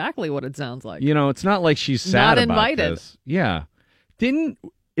exactly what it sounds like. You know, it's not like she's sad Not about invited. this. Yeah.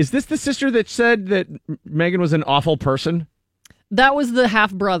 Is this the sister that said that Meghan was an awful person? That was the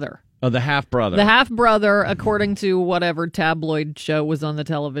half-brother. Oh, the half-brother. The half-brother, according to whatever tabloid show was on the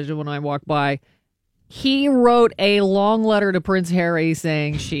television when I walked by, he wrote a long letter to Prince Harry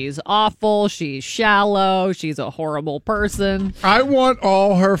saying she's awful, she's shallow, she's a horrible person. I want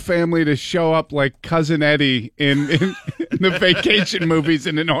all her family to show up like Cousin Eddie in the vacation movies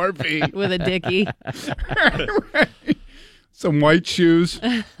in an RV. With a dickie. Right. Some white shoes.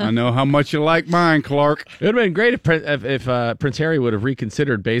 I know how much you like mine, Clark. It would have been great if Prince Harry would have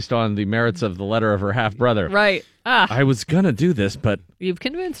reconsidered based on the merits of the letter of her half-brother. Right. I was going to do this, but You've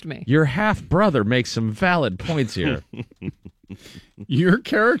convinced me. your half-brother makes some valid points here. Your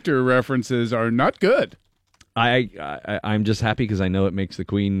character references are not good. I'm just happy because I know it makes the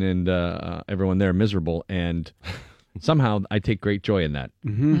Queen and everyone there miserable, and somehow I take great joy in that.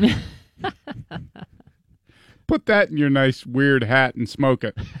 Mm-hmm. Put that in your nice weird hat and smoke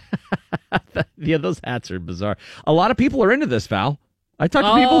it. Yeah, those hats are bizarre. A lot of people are into this, Val. I talked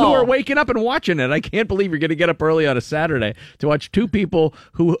to people who are waking up and watching it. I can't believe you're going to get up early on a Saturday to watch two people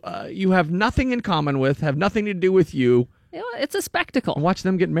who you have nothing in common with, have nothing to do with you. Yeah, it's a spectacle. Watch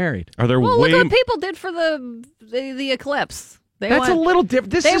them get married. Are there Well, way look what people did for the eclipse. That's a little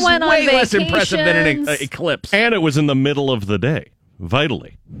different. This is way less impressive than an eclipse. And it was in the middle of the day,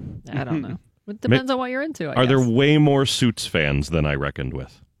 vitally. I don't know. It depends on what you're into, I Are guess. there way more Suits fans than I reckoned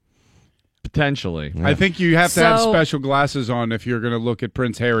with? Potentially. I think you have to have So- special glasses on if you're going to look at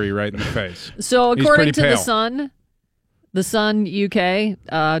Prince Harry right in the face. So He's according pretty to pale. The Sun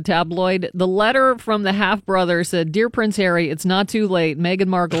UK tabloid, the letter from the half-brother said, "Dear Prince Harry, it's not too late. Meghan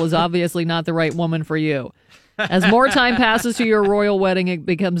Markle is obviously not the right woman for you. As more time passes to your royal wedding, it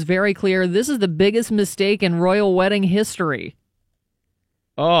becomes very clear this is the biggest mistake in royal wedding history."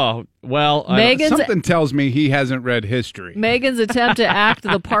 Oh, well, Something tells me he hasn't read history. Meghan's attempt to act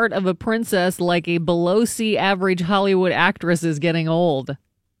the part of a princess like a below-sea average Hollywood actress is getting old.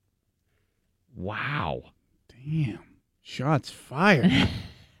 Wow. Damn. Shots fired.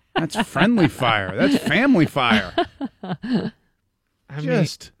 That's friendly fire. That's family fire.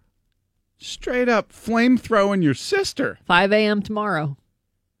 Just straight up flamethrowing your sister. 5 a.m. tomorrow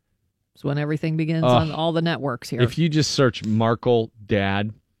is when everything begins on all the networks here. If you just search Markle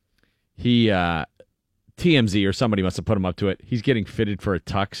dad, he TMZ or somebody must have put him up to it. He's getting fitted for a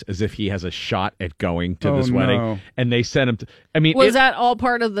tux as if he has a shot at going to this wedding, no. and they sent him to. I mean, Was that all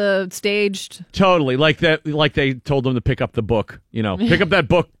part of the staged? totally like that? Like they told him to pick up the book. You know, pick up that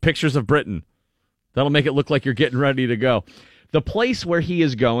book, Pictures of Britain. That'll make it look like you're getting ready to go. The place where he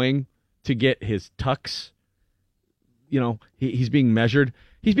is going to get his tux, you know, he's being measured.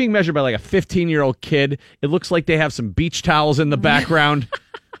 He's being measured by like a 15-year-old kid. It looks like they have some beach towels in the background.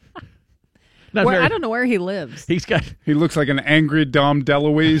 I don't know where he lives. He looks like an angry Dom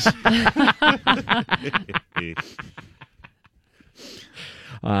DeLuise.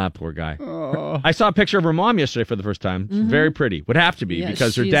 Poor guy. Oh. I saw a picture of her mom yesterday for the first time. Mm-hmm. Very pretty. Would have to be Yeah,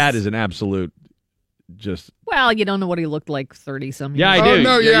 because her she's- dad is an absolute just Well, you don't know what he looked like 30-some years Yeah, I ago. do. Oh,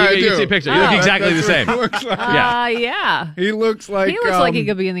 no, yeah, I you do. can see a picture. You look exactly the same. He looks like, Yeah. he looks like He looks like he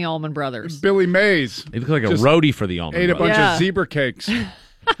could be in the Allman Brothers. Billy Mays. He looks like a Just roadie for the Allman Ate a Brothers. bunch Yeah. of zebra cakes.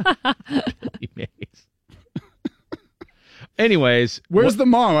 Anyways, Where's the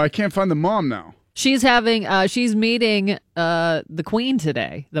mom? I can't find the mom now. She's she's meeting the Queen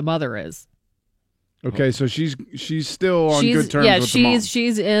today. The mother is. Okay, so she's still on she's good terms yeah, with the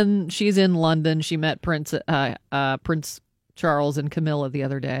mom. she's in London. She met Prince Charles and Camilla the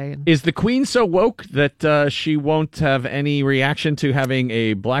other day. is the Queen so woke that she won't have any reaction to having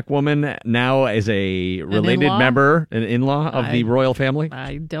a black woman now as a related in-law? member, an in-law of the royal family?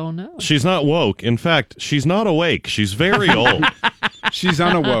 I don't know. She's not woke. In fact, she's not awake. She's very old. She's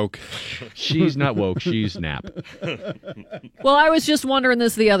unawoke. She's not woke. She's nap. Well, I was just wondering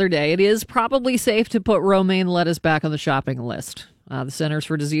this the other day. It is probably safe to put romaine lettuce back on the shopping list. The Centers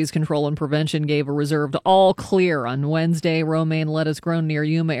for Disease Control and Prevention gave a reserved all clear on Wednesday. Romaine lettuce grown near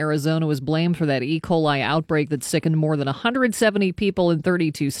Yuma, Arizona was blamed for that E. coli outbreak that sickened more than 170 people in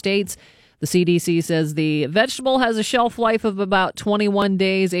 32 states. The CDC says the vegetable has a shelf life of about 21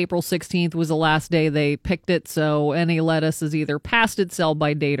 days. April 16th was the last day they picked it, so any lettuce is either past its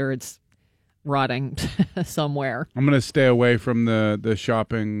sell-by date or it's rotting somewhere. I'm going to stay away from the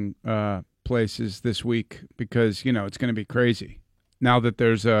shopping places this week because, it's going to be crazy. Now that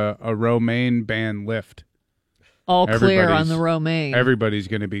there's a romaine ban lift. All clear on Everybody's- the romaine. Everybody's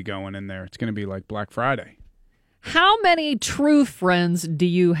going to be going in there. It's going to be like Black Friday. How many true friends do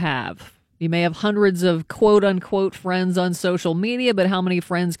you have? You may have hundreds of quote-unquote friends on social media, but how many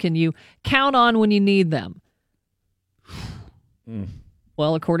friends can you count on when you need them?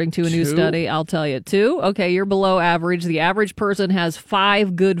 Well, according to a new 2? study, I'll tell you, 2. Okay, you're below average. The average person has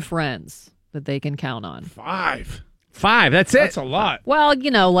 5 good friends that they can count on. 5. 5, that's it. That's a lot. Well,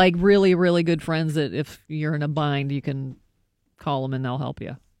 like really, really good friends that if you're in a bind, you can call them and they'll help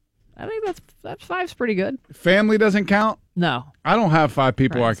you. I think that's 5's pretty good. Family doesn't count? No. I don't have 5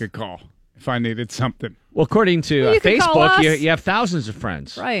 people Friends. I could call if I needed something. Well, according to Well, you can call Facebook, us. you have thousands of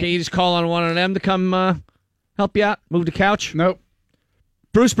friends. Right. Can you just call on one of them to come help you out, move the couch? Nope.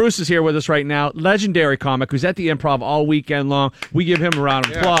 Bruce is here with us right now, legendary comic who's at the Improv all weekend long. We give him a round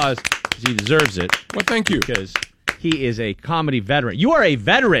of applause because he deserves it. Well, thank you. Because he is a comedy veteran. You are a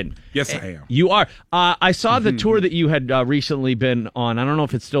veteran. Yes, I am. You are. I saw the tour that you had recently been on. I don't know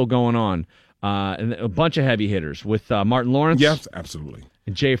if it's still going on. And a bunch of heavy hitters with Martin Lawrence. Yes, absolutely.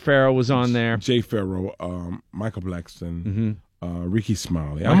 And Jay Farrow was on there. Jay Farrow, Michael Blackson, Ricky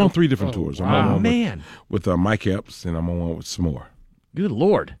Smiley. I'm on 3 different tours. I'm on one man. with Mike Epps, and I'm on one with S'more. Good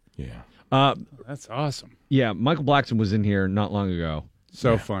Lord. Yeah. That's awesome. Yeah, Michael Blackson was in here not long ago.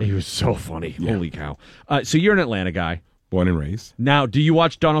 So funny. He was so funny. Holy cow. So you're an Atlanta guy. Born and raised. Now, do you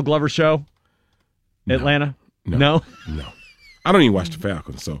watch Donald Glover's show? No. Atlanta? No. I don't even watch the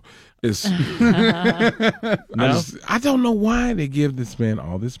Falcons, so it's. I don't know why they give this man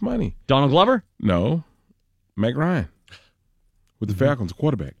all this money. Donald Glover? No, Mac Ryan with the Falcons,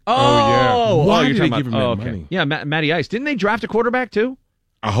 quarterback. Oh, Why you're did they talking give him about- that money? Yeah, Matty Ice. Didn't they draft a quarterback too?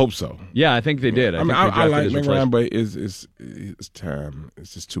 I hope so. Yeah, I think they did. I mean, think they I drafted like his Mac Ryan, replacement. but it's time.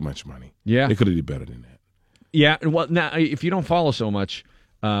 It's just too much money. Yeah. They could have did better than that. Yeah, well, now if you don't follow so much,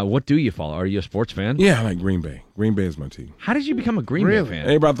 what do you follow? Are you a sports fan? Yeah, I like Green Bay. Green Bay is my team. How did you become a Green Bay fan?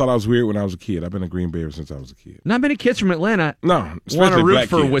 Everybody thought I was weird when I was a kid. I've been a Green Bayer since I was a kid. Not many kids from Atlanta No, want especially to root black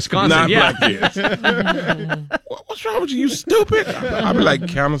for kids. Wisconsin. Not yeah. black kids. What's wrong with you? You stupid. I be like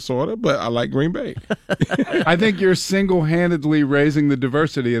kind of, sort of, but I like Green Bay. I think you're single-handedly raising the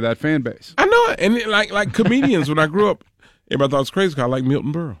diversity of that fan base. I know it. And it, like comedians, when I grew up, everybody thought it was crazy because I like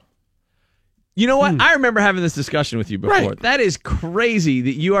Milton Berle. You know what? I remember having this discussion with you before. Right. That is crazy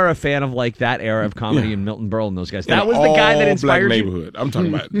that you are a fan of like that era of comedy Yeah. and Milton Berle and those guys. That In was the guy that all inspired black you. neighborhood. I'm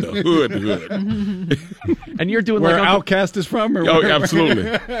talking about the hood. And you're doing Where like Outcast is from? Or Oh, where- absolutely.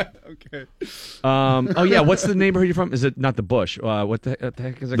 Okay. oh yeah, what's the neighborhood you're from? Is it not the Bush? What the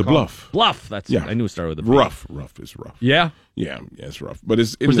heck is it The called? Bluff. Bluff. That's Yeah. I knew it started with a B. Rough is rough. Yeah. Yeah, it's rough. But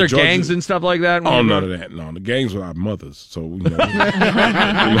it's in Was the there Georgia- gangs and stuff like that? when Oh, you none were- of that. No, the gangs were our mothers, so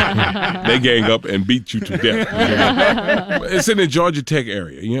they gang up and beat you to death. It's in the Georgia Tech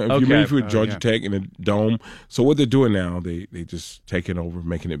area. You know, if Okay. you move with Georgia yeah. Tech in the dome. So what they're doing now, they just taking over,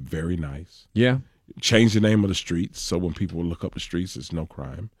 making it very nice. Yeah. Change the name of the streets, so when people look up the streets, it's no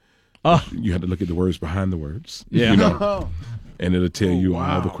crime. Oh. You have to look at the words behind the words. Yeah. You know, and it'll tell you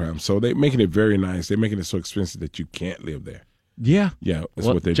all the crimes. So they're making it very nice. They're making it so expensive that you can't live there. Yeah. Yeah, that's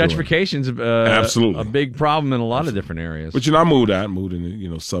Well, what they're doing. gentrification's Absolutely. a big problem in a lot of different areas. But I moved out, moved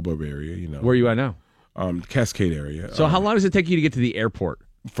in the suburb area. Where are you at now? Cascade area. So how long does it take you to get to the airport?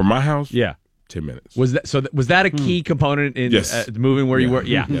 From my house? Yeah. 10 minutes. Was that a key component in Yes. moving where you Yeah. were?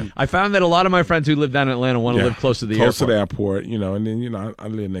 Yeah. Yeah. I found that a lot of my friends who live down in Atlanta want to live close to the close to airport. the airport, and then I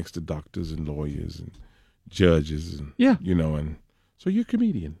live next to doctors and lawyers and judges, and and so you're a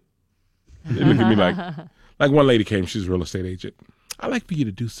comedian. They look at me like one lady came. She's a real estate agent. I like for you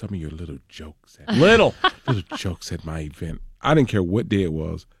to do some of your little jokes. Little jokes at my event. I didn't care what day it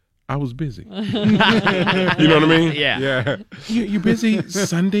was. I was busy. You know what I mean? Yeah. You busy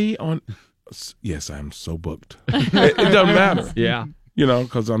Sunday on? Yes, I'm so booked. It doesn't matter. Yeah.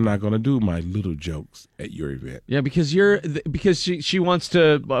 Because I'm not going to do my little jokes at your event. Yeah, because she wants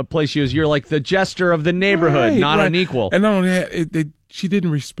to place you as you're like the jester of the neighborhood, not an equal. And not only that, she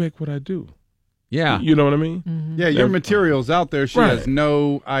didn't respect what I do. Yeah. You know what I mean? Yeah, your material's out there. She Right. has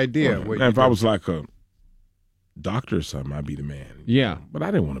no idea. Right. What Now, you if do. I was like a doctor or something, I'd be the man. Yeah. But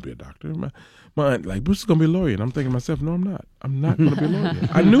I didn't want to be a doctor. My aunt, like, Bruce is going to be a lawyer. And I'm thinking to myself, no, I'm not. I'm not going to be a lawyer.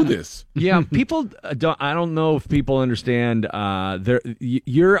 I knew this. Yeah, people don't. I don't know if people understand.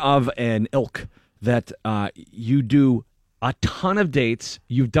 You're of an ilk that you do a ton of dates.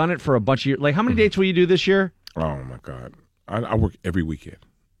 You've done it for a bunch of years. Like, how many dates will you do this year? Oh, my God. I work every weekend.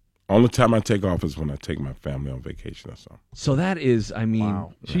 Only time I take off is when I take my family on vacation or something. So that is,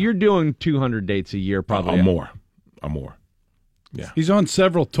 so you're doing 200 dates a year, probably. Or more. Yeah. He's on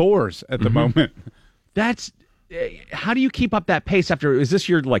several tours at the moment. That's how do you keep up that pace after? Is this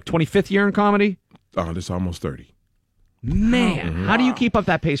your 25th year in comedy? Oh, this is almost 30. Man, how do you keep up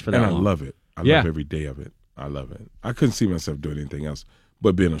that pace for that And I long? love it. I love every day of it. I love it. I couldn't see myself doing anything else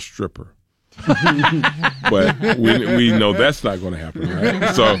but being a stripper. But we know that's not going to happen,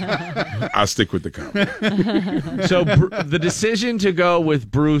 right? So I stick with the comedy. So the decision to go with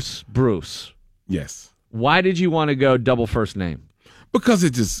Bruce. Yes. Why did you want to go double first name? Because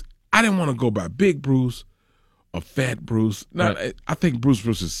I didn't want to go by Big Bruce or Fat Bruce. I think Bruce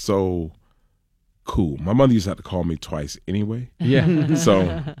is so cool. My mother used to have to call me twice anyway. Yeah.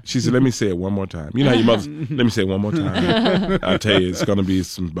 So she said, let me say it one more time. You know how your mother's, let me say it one more time. I'll tell you, it's going to be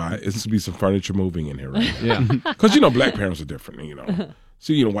some furniture moving in here right now. Yeah. Because, black parents are different,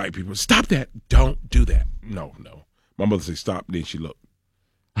 So, white people, stop that. Don't do that. No. My mother said, stop. Then she looked.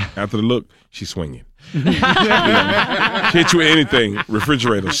 After the look, she's swinging. She hit you with anything: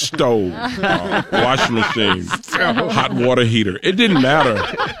 refrigerator, stove, washing machine, hot water heater. It didn't matter.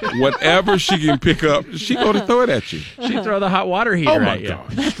 Whatever she can pick up, she going to throw it at you. She'd throw the hot water heater Oh my at you.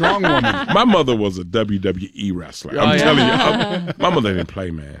 God, strong woman. My mother was a WWE wrestler. I'm telling you, my mother didn't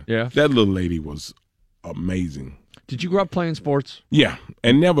play, man. Yeah, that little lady was amazing. Did you grow up playing sports? Yeah,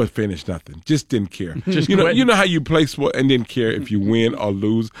 and never finished nothing. Just didn't care. Just you quit. know how you play sport and didn't care if you win or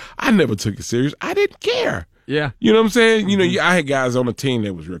lose. I never took it serious. I didn't care. Yeah, you know what I'm saying. I had guys on the team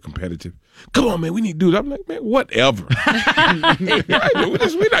that was real competitive. Come on, man, we need to do that. I'm like, man, whatever.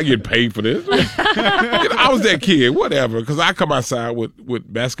 We're not getting paid for this. I was that kid, whatever. Because I come outside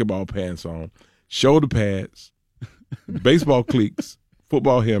with basketball pants on, shoulder pads, baseball cleats,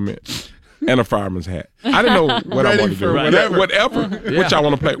 football helmet, and a fireman's hat. I didn't know what I wanted to do. Whatever. Yeah. Which I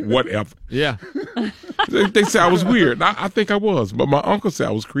want to play. Whatever. Yeah. They say I was weird. I think I was. But my uncle said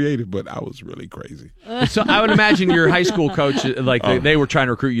I was creative, but I was really crazy. So I would imagine your high school coach, they were trying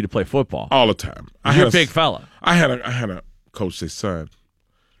to recruit you to play football. All the time. You're a big fella. I had a coach say, son,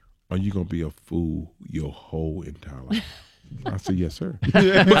 are you going to be a fool your whole entire life? I said, yes, sir.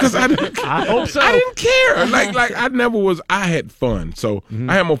 Because I hope so. I didn't care. Like I never was. I had fun. So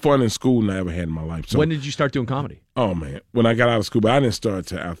I had more fun in school than I ever had in my life. So when did you start doing comedy? Oh man, when I got out of school, but I didn't start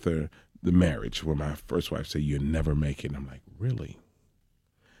till after the marriage, where my first wife said, "You'll never make it." And I'm like, really?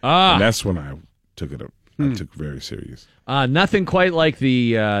 And that's when I took it up. I took it very serious. Nothing quite like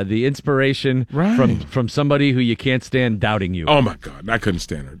the inspiration from somebody who you can't stand doubting you. Oh my God, I couldn't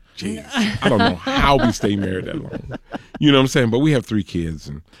stand her. Jeez, I don't know how we stayed married that long. You know what I'm saying? But we have 3 kids,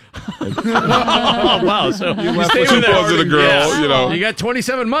 and oh wow! So you stay two with boys and a girl. Yeah. You got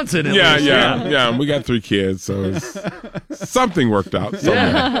 27 months in it. Yeah. And we got 3 kids, so something worked out.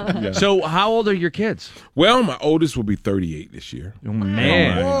 Yeah. So how old are your kids? Well, my oldest will be 38 this year. Oh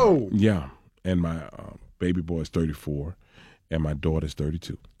man! Whoa! Yeah, and my baby boy is 34, and my daughter's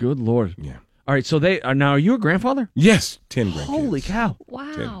 32. Good Lord! Yeah. All right, so they are now. Are you a grandfather? Yes, 10 grandkids. Holy cow!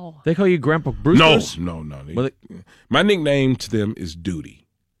 Wow. 10. They call you Grandpa Bruce? No. My nickname to them is Duty.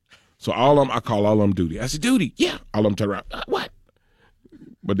 So I call all of them Duty. I said, Duty, yeah. All of them turn around, what?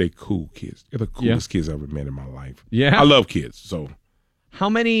 But they cool kids. They're the coolest kids I've ever met in my life. Yeah. I love kids. So how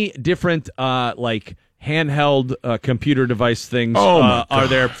many different handheld computer device things are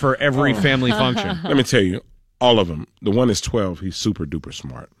there for every family function? Let me tell you, all of them. The one is 12. He's super duper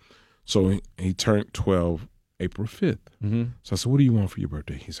smart. So he turned 12 April 5th. Mm-hmm. So I said, what do you want for your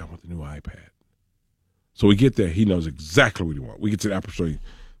birthday? He said, I want the new iPad. So we get there. He knows exactly what he wants. We get to the Apple Store.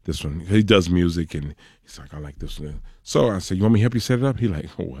 This one. He does music, and he's like, I like this one. So I said, you want me to help you set it up? He like,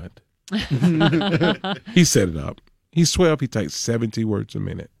 what? He set it up. He's 12. He types 70 words a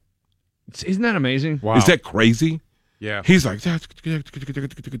minute. Isn't that amazing? Wow. Is that crazy? Yeah. He's like,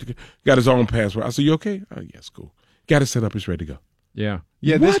 got his own password. I said, you okay? Oh, yes, cool. Got it set up. He's ready to go. Yeah.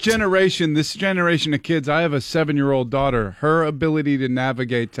 Yeah, What? this generation of kids, I have a 7-year-old daughter. Her ability to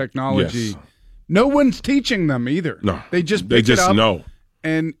navigate technology, Yes. no one's teaching them either. No. They just They pick just it up know.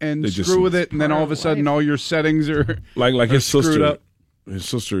 and They just screw with it, and then all of a sudden all your settings are Like are his screwed sister. up. His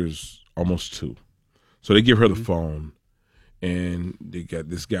sister is almost 2. So they give her the phone, and they got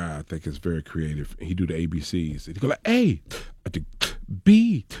this guy, I think is very creative. He do the ABCs. And he go like, A,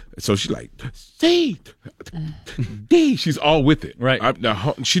 B. So she's like, C, D. She's all with it. Right.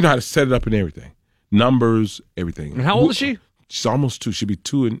 She know how to set it up and everything. Numbers, everything. And how old is she? She's almost 2. She'll be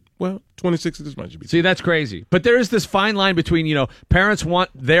 2 in, 26 this month. She'll be 2. See, that's crazy. But there is this fine line between, parents want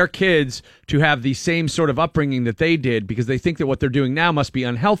their kids to have the same sort of upbringing that they did because they think that what they're doing now must be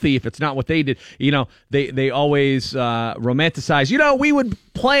unhealthy if it's not what they did. They always romanticize, we would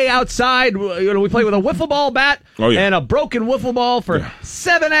play outside. We play with a wiffle ball bat and a broken wiffle ball for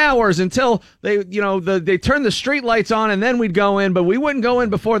 7 hours until they turn the street lights on, and then we'd go in, but we wouldn't go in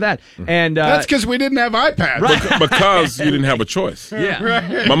before that. And That's because we didn't have iPads. Right. Because you didn't have a choice. Yeah.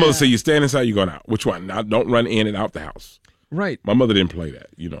 Right. My mother said, you stand inside, you're going out. Which one? Now, don't run in and out the house. Right. My mother didn't play that,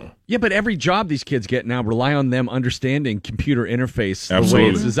 Yeah, but every job these kids get now rely on them understanding computer interface the way Absolutely.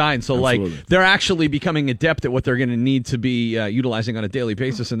 it's designed. So, Absolutely. they're actually becoming adept at what they're going to need to be utilizing on a daily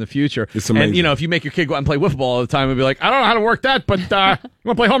basis in the future. It's amazing. And, if you make your kid go out and play wiffle ball all the time and be like, I don't know how to work that, but you want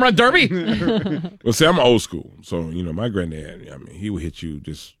to play home run derby? Well, see, I'm old school. So, my granddad, he would hit you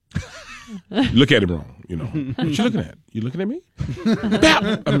just... Look at him wrong, What you looking at? You looking at me? Bap!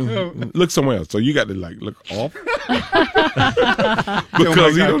 Look somewhere else. So you got to look off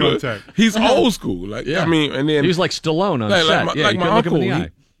because he's old school. And then he was like Stallone on set. My you couldn't look uncle. him in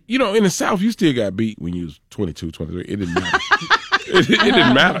the eye. In the South, you still got beat when you was 22, 23. It didn't matter. it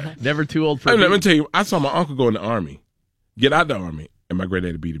didn't matter. Never too old for. Let me tell you, I saw my uncle go in the Army, get out the Army, and my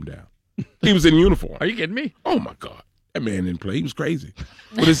granddaddy beat him down. He was in uniform. Are you kidding me? Oh my God. That man didn't play. He was crazy.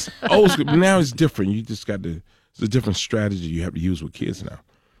 But it's old school. But now it's different. You just got to, it's a different strategy you have to use with kids now.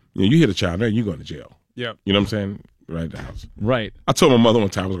 You hit a child there, you're going to jail. Yeah. You know what I'm saying? Right at the house. Right. I told my mother one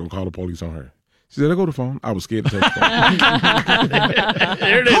time I was going to call the police on her. She said, I go to the phone. I was scared to touch the phone.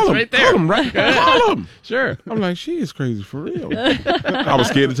 There it is, right there. Call him, right? Call him. Sure. I'm like, she is crazy for real. I was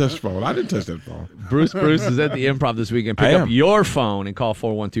scared to touch the phone. I didn't touch that phone. Bruce is at the Improv this weekend. Pick up your phone and call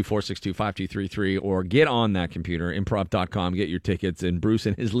 412-462-5233 or get on that computer, improv.com, get your tickets, and Bruce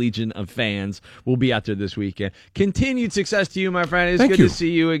and his legion of fans will be out there this weekend. Continued success to you, my friend. It's Thank good you. to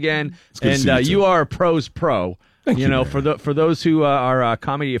see you again. It's good to And see you, too. you are a pro's pro. Thank you, man. for those who are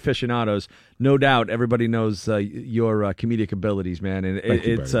comedy aficionados, no doubt everybody knows your comedic abilities, man. And Thank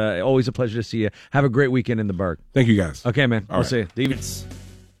you, it's always a pleasure to see you. Have a great weekend in the Berg. Thank you, guys. Okay, man. All We'll right. see you.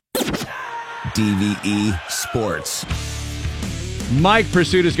 DVE Sports. Mike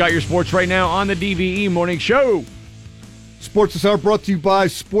Pursuita's got your sports right now on the DVE Morning Show. Sports this hour brought to you by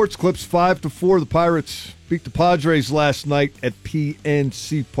Sports Clips. 5-4. The Pirates beat the Padres last night at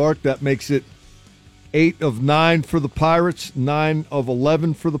PNC Park. That makes it 8 of 9 for the Pirates, 9 of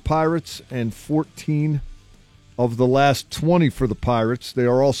 11 for the Pirates, and 14 of the last 20 for the Pirates. They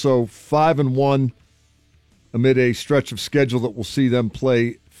are also 5-1 amid a stretch of schedule that will see them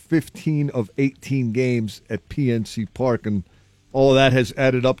play 15 of 18 games at PNC Park, and all of that has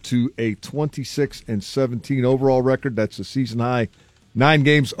added up to a 26-17 overall record. That's a season high, 9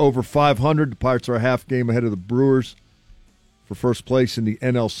 games over 500. The Pirates are a half game ahead of the Brewers for first place in the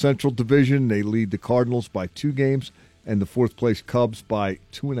NL Central Division. They lead the Cardinals by 2 games and the fourth place Cubs by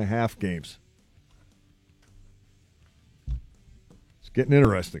 2.5 games. It's getting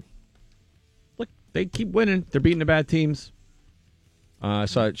interesting. Look, they keep winning. They're beating the bad teams. I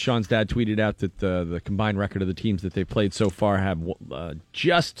saw Sean's dad tweeted out that the combined record of the teams that they've played so far have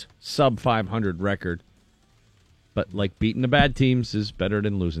just sub 500 record. But beating the bad teams is better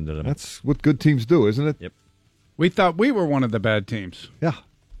than losing to them. That's what good teams do, isn't it? Yep. We thought we were one of the bad teams. Yeah.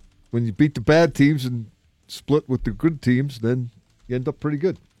 When you beat the bad teams and split with the good teams, then you end up pretty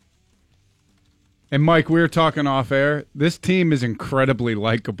good. And Mike, we were talking off air. This team is incredibly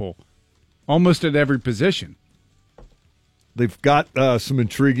likable, almost at every position. They've got some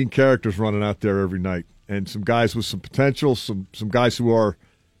intriguing characters running out there every night, and some guys with some potential, some guys who are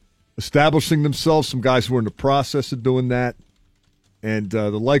establishing themselves, some guys who are in the process of doing that. And the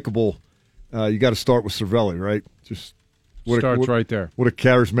likable, you got to start with Cervelli, right? Just Starts right there. What a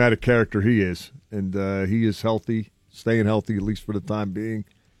charismatic character he is. and he is healthy, staying healthy at least for the time being,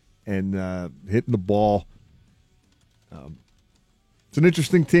 and hitting the ball. It's an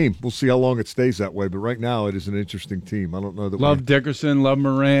interesting team. We'll see how long it stays that way, but right now it is an interesting team. I don't know that love Dickerson, love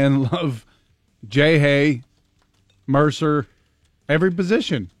Moran, love Jay Hay, Mercer, every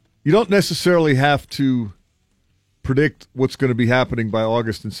position. You don't necessarily have to predict what's going to be happening by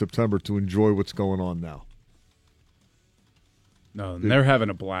August and September to enjoy what's going on now. No, they're having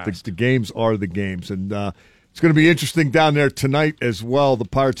a blast. The games are the games, and it's going to be interesting down there tonight as well. The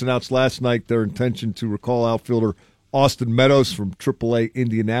Pirates announced last night their intention to recall outfielder Austin Meadows from AAA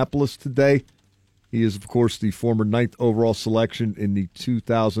Indianapolis today. He is, of course, the former 9th overall selection in the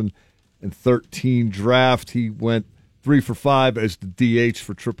 2013 draft. He went 3 for 5 as the DH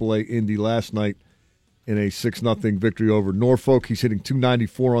for AAA Indy last night in a 6-0 victory over Norfolk. He's hitting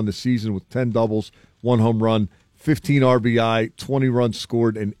 .294 on the season with 10 doubles, 1 home run, 15 RBI, 20 runs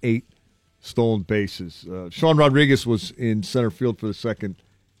scored, and 8 stolen bases. Sean Rodriguez was in center field for the second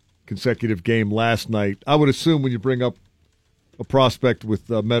consecutive game last night. I would assume when you bring up a prospect with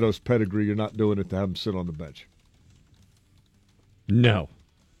Meadows' pedigree, you're not doing it to have him sit on the bench. No.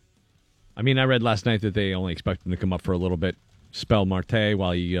 I mean, I read last night that they only expect him to come up for a little bit, spell Marte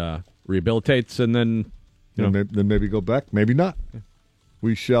while he rehabilitates, and then then maybe go back. Maybe not. Yeah.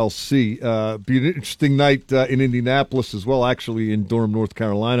 We shall see. Be an interesting night in Indianapolis as well, actually in Durham, North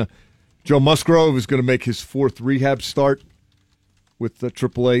Carolina. Joe Musgrove is going to make his 4th rehab start with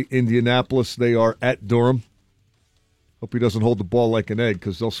AAA Indianapolis. They are at Durham. Hope he doesn't hold the ball like an egg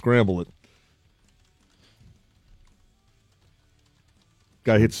because they'll scramble it.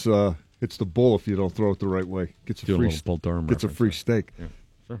 Guy hits the bull if you don't throw it the right way. Gets a free steak. Yeah,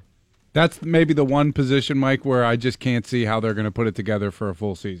 sure. That's maybe the one position, Mike, where I just can't see how they're going to put it together for a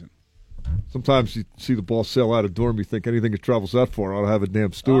full season. Sometimes you see the ball sail out of Durham, you think anything that travels that far ought to have a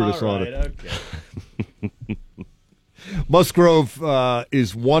damn stewardess on it. Okay. Musgrove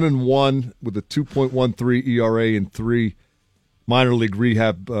is 1-1 with a 2.13 ERA in 3 minor league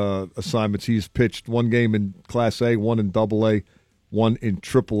rehab assignments. He's pitched 1 game in Class A, 1 in AA, 1 in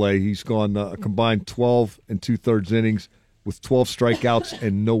AAA. He's gone a combined 12 2/3 innings with 12 strikeouts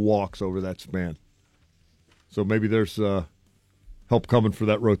and no walks over that span. So maybe there's help coming for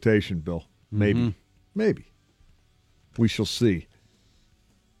that rotation, Bill. Maybe. Maybe. We shall see.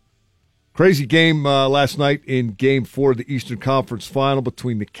 Crazy game last night in Game 4 of the Eastern Conference Final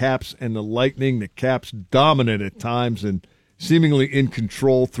between the Caps and the Lightning. The Caps dominant at times and seemingly in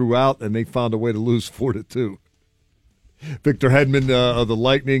control throughout, and they found a way to lose 4-2. Victor Hedman of the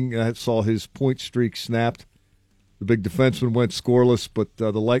Lightning saw his point streak snapped. The big defenseman went scoreless, but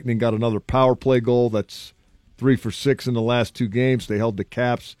the Lightning got another power play goal. That's 3 for 6 in the last 2 games. They held the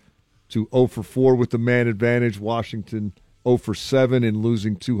Caps to 0 for 4 with the man advantage. Washington 0 for 7 in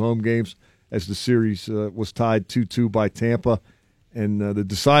losing 2 home games as the series was tied 2-2 by Tampa. And the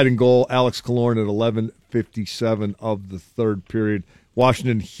deciding goal, Alex Killorn at 11:57 of the third period.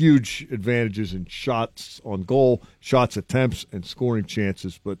 Washington, huge advantages in shots on goal, shots attempts, and scoring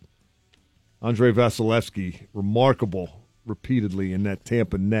chances. But Andrei Vasilevsky, remarkable repeatedly in that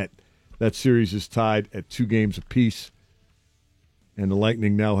Tampa net. That series is tied at 2 games apiece. And the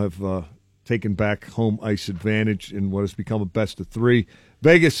Lightning now have taken back home ice advantage in what has become a best-of-3.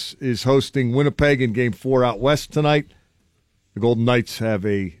 Vegas is hosting Winnipeg in Game 4 out west tonight. The Golden Knights have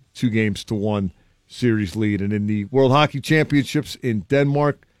a 2-1 series lead. And in the World Hockey Championships in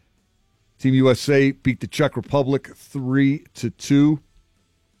Denmark, Team USA beat the Czech Republic 3-2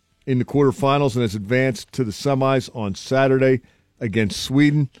 in the quarterfinals and has advanced to the semis on Saturday against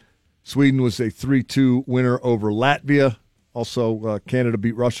Sweden. Sweden was a 3-2 winner over Latvia. Also, Canada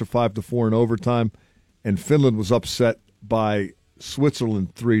beat Russia 5-4 in overtime, and Finland was upset by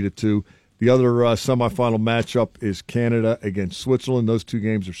Switzerland 3-2. The other semifinal matchup is Canada against Switzerland. Those 2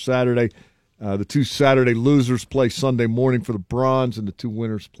 games are Saturday. The 2 Saturday losers play Sunday morning for the bronze, and the 2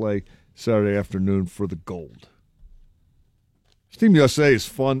 winners play Saturday afternoon for the gold. Team USA is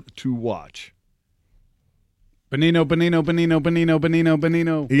fun to watch. Bonino.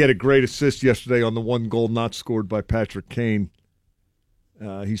 He had a great assist yesterday on the 1 goal not scored by Patrick Kane.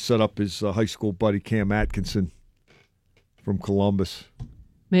 He set up his high school buddy Cam Atkinson from Columbus.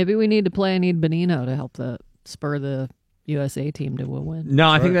 Maybe we need to play I Need Bonino to help spur the USA team to a win. No,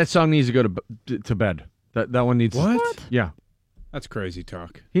 I think that song needs to go to bed. That one needs What? Yeah. That's crazy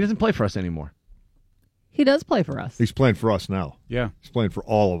talk. He doesn't play for us anymore. He does play for us. He's playing for us now. Yeah. He's playing for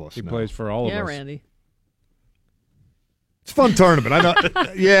all of us He now. plays for all of us. Yeah, Randy. It's a fun tournament. I know.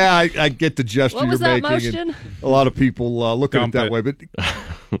 Yeah, I get the gesture What you're was that making. motion? And a lot of people look at it that way. But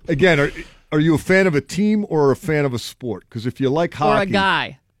again, are you a fan of a team or a fan of a sport? Because if you like hockey, Or a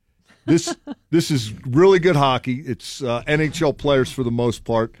guy. This is really good hockey. It's NHL players for the most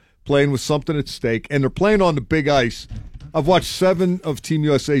part playing with something at stake, and they're playing on the big ice. I've watched 7 of Team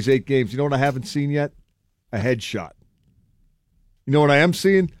USA's 8 games. You know what I haven't seen yet? A headshot. You know what I am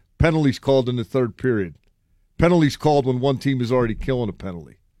seeing? Penalties called in the third period. Penalties called when one team is already killing a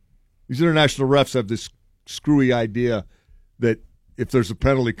penalty. These international refs have this screwy idea that if there's a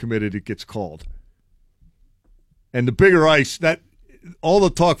penalty committed, it gets called. And the bigger ice, that all the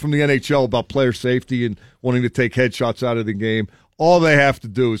talk from the NHL about player safety and wanting to take headshots out of the game, all they have to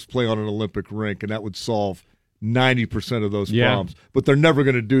do is play on an Olympic rink, and that would solve 90% of those problems. But they're never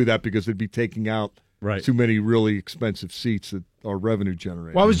going to do that because they'd be taking out too many really expensive seats that are revenue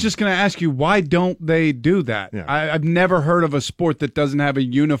generating. Well, I was just going to ask you, why don't they do that? Yeah. I've never heard of a sport that doesn't have a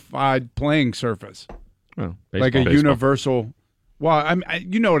unified playing surface. Well, like a universal. Well,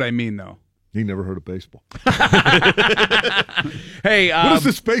 you know what I mean, though. He never heard of baseball. Hey, what is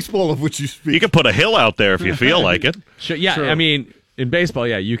this baseball of which you speak? You could put a hill out there if you feel like it. Sure, yeah, True. I mean, in baseball,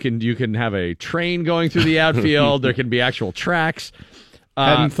 you can have a train going through the outfield. There can be actual tracks.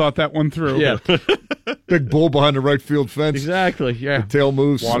 Hadn't thought that one through. Yeah. Big bull behind the right field fence. Exactly, yeah. The tail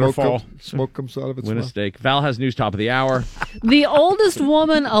moves. Waterfall. Smoke comes out of its Win a mouth. steak. Val has news top of the hour. The oldest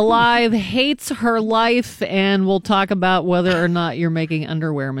woman alive hates her life, and we'll talk about whether or not you're making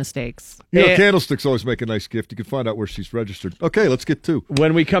underwear mistakes. You know, candlesticks always make a nice gift. You can find out where she's registered. Okay, let's get to.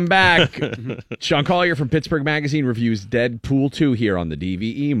 When we come back, Sean Collier from Pittsburgh Magazine reviews Deadpool 2 here on the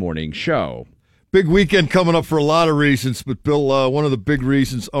DVE Morning Show. Big weekend coming up for a lot of reasons, but Bill, one of the big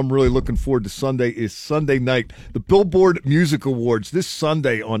reasons I'm really looking forward to Sunday is Sunday night, the Billboard Music Awards this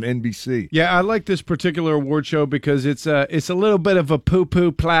Sunday on NBC. Yeah, I like this particular award show because it's a little bit of a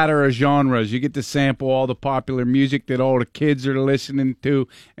poo-poo platter of genres. You get to sample all the popular music that all the kids are listening to,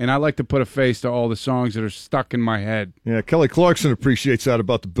 and I like to put a face to all the songs that are stuck in my head. Yeah, Kelly Clarkson appreciates that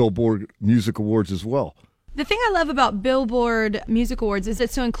about the Billboard Music Awards as well. The thing I love about Billboard Music Awards is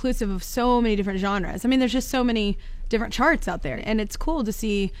it's so inclusive of so many different genres. I mean, there's just so many different charts out there, and it's cool to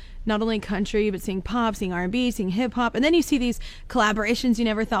see not only country, but seeing pop, seeing R&B, seeing hip-hop, and then you see these collaborations you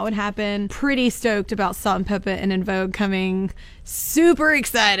never thought would happen. Pretty stoked about Salt-N-Pepa and En Vogue coming. Super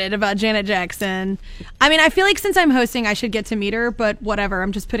excited about Janet Jackson. I mean, I feel like since I'm hosting, I should get to meet her, but whatever.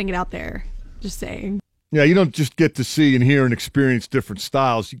 I'm just putting it out there. Just saying. Yeah, you don't just get to see and hear and experience different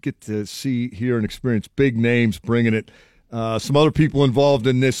styles. You get to see, hear, and experience big names bringing it. Some other people involved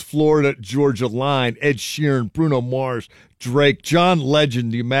in this: Florida-Georgia Line, Ed Sheeran, Bruno Mars, Drake, John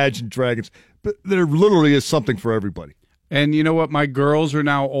Legend, the Imagine Dragons. But there literally is something for everybody. And you know what? My girls are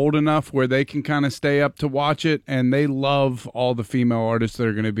now old enough where they can kind of stay up to watch it, and they love all the female artists that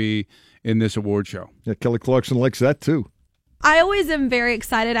are going to be in this award show. Yeah, Kelly Clarkson likes that too. I always am very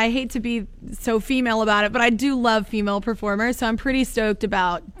excited. I hate to be so female about it, but I do love female performers, so I'm pretty stoked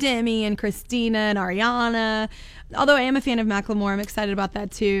about Demi and Christina and Ariana. Although I am a fan of Macklemore, I'm excited about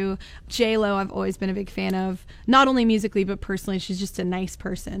that too. J-Lo, I've always been a big fan of, not only musically, but personally. She's just a nice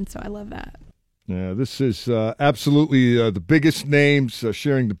person, so I love that. Yeah, this is absolutely the biggest names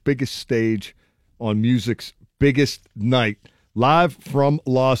sharing the biggest stage on music's biggest night, live from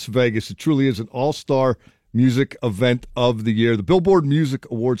Las Vegas. It truly is an all-star music event of the year. The Billboard Music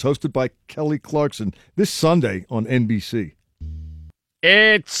Awards, hosted by Kelly Clarkson, this Sunday on NBC.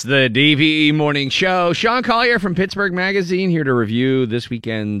 It's the DVE Morning Show. Sean Collier from Pittsburgh Magazine here to review this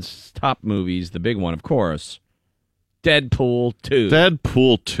weekend's top movies. The big one, of course, Deadpool 2.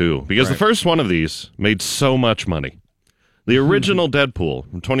 Deadpool 2, because the first one of these made so much money. The original Deadpool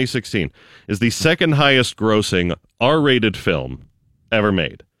from 2016 is the second highest grossing R-rated film ever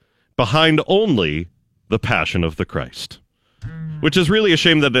made, behind only The Passion of the Christ, which is really a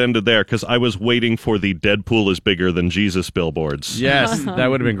shame that it ended there, because I was waiting for the Deadpool is bigger than Jesus billboards. Yes, that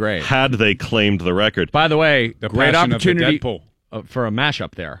would have been great. Had they claimed the record. By the way, The great Passion of the opportunity Deadpool. For a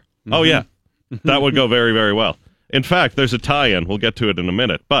mashup there. Oh, yeah. That would go very, very well. In fact, there's a tie-in. We'll get to it in a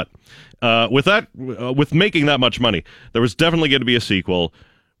minute. But with making that much money, there was definitely going to be a sequel.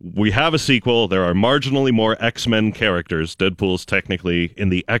 We have a sequel. There are marginally more X-Men characters. Deadpool's technically in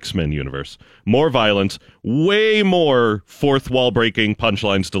the X-Men universe. More violence, way more fourth wall breaking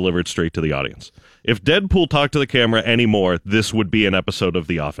punchlines delivered straight to the audience. If Deadpool talked to the camera anymore, this would be an episode of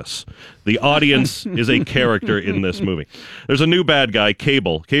The Office. The audience is a character in this movie. There's a new bad guy,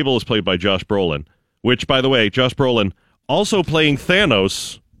 Cable. Cable is played by Josh Brolin, which, by the way, Josh Brolin also playing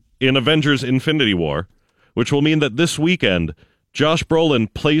Thanos in Avengers Infinity War, which will mean that this weekend Josh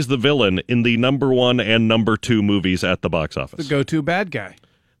Brolin plays the villain in the #1 and '2 movies at the box office. The go-to bad guy.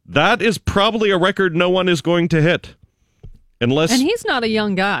 That is probably a record no one is going to hit. Unless... And he's not a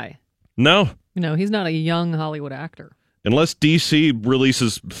young guy. No. You know, he's not a young Hollywood actor. unless DC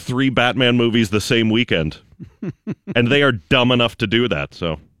releases 3 Batman movies the same weekend. And they are dumb enough to do that,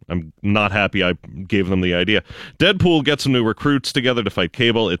 so I'm not happy I gave them the idea. Deadpool gets some new recruits together to fight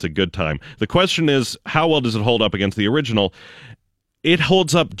Cable. It's a good time. The question is, how well does it hold up against the original? It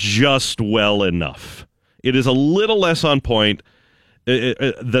holds up just well enough. It is a little less on point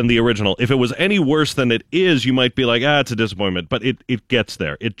than the original. If it was any worse than it is, you might be like, it's a disappointment. But it gets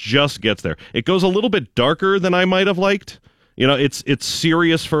there. It just gets there. It goes a little bit darker than I might have liked. You know, it's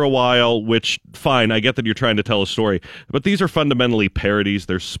serious for a while, which, fine, I get that you're trying to tell a story. But these are fundamentally parodies.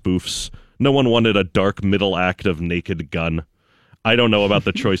 They're spoofs. No one wanted a dark middle act of Naked Gun. I don't know about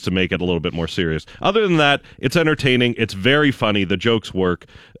the choice to make it a little bit more serious. Other than that, it's entertaining. It's very funny. The jokes work.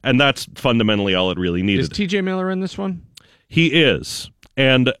 And that's fundamentally all it really needed. Is TJ Miller in this one? He is.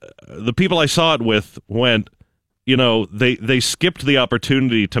 And the people I saw it with went, they skipped the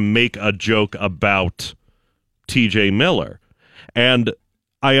opportunity to make a joke about TJ Miller. And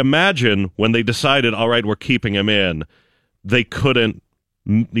I imagine when they decided, all right, we're keeping him in, they couldn't,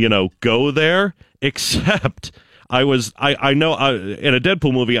 go there, except I know in a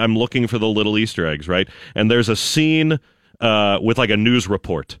Deadpool movie, I'm looking for the little Easter eggs, right? And there's a scene with like a news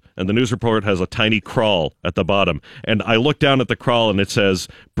report, and the news report has a tiny crawl at the bottom. And I look down at the crawl and it says,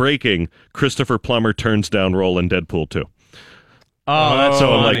 breaking, Christopher Plummer turns down role in Deadpool 2. Oh, that's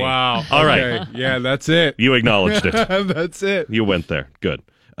so I'm like, wow. All right. Okay. Yeah, that's it. You acknowledged it. That's it. You went there. Good.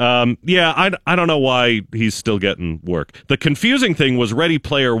 I don't know why he's still getting work. The confusing thing was Ready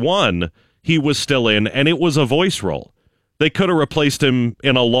Player One, he was still in, and it was a voice role. They could have replaced him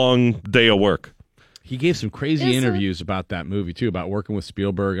in a long day of work. He gave some crazy interviews about that movie, too, about working with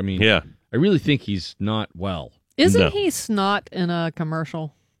Spielberg. I mean, yeah. I really think he's not well. Isn't he Snot in a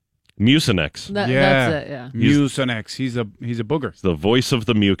commercial? Mucinex. That's it, yeah. Mucinex. He's a booger. The voice of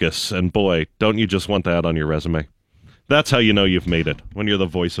the mucus. And boy, don't you just want that on your resume? That's how you know you've made it, when you're the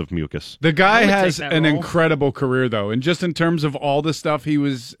voice of mucus. The guy has an incredible career, though. And just in terms of all the stuff he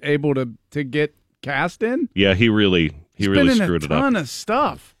was able to get cast in. Yeah, he really screwed it up. He's been in a ton of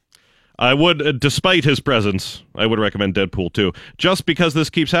stuff. I would, despite his presence, I would recommend Deadpool 2. Just because this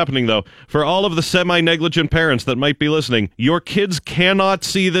keeps happening, though, for all of the semi-negligent parents that might be listening, your kids cannot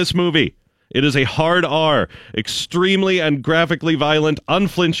see this movie. It is a hard R, extremely and graphically violent,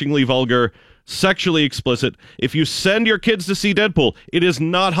 unflinchingly vulgar, sexually explicit. If you send your kids to see Deadpool, it is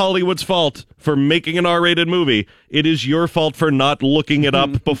not Hollywood's fault for making an R-rated movie. It is your fault for not looking it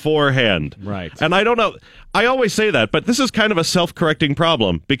up beforehand. Right. And I don't know. I always say that, but this is kind of a self-correcting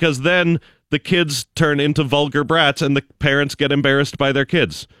problem, because then the kids turn into vulgar brats and the parents get embarrassed by their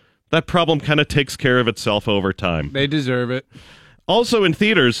kids. That problem kind of takes care of itself over time. They deserve it. Also in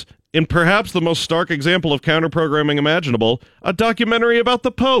theaters, in perhaps the most stark example of counter-programming imaginable, a documentary about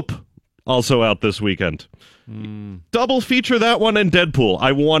the Pope. Also out this weekend. Double feature that one and Deadpool.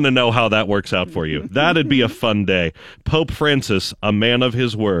 I want to know how that works out for you. That'd be a fun day. Pope Francis, a man of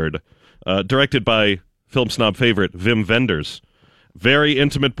his word. Directed by film snob favorite Wim Wenders. Very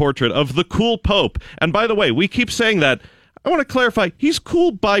intimate portrait of the cool Pope. And by the way, we keep saying that. I want to clarify, he's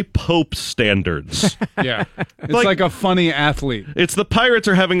cool by Pope standards. Yeah. It's like a funny athlete. It's the Pirates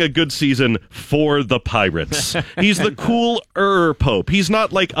are having a good season for the Pirates. He's the cool-er Pope. He's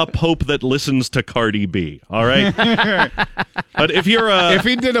not like a Pope that listens to Cardi B, all right? But if you're if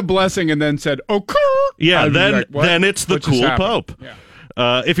he did a blessing and then said, okay. Yeah, then like, it's the cool Pope. Yeah.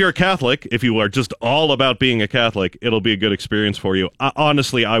 If you're a Catholic, if you are just all about being a Catholic, it'll be a good experience for you.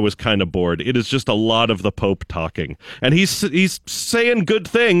 Honestly, I was kind of bored. It is just a lot of the Pope talking. And he's saying good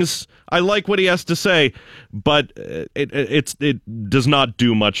things. I like what he has to say, but it does not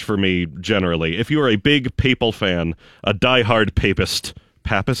do much for me generally. If you are a big papal fan, a diehard papist,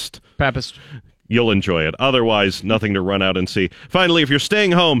 you'll enjoy it. Otherwise, nothing to run out and see. Finally, if you're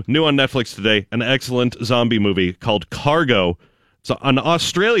staying home, new on Netflix today, an excellent zombie movie called Cargo. It's an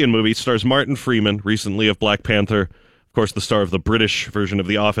Australian movie. It stars Martin Freeman, recently of Black Panther. Of course, the star of the British version of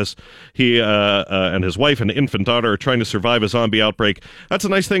The Office. He and his wife and infant daughter are trying to survive a zombie outbreak. That's a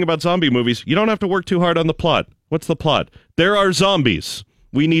nice thing about zombie movies. You don't have to work too hard on the plot. What's the plot? There are zombies.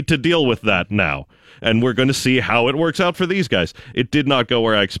 We need to deal with that now. And we're going to see how it works out for these guys. It did not go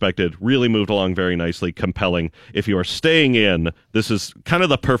where I expected. Really moved along very nicely. Compelling. If you are staying in, this is kind of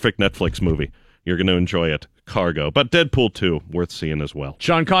the perfect Netflix movie. You're going to enjoy it. Cargo. But Deadpool 2, worth seeing as well.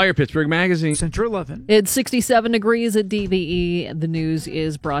 Sean Collier, Pittsburgh Magazine. Central 11. It's 67 degrees at DVE. The news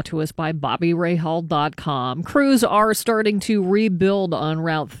is brought to us by BobbyRayHall.com. Crews are starting to rebuild on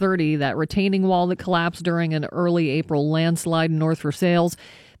Route 30, that retaining wall that collapsed during an early April landslide in North Versailles.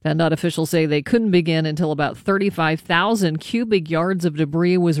 PennDOT officials say they couldn't begin until about 35,000 cubic yards of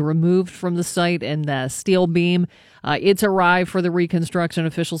debris was removed from the site and the steel beam. It's arrived for the reconstruction.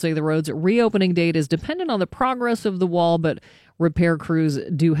 Officials say the road's reopening date is dependent on the progress of the wall, but repair crews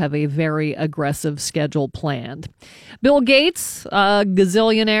do have a very aggressive schedule planned. Bill Gates, a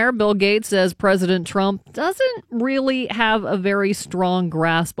gazillionaire, Bill Gates says President Trump doesn't really have a very strong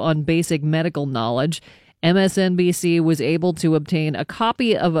grasp on basic medical knowledge. MSNBC was able to obtain a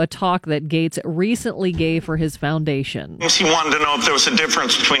copy of a talk that Gates recently gave for his foundation. He wanted to know if there was a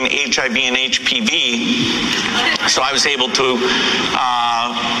difference between HIV and HPV. So I was able to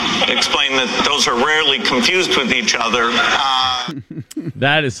explain that those are rarely confused with each other.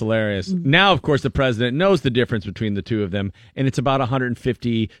 That is hilarious. Now, of course, the president knows the difference between the two of them, and it's about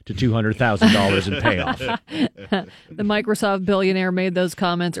 $150,000 to $200,000 in payoff. The Microsoft billionaire made those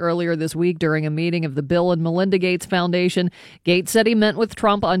comments earlier this week during a meeting of the Bill and Melinda Gates Foundation. Gates said he met with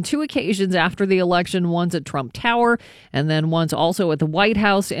Trump on 2 occasions after the election, once at Trump Tower and then once also at the White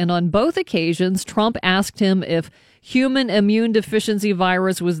House. And on both occasions, Trump asked him if human immune deficiency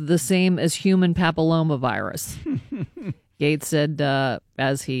virus was the same as human papillomavirus. Gates said,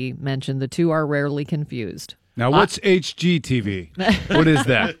 as he mentioned, the two are rarely confused. Now, what's HGTV? What is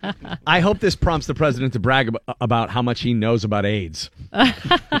that? I hope this prompts the president to brag about how much he knows about AIDS.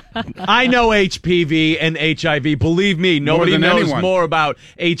 I know HPV and HIV. Believe me, nobody knows more about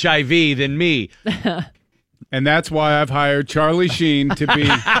HIV than me. And that's why I've hired Charlie Sheen to be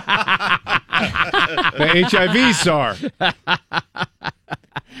the HIV czar.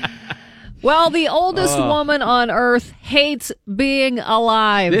 Well, the oldest woman on Earth hates being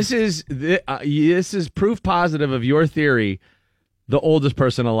alive. This is proof positive of your theory. The oldest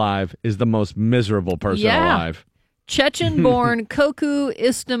person alive is the most miserable person alive. Chechen-born Koku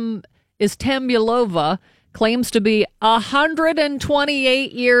Istambulova claims to be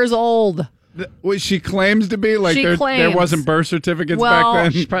 128 years old. What she claims to be? Like there wasn't birth certificates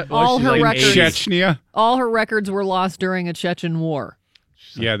back then? All her records. Chechnya? All her records were lost during a Chechen war.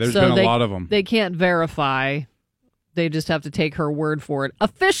 Yeah, there's been a lot of them. They can't verify. They just have to take her word for it.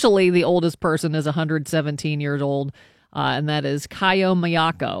 Officially, the oldest person is 117 years old, and that is Kayo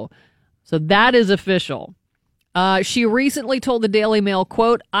Miyako. So that is official. She recently told the Daily Mail,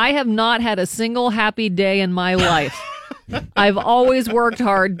 quote, "I have not had a single happy day in my life. I've always worked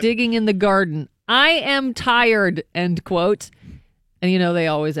hard digging in the garden. I am tired," end quote. And, you know, they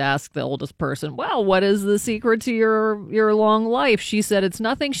always ask the oldest person, well, what is the secret to your long life? She said it's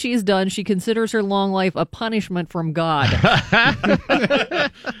nothing she's done. She considers her long life a punishment from God.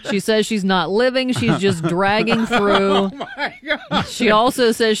 She says she's not living. She's just dragging through. Oh, my God. She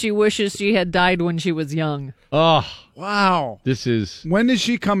also says she wishes she had died when she was young. Oh, wow. When is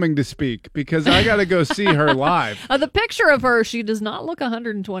she coming to speak? Because I got to go see her live. The picture of her, she does not look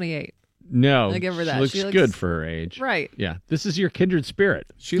 128. No, I give her that. She looks good for her age. Right. Yeah. This is your kindred spirit.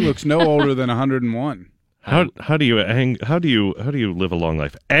 She looks no older than 101. How do you live a long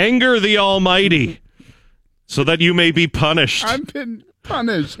life? Anger the Almighty, so that you may be punished. I've been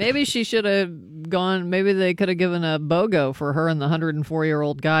punished. Maybe she should have gone. Maybe they could have given a BOGO for her and the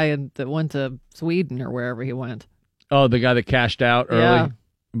 104-year-old guy that went to Sweden or wherever he went. Oh, the guy that cashed out early. Yeah.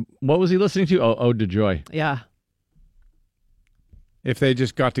 What was he listening to? Oh, Ode to Joy. Yeah. If they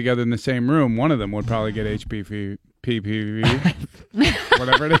just got together in the same room, one of them would probably get PPV,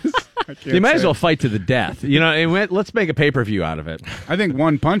 whatever it is. They might as well fight to the death. You know, let's make a pay-per-view out of it. I think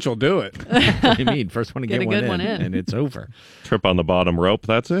one punch will do it. What do you mean? First one to get a good one in, and it's over. Trip on the bottom rope,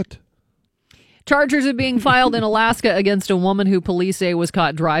 that's it. Charges are being filed in Alaska against a woman who police say was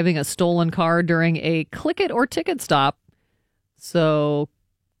caught driving a stolen car during a click it or ticket stop. So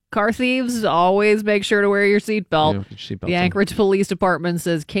car thieves, always make sure to wear your seatbelt. The Anchorage Police Department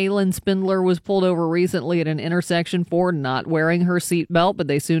says Kaylin Spindler was pulled over recently at an intersection for not wearing her seatbelt, but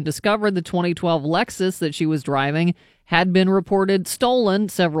they soon discovered the 2012 Lexus that she was driving had been reported stolen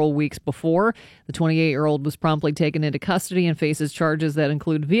several weeks before. The 28-year-old was promptly taken into custody and faces charges that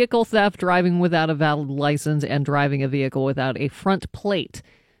include vehicle theft, driving without a valid license, and driving a vehicle without a front plate.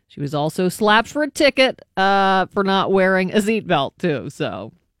 She was also slapped for a ticket for not wearing a seatbelt, too,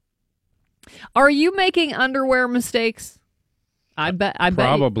 so... Are you making underwear mistakes? I bet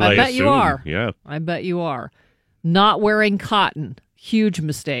you are. Yeah. I bet you are. Not wearing cotton, huge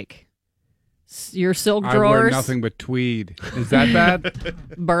mistake. Your silk drawers. I wear nothing but tweed. Is that bad?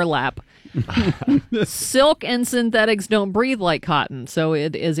 Burlap. Silk and synthetics don't breathe like cotton, so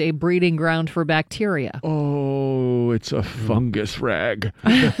it is a breeding ground for bacteria. Oh, it's a fungus rag.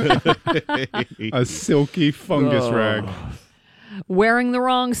 A silky fungus rag. Wearing the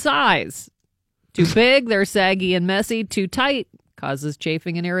wrong size. Too big, they're saggy and messy. Too tight, Causes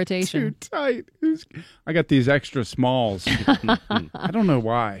chafing and irritation. Too tight. I got these extra smalls. I don't know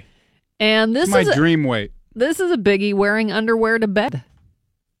why. And this It's my is dream weight. This is a biggie, wearing underwear to bed.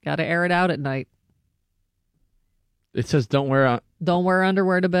 Got to air it out at night. It says don't wear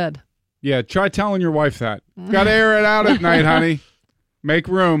underwear to bed. Yeah, try telling your wife that. Got to air it out at night, honey. Make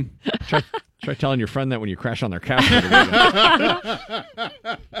room. Try telling your friend that when you crash on their couch.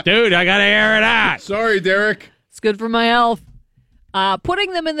 Dude, I got to air it out. Sorry, Derek. It's good for my health.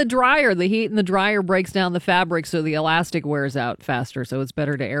 Putting them in the dryer. The heat in the dryer breaks down the fabric so the elastic wears out faster, so it's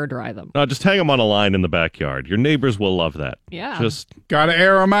better to air dry them. No, just hang them on a line in the backyard. Your neighbors will love that. Yeah. Just got to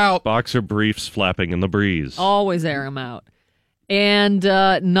air them out. Boxer briefs flapping in the breeze. Always air them out. And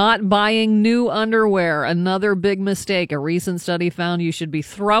not buying new underwear. Another big mistake. A recent study found you should be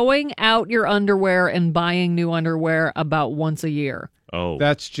throwing out your underwear and buying new underwear about once a year. Oh.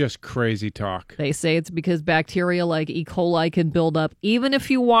 That's just crazy talk. They say it's because bacteria like E. coli can build up even if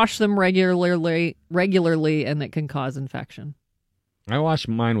you wash them regularly, and it can cause infection. I wash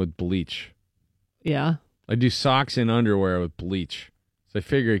mine with bleach. Yeah. I do socks and underwear with bleach. So I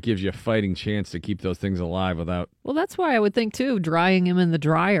figure it gives you a fighting chance to keep those things alive without... Well, that's why I would think, too, drying them in the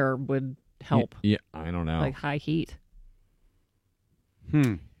dryer would help. Yeah, I don't know. Like high heat.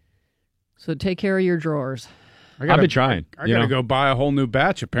 So take care of your drawers. I've been trying. I got to go buy a whole new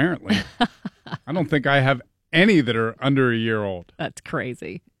batch, apparently. I don't think I have any that are under a year old. That's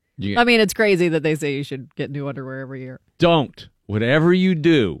crazy. I mean, it's crazy that they say you should get new underwear every year. Don't. Whatever you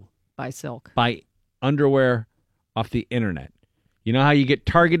do, buy silk. Buy underwear off the internet. You know how you get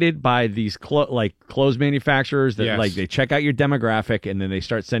targeted by these clothes manufacturers that like they check out your demographic and then they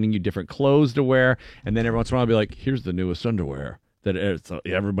start sending you different clothes to wear, and then every once in a while I'll be like, here's the newest underwear that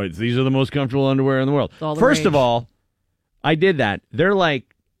everybody. These are the most comfortable underwear in the world. First of all, I did that. They're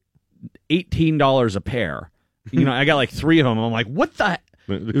like $18 a pair. You know, I got like 3 of them. I'm like, what the?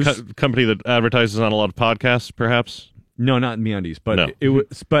 The company that advertises on a lot of podcasts, perhaps. No, not MeUndies, but it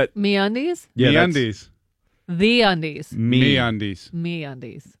was. But MeUndies. Yeah, MeUndies. The Undies. MeUndies.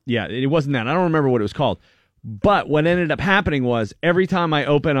 MeUndies. Yeah, it wasn't that. I don't remember what it was called. But what ended up happening was every time I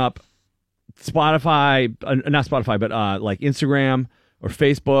open up Spotify, not Spotify, but like Instagram or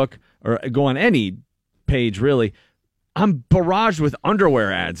Facebook or go on any page, really, I'm barraged with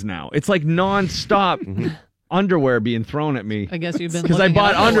underwear ads now. It's like nonstop underwear being thrown at me. I guess you've been because I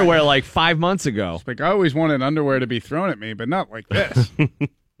bought underwear like 5 months ago. It's like I always wanted underwear to be thrown at me, but not like this.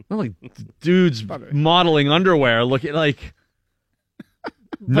 Not like dudes modeling underwear, looking like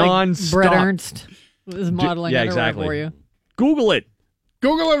non-stop. Brett Ernst was modeling underwear exactly. for you. Google it.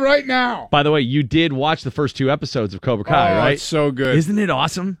 Google it right now. By the way, you did watch the first 2 episodes of Cobra Kai, right? It's so good. Isn't it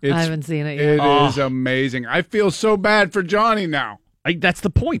awesome? I haven't seen it yet. It is amazing. I feel so bad for Johnny now. That's the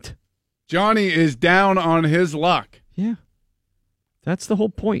point. Johnny is down on his luck. Yeah. That's the whole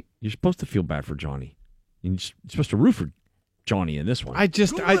point. You're supposed to feel bad for Johnny. You're supposed to root for Johnny in this one.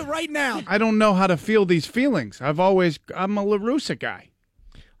 Google it right now. I don't know how to feel these feelings. I'm a LaRussa guy.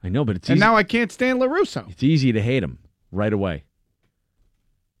 I know, but it's and easy. now I can't stand LaRusso. It's easy to hate him right away.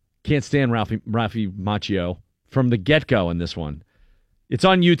 Can't stand Ralphie Macchio from the get-go in this one. It's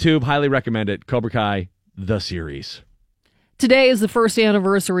on YouTube. Highly recommend it. Cobra Kai, the series. Today is the first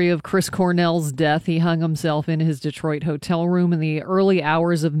anniversary of Chris Cornell's death. He hung himself in his Detroit hotel room in the early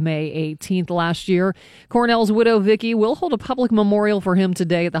hours of May 18th last year. Cornell's widow, Vicky, will hold a public memorial for him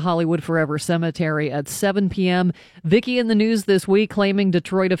today at the Hollywood Forever Cemetery at 7 p.m. Vicky in the news this week claiming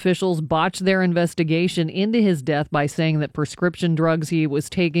Detroit officials botched their investigation into his death by saying that prescription drugs he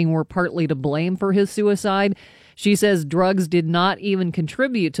was taking were partly to blame for his suicide. She says drugs did not even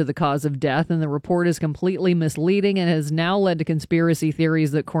contribute to the cause of death, and the report is completely misleading and has now led to conspiracy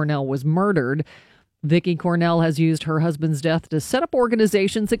theories that Cornell was murdered. Vicky Cornell has used her husband's death to set up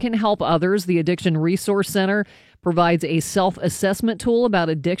organizations that can help others. The Addiction Resource Center provides a self-assessment tool about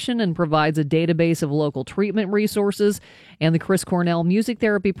addiction and provides a database of local treatment resources. And the Chris Cornell Music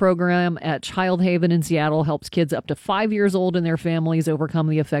Therapy Program at Child Haven in Seattle helps kids up to 5 years old and their families overcome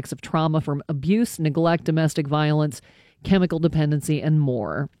the effects of trauma from abuse, neglect, domestic violence, chemical dependency, and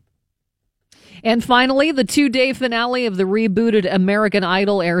more. And finally, the 2-day finale of the rebooted American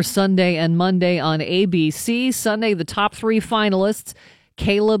Idol airs Sunday and Monday on ABC. Sunday, the top 3 finalists,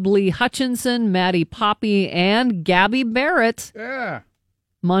 Caleb Lee Hutchinson, Maddie Poppy, and Gabby Barrett. Yeah.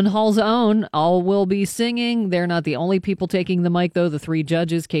 Munhall's own, all will be singing. They're not the only people taking the mic, though. The 3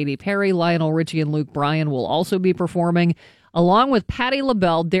 judges, Katy Perry, Lionel Richie, and Luke Bryan, will also be performing, along with Patti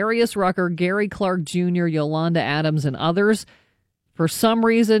LaBelle, Darius Rucker, Gary Clark Jr., Yolanda Adams, and others. For some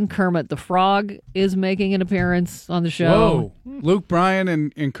reason, Kermit the Frog is making an appearance on the show. Whoa. Luke Bryan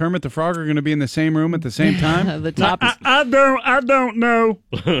and Kermit the Frog are going to be in the same room at the same time? The top I don't know.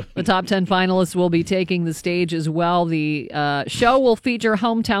 The top 10 finalists will be taking the stage as well. The show will feature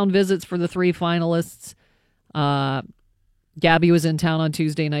hometown visits for the 3 finalists. Gabby was in town on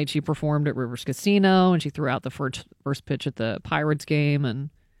Tuesday night. She performed at Rivers Casino, and she threw out the first pitch at the Pirates game.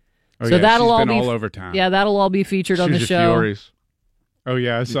 And so that'll she's all been be all over town. Yeah, that'll all be featured on the She's a show. Fioris. Oh,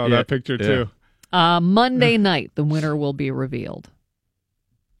 yeah, I saw that picture, too. Monday night, the winner will be revealed.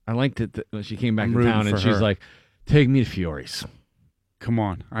 I liked it when she came back I'm to rooting town and for she's her. like, take me to Fioris. Come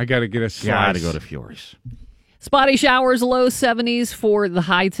on. I got to get a slice. Gotta go to Fioris. Spotty showers, low 70s for the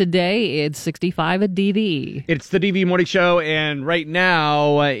high today. It's 65 at DVE. It's the DVE Morning Show, and right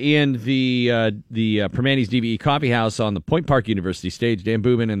now in the Permanis DVE Coffee House on the Point Park University stage, Dan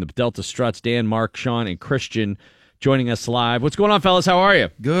Boobin and the Delta Struts, Dan, Mark, Sean, and Christian joining us live. What's going on, fellas? How are you?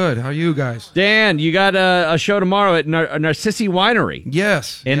 Good. How are you guys? Dan, you got a show tomorrow at Narcissi Winery.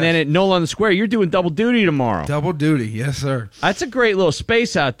 Yes. And then at Nola on the Square, you're doing double duty tomorrow. Double duty. Yes, sir. That's a great little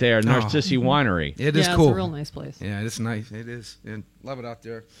space out there, Narcissi Winery. It is cool. It's a real nice place. Yeah, it's nice. It is. And love it out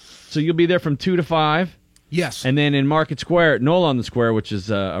there. So you'll be there from 2 to 5? Yes. And then in Market Square, at Nola on the Square, which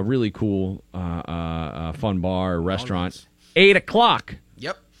is a really cool, fun bar or restaurant, 8 o'clock.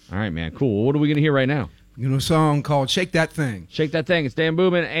 Yep. All right, man. Cool. What are we going to hear right now? You know a song called Shake That Thing. Shake That Thing. It's Dan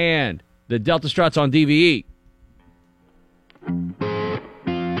Boobin and the Delta Struts on DVE.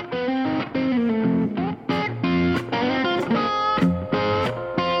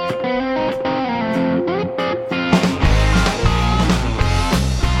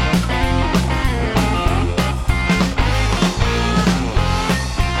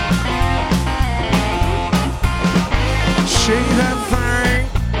 Shake that thing,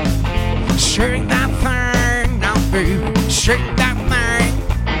 shake that thing, now baby, shake that thing,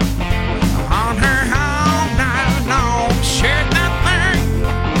 on her all night long. Shake that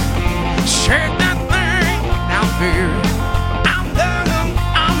thing, now baby, I'm loving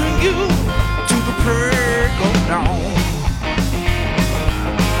on you to the break of dawn.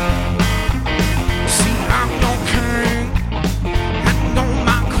 See, I'm your king, and you're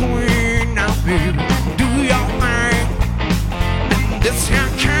my queen, now baby, do your thing. This here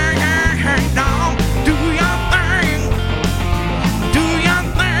can't down. Do your thing. Do your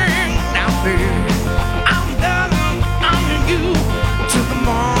thing. Now, baby, I'm loving on you till the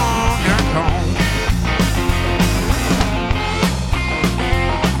morning comes.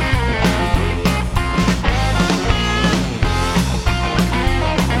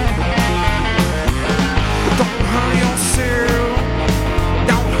 Don't hurt yourself.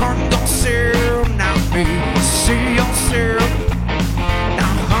 Don't hurt yourself. Now, baby, see yourself.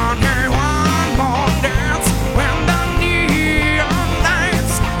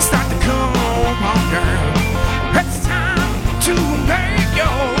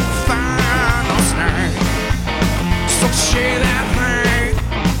 Shake that thing,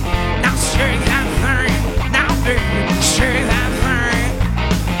 now shake that thing, now baby, shake that thing,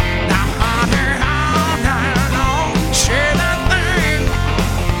 now honey, all night long. Shake that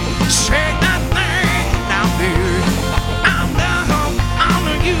thing, now baby, I'm down on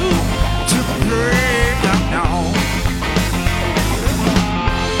you till the break of dawn.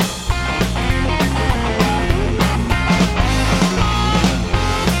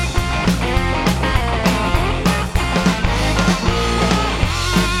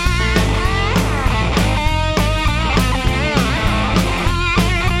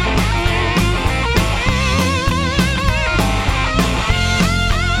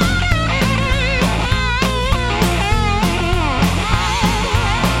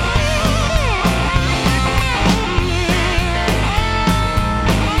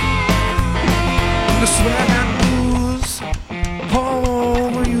 The sweat and booze all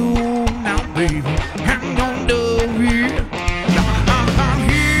over you now, baby. And don't do it. Now I'm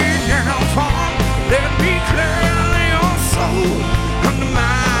here for. Let me clear your soul under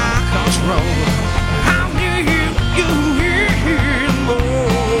my control. I need you here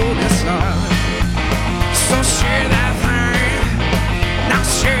more this time. So share that thing. Now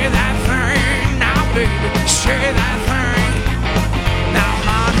share that thing. Now, baby, share that thing. Now,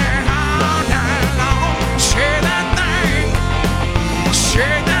 honey, all night long. Share that thing.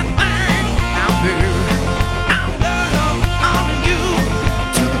 Share that thing. Now, baby, I'm loving on you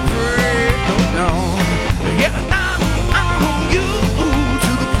to the break of dawn. Yeah, I'm on you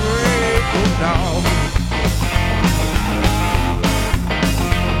to the break of dawn.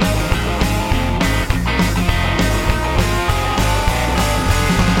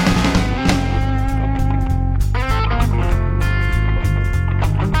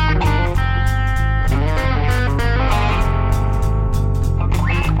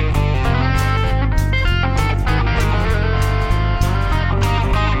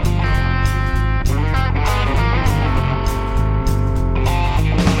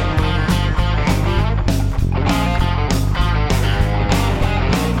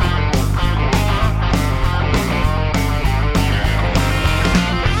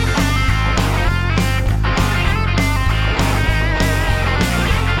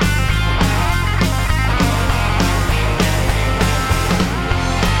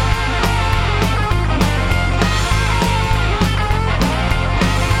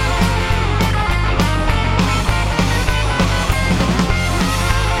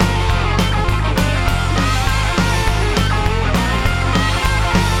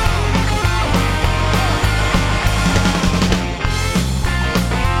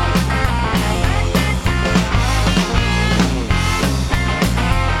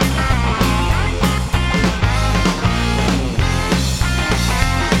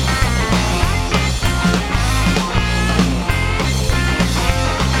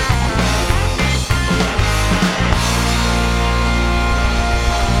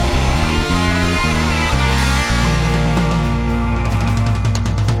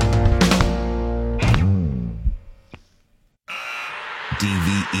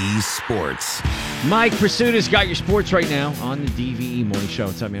 Sports. Mike Pursuita's got your sports right now on the DVE Morning Show.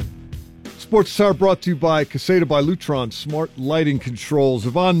 What's up, man? Sports Hour brought to you by Caseta by Lutron, smart lighting controls.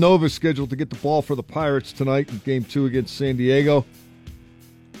 Ivan Nova is scheduled to get the ball for the Pirates tonight in Game 2 against San Diego.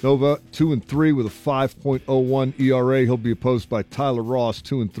 Nova 2-3 with a 5.01 ERA. He'll be opposed by Tyler Ross,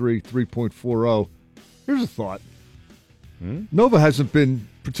 2-3, 3.40. Here's a thought. Nova hasn't been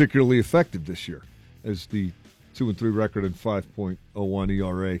particularly effective this year, as the 2-3 record and 5.01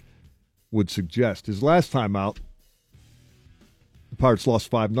 ERA would suggest. His last time out, the Pirates lost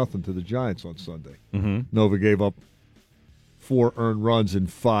 5-0 to the Giants on Sunday. Nova gave up 4 earned runs in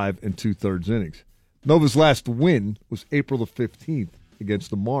 5 2/3 innings. Nova's last win was April the 15th against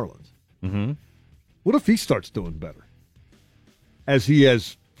the Marlins. What if he starts doing better? As he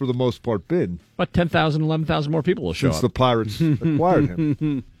has, for the most part, been. About 10,000, 11,000 more people will show Since up. the Pirates acquired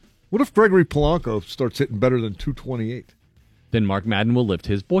him. What if Gregory Polanco starts hitting better than 228? Then Mark Madden will lift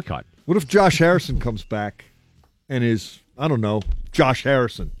his boycott. What if Josh Harrison comes back and is, I don't know, Josh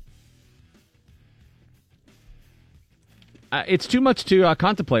Harrison? It's too much to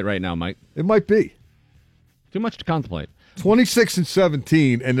contemplate right now, Mike. It might be. Too much to contemplate.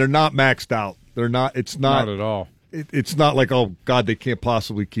 26-17, and they're not maxed out. They're not. It's not at all. It's not like, oh God, they can't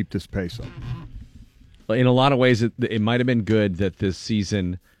possibly keep this pace up. In a lot of ways, it might have been good that this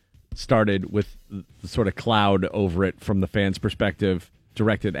season started with the sort of cloud over it from the fans' perspective,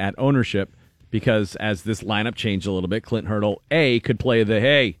 directed at ownership, because as this lineup changed a little bit, Clint Hurdle could play the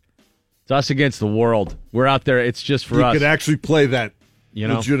hey, it's us against the world. We're out there. It's just for us. You could actually play that, you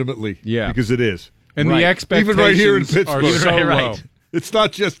know, legitimately, yeah, because it is. And the expectations even right here in Pittsburgh are so low. It's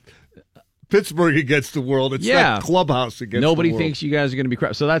not just Pittsburgh against the world. It's that clubhouse against Nobody the world. thinks you guys are going to be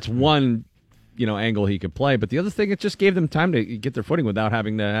crap. So that's one, angle he could play. But the other thing, it just gave them time to get their footing without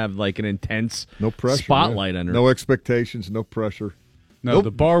having to have like an intense spotlight under. No expectations, no pressure. No,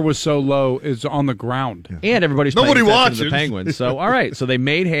 the bar was so low, it's on the ground. Yeah. And everybody's Nobody paying attention watches. to the Penguins. So, all right. So they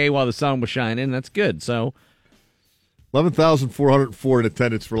made hay while the sun was shining. That's good. So 11,404 in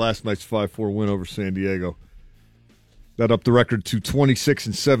attendance for last night's 5-4 win over San Diego. That upped the record to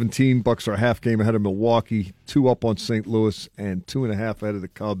 26-17. Bucks are a half game ahead of Milwaukee, 2 up on St. Louis, and 2.5 ahead of the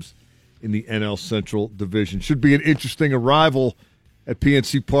Cubs in the NL Central Division. Should be an interesting arrival at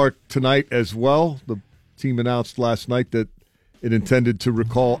PNC Park tonight as well. The team announced last night that it intended to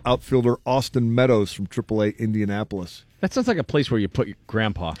recall outfielder Austin Meadows from AAA Indianapolis. that sounds like a place where you put your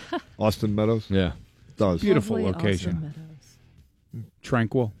grandpa. Austin Meadows? Yeah. It does. Beautiful Lovely location. Austin Meadows.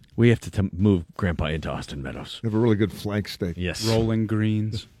 Tranquil. We have to move Grandpa into Austin Meadows. They have a really good flank steak. Yes. Rolling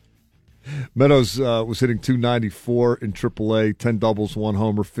greens. Meadows was hitting .294 in AAA, 10 doubles, 1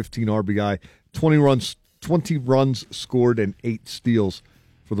 homer, 15 RBI, 20 runs scored, and 8 steals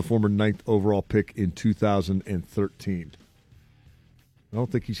for the former 9th overall pick in 2013. I don't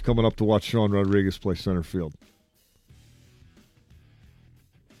think he's coming up to watch Sean Rodriguez play center field.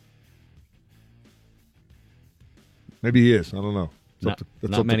 Maybe he is. I don't know. It's up to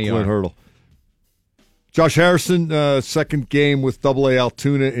Clint Hurdle. Josh Harrison, second game with AA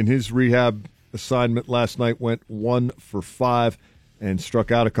Altoona in his rehab assignment last night, went 1 for 5 and struck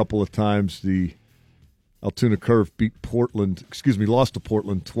out a couple of times. The Altoona Curve lost to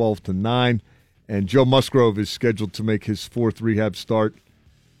Portland 12-9. And Joe Musgrove is scheduled to make his 4th rehab start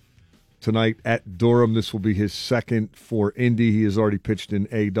tonight at Durham. This will be his second for Indy. He has already pitched in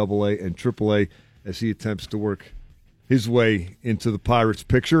AA and AAA as he attempts to work his way into the Pirates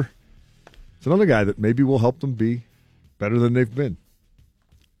picture. It's another guy that maybe will help them be better than they've been.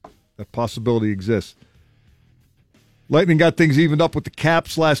 That possibility exists. Lightning got things evened up with the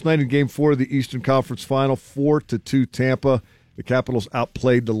Caps last night in Game 4 of the Eastern Conference Final, 4-2 Tampa. The Capitals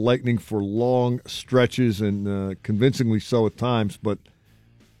outplayed the Lightning for long stretches and convincingly so at times, but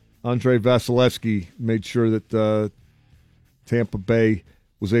Andrei Vasilevsky made sure that Tampa Bay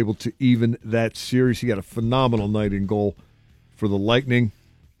was able to even that series. He had a phenomenal night in goal for the Lightning.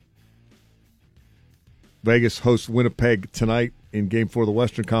 Vegas hosts Winnipeg tonight in Game 4 of the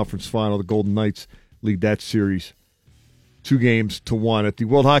Western Conference Final. The Golden Knights lead that series 2-1. At the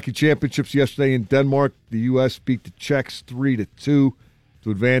World Hockey Championships yesterday in Denmark, the U.S. beat the Czechs 3-2 to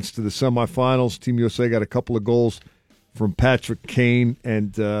advance to the semifinals. Team USA got a couple of goals from Patrick Kane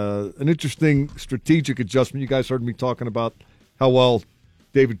and an interesting strategic adjustment. You guys heard me talking about how well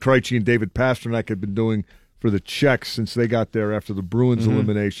David Krejci and David Pastrnak had been doing for the Czechs since they got there after the Bruins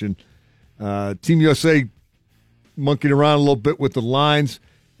elimination. Team USA monkeyed around a little bit with the lines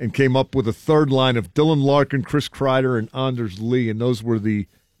and came up with a third line of Dylan Larkin, Chris Kreider, and Anders Lee, and those were the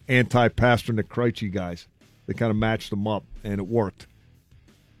anti-Pastrnak Krejci guys. They kind of matched them up, and it worked.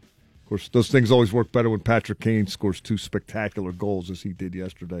 Of course, those things always work better when Patrick Kane scores 2 spectacular goals, as he did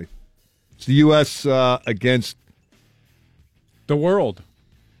yesterday. It's the U.S. Against the world.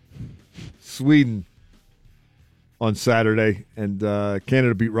 Sweden on Saturday, and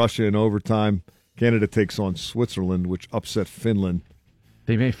Canada beat Russia in overtime. Canada takes on Switzerland, which upset Finland.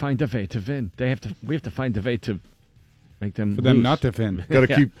 They may find a way to win. We have to find a way to make them For them lose. not to win. Got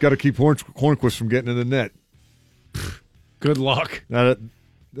to keep Hornquist from getting in the net. Good luck. Now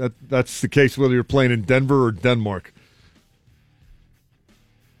that's the case whether you're playing in Denver or Denmark.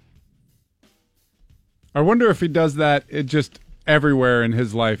 I wonder if he does that just everywhere in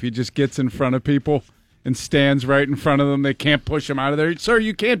his life. He just gets in front of people and stands right in front of them. They can't push him out of there. Sir,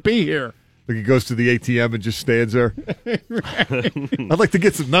 you can't be here. Like he goes to the ATM and just stands there. I'd like to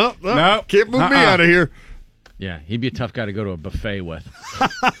get some. No, can't move me out of here. Yeah, he'd be a tough guy to go to a buffet with. I'm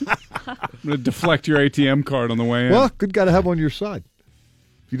going to deflect your ATM card on the way in. Well, good guy to have on your side.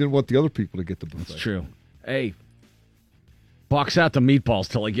 If you didn't want the other people to get the buffet. That's true. Hey, box out the meatballs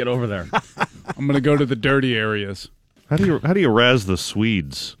till I get over there. I'm going to go to the dirty areas. How do you razz the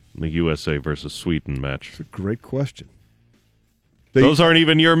Swedes in the USA versus Sweden match? It's a great question. Those aren't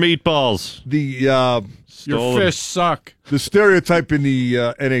even your meatballs. Your fish suck. The stereotype in the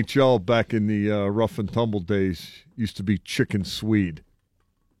NHL back in the rough and tumble days used to be chicken Swede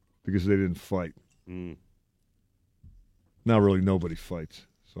because they didn't fight. Now really nobody fights,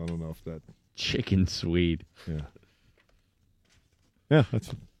 so I don't know if that chicken Swede. Yeah,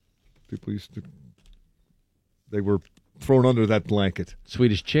 that's people used to. They were thrown under that blanket.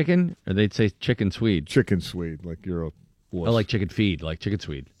 Swedish chicken, or they'd say chicken Swede. Chicken Swede, like you're a. I like chicken feed, like chicken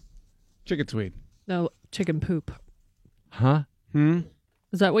Swede. Chicken Swede. No, chicken poop. Huh?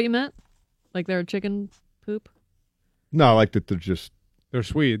 Is that what you meant? Like they're chicken poop? No, I like that they're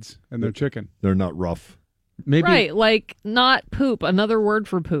Swedes and they're chicken. They're not rough. Maybe Right, like not poop, another word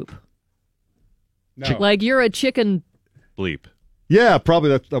for poop. No. Like you're a chicken. Bleep. Yeah,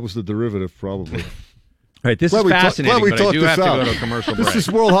 probably that was the derivative, probably. All right, this Glad is we fascinating, glad we but I talked do this have to out. go to a commercial break. This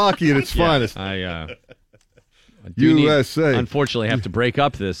is world hockey at its finest. I do USA. unfortunately have to break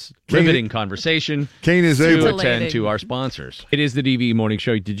up this riveting conversation. Kane is to able attend to our sponsors. It is the DVE Morning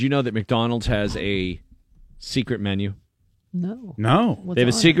Show. Did you know that McDonald's has a secret menu? No. No. They have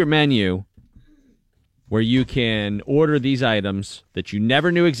a secret menu where you can order these items that you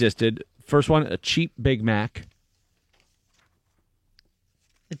never knew existed. First one, a cheap Big Mac.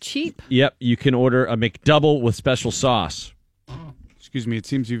 A cheap? Yep, you can order a McDouble with special sauce. Excuse me, it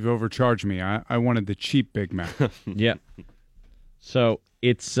seems you've overcharged me. I wanted the cheap Big Mac. Yep. So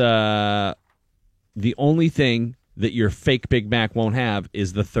it's the only thing that your fake Big Mac won't have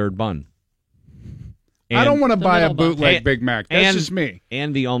is the third bun. I don't want to buy a middle bun. bootleg Big Mac. That's just me.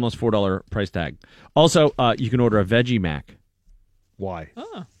 And the almost $4 price tag. Also, you can order a veggie Mac. Why?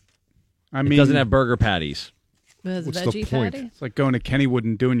 Oh. I It mean, doesn't have burger patties. There's What's the veggie point? patty? it's like going to Kennywood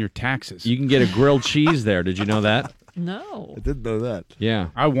and doing your taxes. You can get a grilled cheese there. Did you know that? No. I didn't know that. Yeah.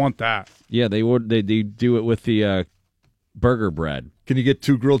 I want that. Yeah, they do it with the burger bread. Can you get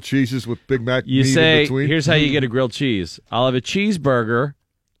 2 grilled cheeses with Big Mac You meat in say, between? here's how you get a grilled cheese. I'll have a cheeseburger.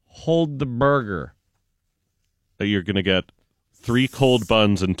 Hold the burger. You're going to get 3 cold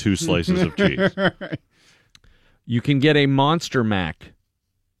buns and 2 slices of cheese. You can get a Monster Mac.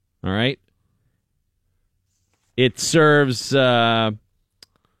 All right? It serves, for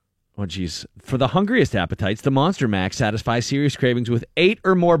the hungriest appetites, the Monster Mac satisfies serious cravings with 8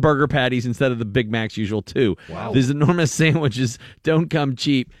 or more burger patties instead of the Big Mac's usual 2. Wow. These enormous sandwiches don't come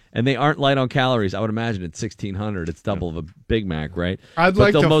cheap, and they aren't light on calories. I would imagine it's 1,600. It's double of a Big Mac, right? I'd but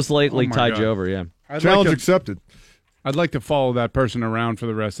like they'll to- most likely oh my tide you God. over, yeah. Challenge accepted. I'd like to follow that person around for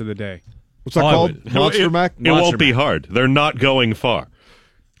the rest of the day. What's that I called? would. Monster it, Mac? It Monster won't be Mac. hard. They're not going far.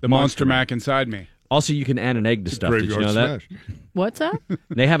 The Monster Mac inside me. Also, you can add an egg to stuff. Did you Graveyard know that? smash. What's that?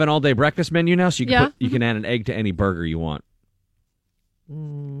 They have an all-day breakfast menu now, so Yeah. you can add an egg to any burger you want. So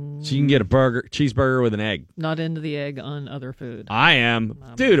you can get a cheeseburger with an egg. Not into the egg on other food. I am.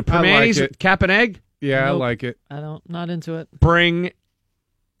 Dude, a I like Permanis it. cap and egg? Yeah, Nope. I like it. Not into it. Bring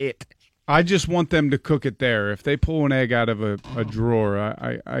it. I just want them to cook it there. If they pull an egg out of a drawer,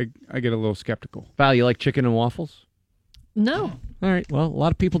 I get a little skeptical. Val, you like chicken and waffles? No. All right. Well, a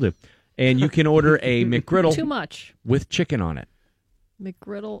lot of people do. And you can order a McGriddle Too much. with chicken on it.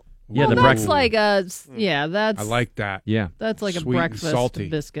 McGriddle. Yeah, well, the that's breakfast. like that's I like that. Yeah. that's like a Sweet and breakfast salty.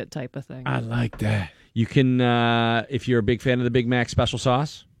 biscuit type of thing. I like that. You can, if you're a big fan of the Big Mac special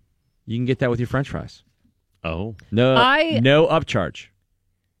sauce, you can get that with your French fries. Oh. No upcharge.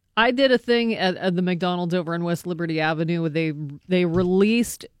 I did a thing at the McDonald's over on West Liberty Avenue where they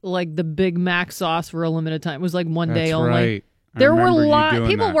released like the Big Mac sauce for a limited time. It was like one day That's only. right. There were remember you doing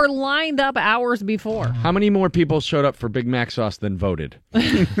people that. were lined up hours before. How many more people showed up for Big Mac sauce than voted?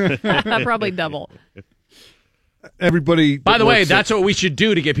 Probably double. Everybody. By the way, that's what we should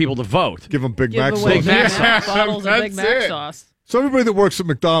do to get people to vote. Give them Big Give Mac away sauce. Big Mac sauce. bottles of Big That's Mac it. sauce. So everybody that works at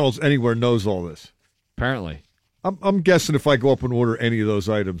McDonald's anywhere knows all this. Apparently. I'm guessing if I go up and order any of those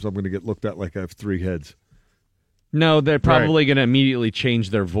items, I'm going to get looked at like I have 3 heads. No, they're probably going to immediately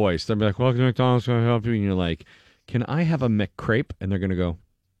change their voice. They'll be like, welcome to McDonald's, can I help you? And you're like, can I have a McCrepe? And they're going to go,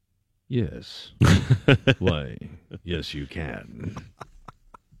 yes. Why, yes, you can.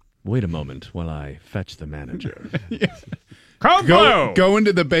 Wait a moment while I fetch the manager. Go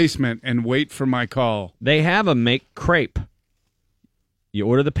into the basement and wait for my call. They have a McCrepe. You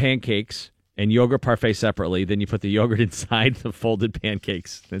order the pancakes and yogurt parfait separately. Then you put the yogurt inside the folded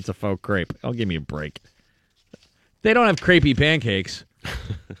pancakes. It's a faux crepe. Oh, give me a break. They don't have crepey pancakes.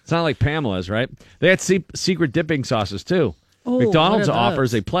 It's not like Pamela's, right? They had secret dipping sauces, too. Oh, McDonald's what are those?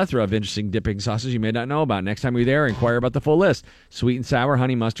 offers a plethora of interesting dipping sauces you may not know about. Next time you're there, inquire about the full list. Sweet and sour,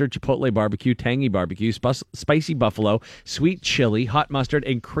 honey mustard, chipotle barbecue, tangy barbecue, spicy buffalo, sweet chili, hot mustard,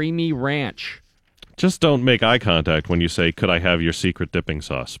 and creamy ranch. Just don't make eye contact when you say, "Could I have your secret dipping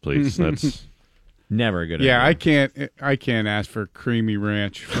sauce, please?" That's never a good Yeah, idea. I can't ask for creamy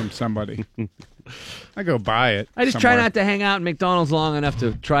ranch from somebody. I go buy it. I just try not to hang out at McDonald's long enough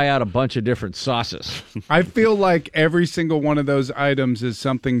to try out a bunch of different sauces. I feel like every single one of those items is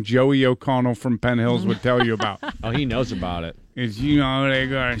something Joey O'Connell from Penn Hills would tell you about. Oh, he knows about it. It's, they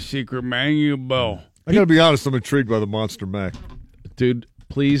got a secret menu bowl. I got to be honest, I'm intrigued by the Monster Mac. Dude,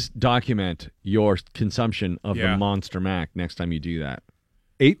 please document your consumption of Yeah. the Monster Mac next time you do that.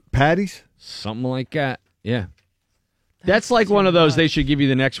 8 patties? Something like that. Yeah. That's like one of those, they should give you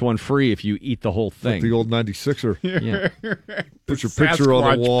the next one free if you eat the whole Like thing. the old 96er. Yeah. Put your picture on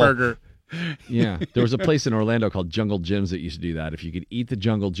the Sasquatch wall. burger. Yeah. There was a place in Orlando called Jungle Jim's that used to do that. If you could eat the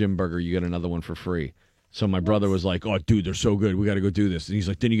Jungle Jim burger, you get another one for free. So my brother was like, oh, dude, they're so good. We got to go do this. And he's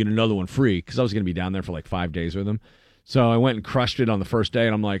like, then you get another one free because I was going to be down there for like 5 days with him. So I went and crushed it on the first day,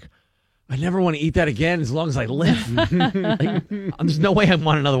 and I'm like, I never want to eat that again as long as I live. Like, there's no way I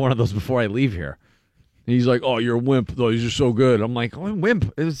want another one of those before I leave here. And he's like, oh, you're a wimp, though. These are so good. I'm like, oh, I'm a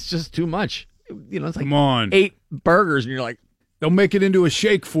wimp. It's just too much. You know, it's like Come on. 8 burgers, and you're like, They'll make it into a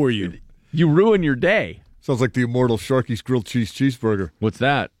shake for you. you ruin your day. Sounds like the immortal Sharky's grilled cheese cheeseburger. What's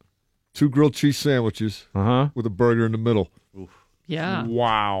that? 2 grilled cheese sandwiches Uh-huh. with a burger in the middle. Yeah.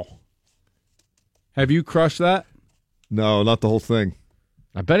 Wow. Have you crushed that? No, not the whole thing.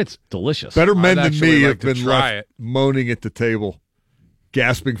 I bet it's delicious. Better men I'd than actually me like have to been try left it. moaning at the table,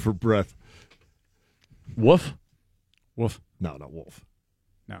 gasping for breath. Wolf? Wolf. No, not Wolf.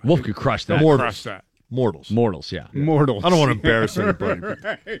 No. Wolf could crush that. Mortals. Crush that. Mortals. Mortals, yeah. Mortals. I don't want to embarrass anybody. but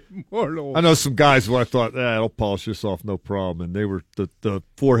Right. Mortals. I know some guys who I thought, I'll polish this off, no problem. And they were the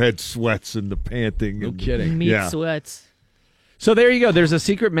forehead sweats and the panting. No and, kidding. Meat Yeah. sweats. So there you go. There's a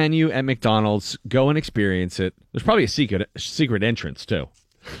secret menu at McDonald's. Go and experience it. There's probably a secret entrance, too.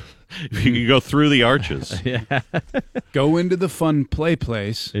 you can go through the arches. Yeah. Go into the fun play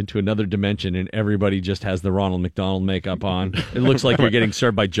place. Into another dimension, and everybody just has the Ronald McDonald makeup on. It looks like you're getting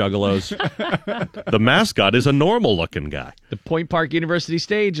served by juggalos. The mascot is a normal-looking guy. The Point Park University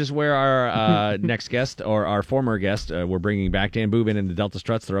stage is where our next guest, or our former guest, we're bringing back Dan Boobin and the Delta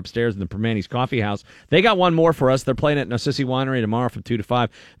Struts. They're upstairs in the Permanis Coffee House. They got one more for us. They're playing at Narcissi Winery tomorrow from 2 to 5.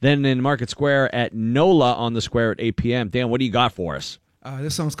 Then in Market Square at NOLA on the Square at 8 p.m. Dan, what do you got for us?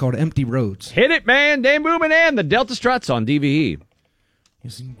 This song's called Empty Roads. Hit it, man. Dan Boobin and the Delta Struts on DVE. You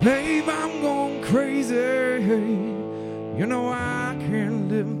see, babe, I'm going crazy. You know I can't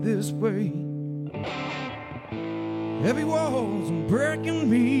live this way. Heavy walls are breaking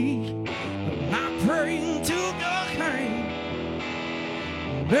me, but I'm not praying to your hand.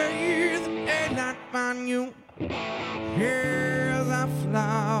 May the daylight find you here as I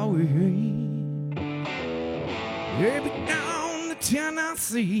fly away. Baby, down the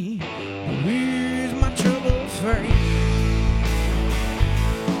Tennessee, where's my troubled face?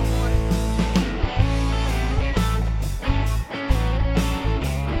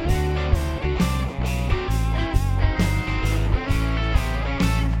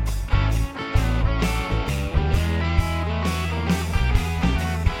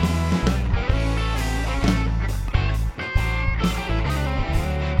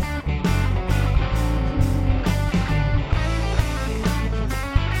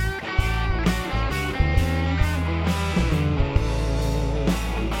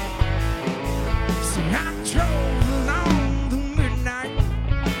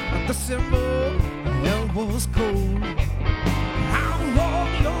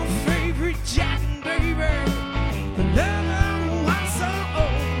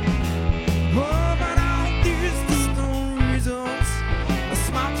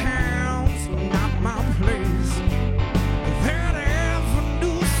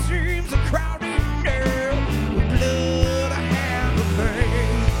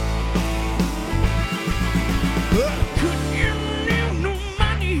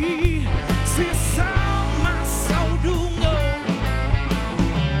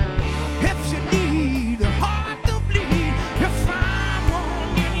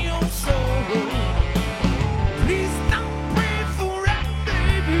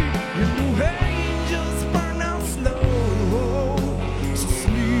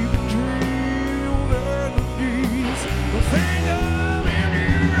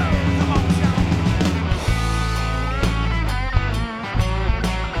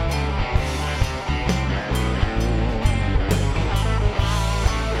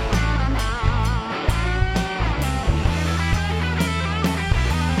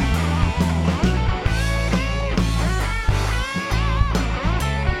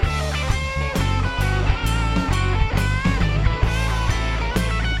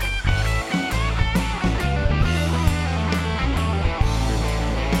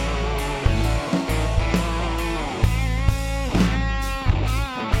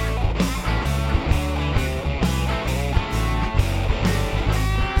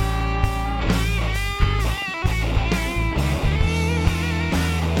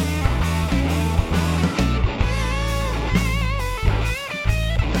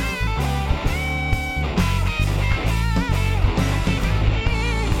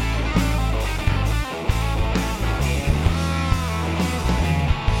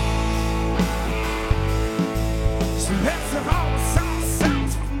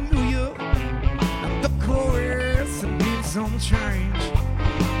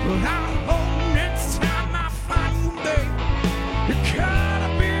 But I hope next time I find you, babe, you gotta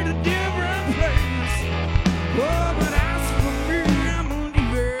be in a different place. Oh, but as for me, I'm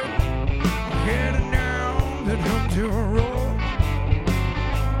leaving, heading down that empty road,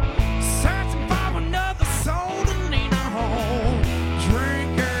 searching for another soul to lean on,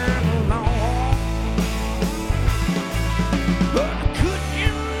 drinking alone. But I couldn't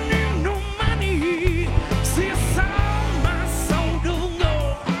give no money, see I sold my soul to go.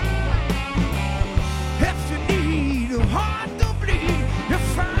 If you need a heart to bleed, you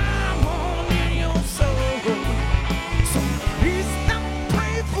find one in your soul. So please don't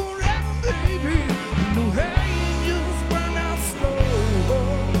pray forever, baby. No angels burn out slow.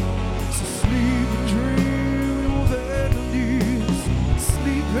 So sleep and dream your melodies.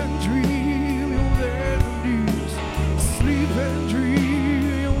 Sleep and dream your melodies. Sleep and dream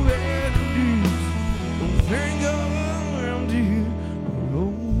your melodies. Don't think around you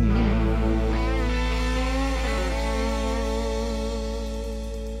alone.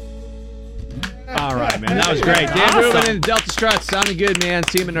 All right, man. That was great. Dan Rubin and Delta Struts. Sounding good, man.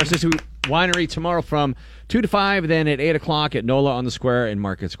 See him at Narcissus Winery tomorrow from 2 to 5, then at 8 o'clock at NOLA on the Square in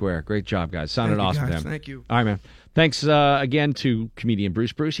Market Square. Great job, guys. Sounded Thank you, awesome, guys. Dan. Thank you. All right, man. Thanks again to comedian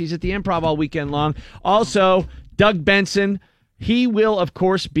Bruce Bruce. He's at the Improv all weekend long. Also, Doug Benson. He will, of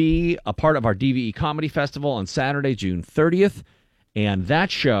course, be a part of our DVE Comedy Festival on Saturday, June 30th. And that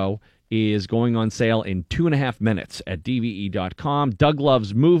show is going on sale in 2.5 minutes at DVE.com. Doug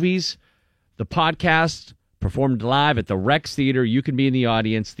Loves Movies. The podcast performed live at the Rex Theater. You can be in the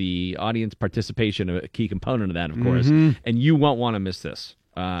audience. The audience participation, a key component of that, of course. Mhm. And you won't want to miss this.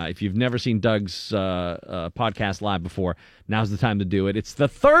 If you've never seen Doug's podcast live before, now's the time to do it. It's the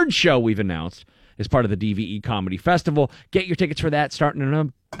third show we've announced as part of the DVE Comedy Festival. Get your tickets for that starting in a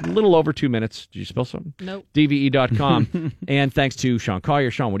little over 2 minutes. Did you spell something? Nope. DVE.com. And thanks to Sean Collier.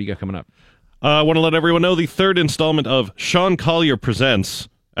 Sean, what do you got coming up? I want to let everyone know the third installment of Sean Collier Presents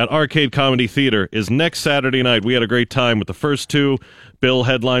at Arcade Comedy Theater is next Saturday night. We had a great time with the first two. Bill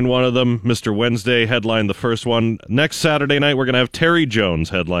headlined one of them. Mr. Wednesday headlined the first one. Next Saturday night, we're going to have Terry Jones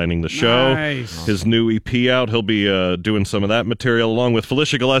headlining the show. Nice. His new EP out. He'll be doing some of that material along with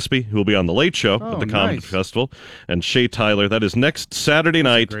Felicia Gillespie, who will be on The Late Show at the Comedy nice. Festival, and Shay Tyler. That is next Saturday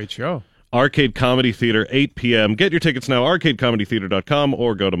night. Great show. Arcade Comedy Theater, 8 p.m. Get your tickets now, arcadecomedytheater.com,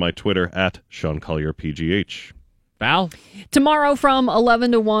 or go to my Twitter at Sean Collier PGH. Val? Tomorrow from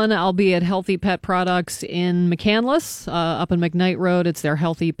 11 to 1, I'll be at Healthy Pet Products in McCandless, up in McKnight Road. It's their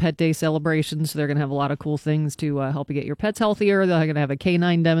Healthy Pet Day celebration, so they're going to have a lot of cool things to help you get your pets healthier. They're going to have a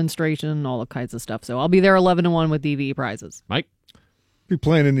canine demonstration, all kinds of stuff. So I'll be there 11 to 1 with DVE prizes. Mike? Be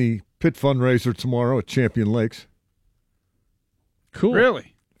playing in the Pit fundraiser tomorrow at Champion Lakes. Cool.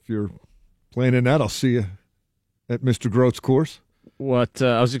 Really? If you're playing in that, I'll see you at Mr. Grote's course. What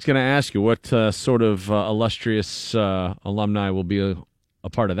I was just going to ask you, what sort of illustrious alumni will be a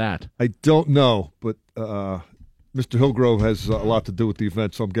part of that? I don't know, but Mr. Hillgrove has a lot to do with the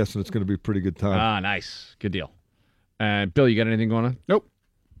event, so I'm guessing it's going to be a pretty good time. Ah, nice. Good deal. Bill, you got anything going on? Nope.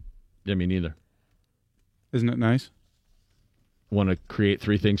 Yeah, me neither. Isn't it nice? Want to create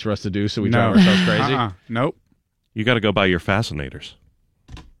 3 things for us to do so we No. drive ourselves crazy? Nope. You got to go buy your fascinators.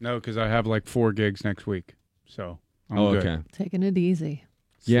 No, because I have like 4 gigs next week. So I'm Oh, good. okay. Taking it easy.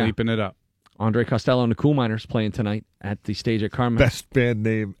 Yeah. Sleeping it up. Andre Costello and the Cool Miners playing tonight at the stage at Carmen. Best band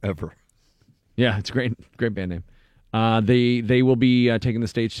name ever. Yeah, it's a great band name. They will be taking the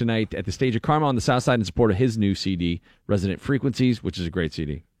stage tonight at the stage of Karma on the South Side in support of his new CD, Resonant Frequencies, which is a great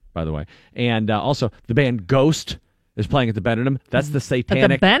CD, by the way. And also, the band Ghost is playing at the Benedum. That's the satanic.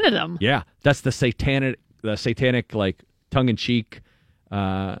 At the Benedum? Yeah, that's the satanic like tongue-in-cheek,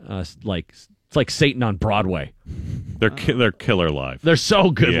 like it's like Satan on Broadway. They're killer live. They're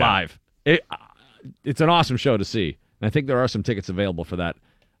so good Yeah. live. It's an awesome show to see. And I think there are some tickets available for that,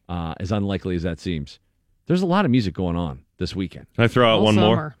 as unlikely as that seems. There's a lot of music going on this weekend. Can I throw out All one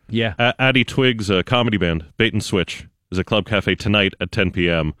more? summer. Yeah. Addie Twiggs' comedy band, Bait and Switch, is at Club Cafe tonight at 10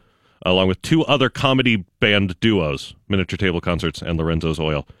 p.m., along with 2 other comedy band duos, Miniature Table Concerts and Lorenzo's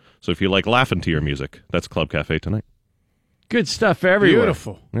Oil. So if you like laughing to your music, that's Club Cafe tonight. Good stuff everywhere.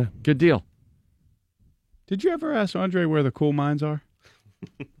 Beautiful. Yeah. Good deal. Did you ever ask Andre where the cool mines are?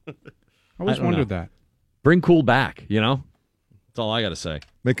 I always don't wondered know. that. Bring cool back, you know? That's all I got to say.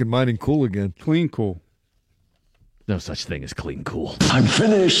 Making mining cool again. Clean cool. No such thing as clean cool. I'm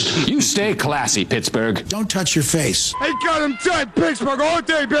finished. You stay classy, Pittsburgh. Don't touch your face. They got him dead, Pittsburgh, all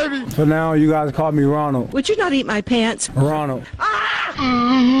day, baby. For now, you guys call me Ronald. Would you not eat my pants? Ronald. Ah!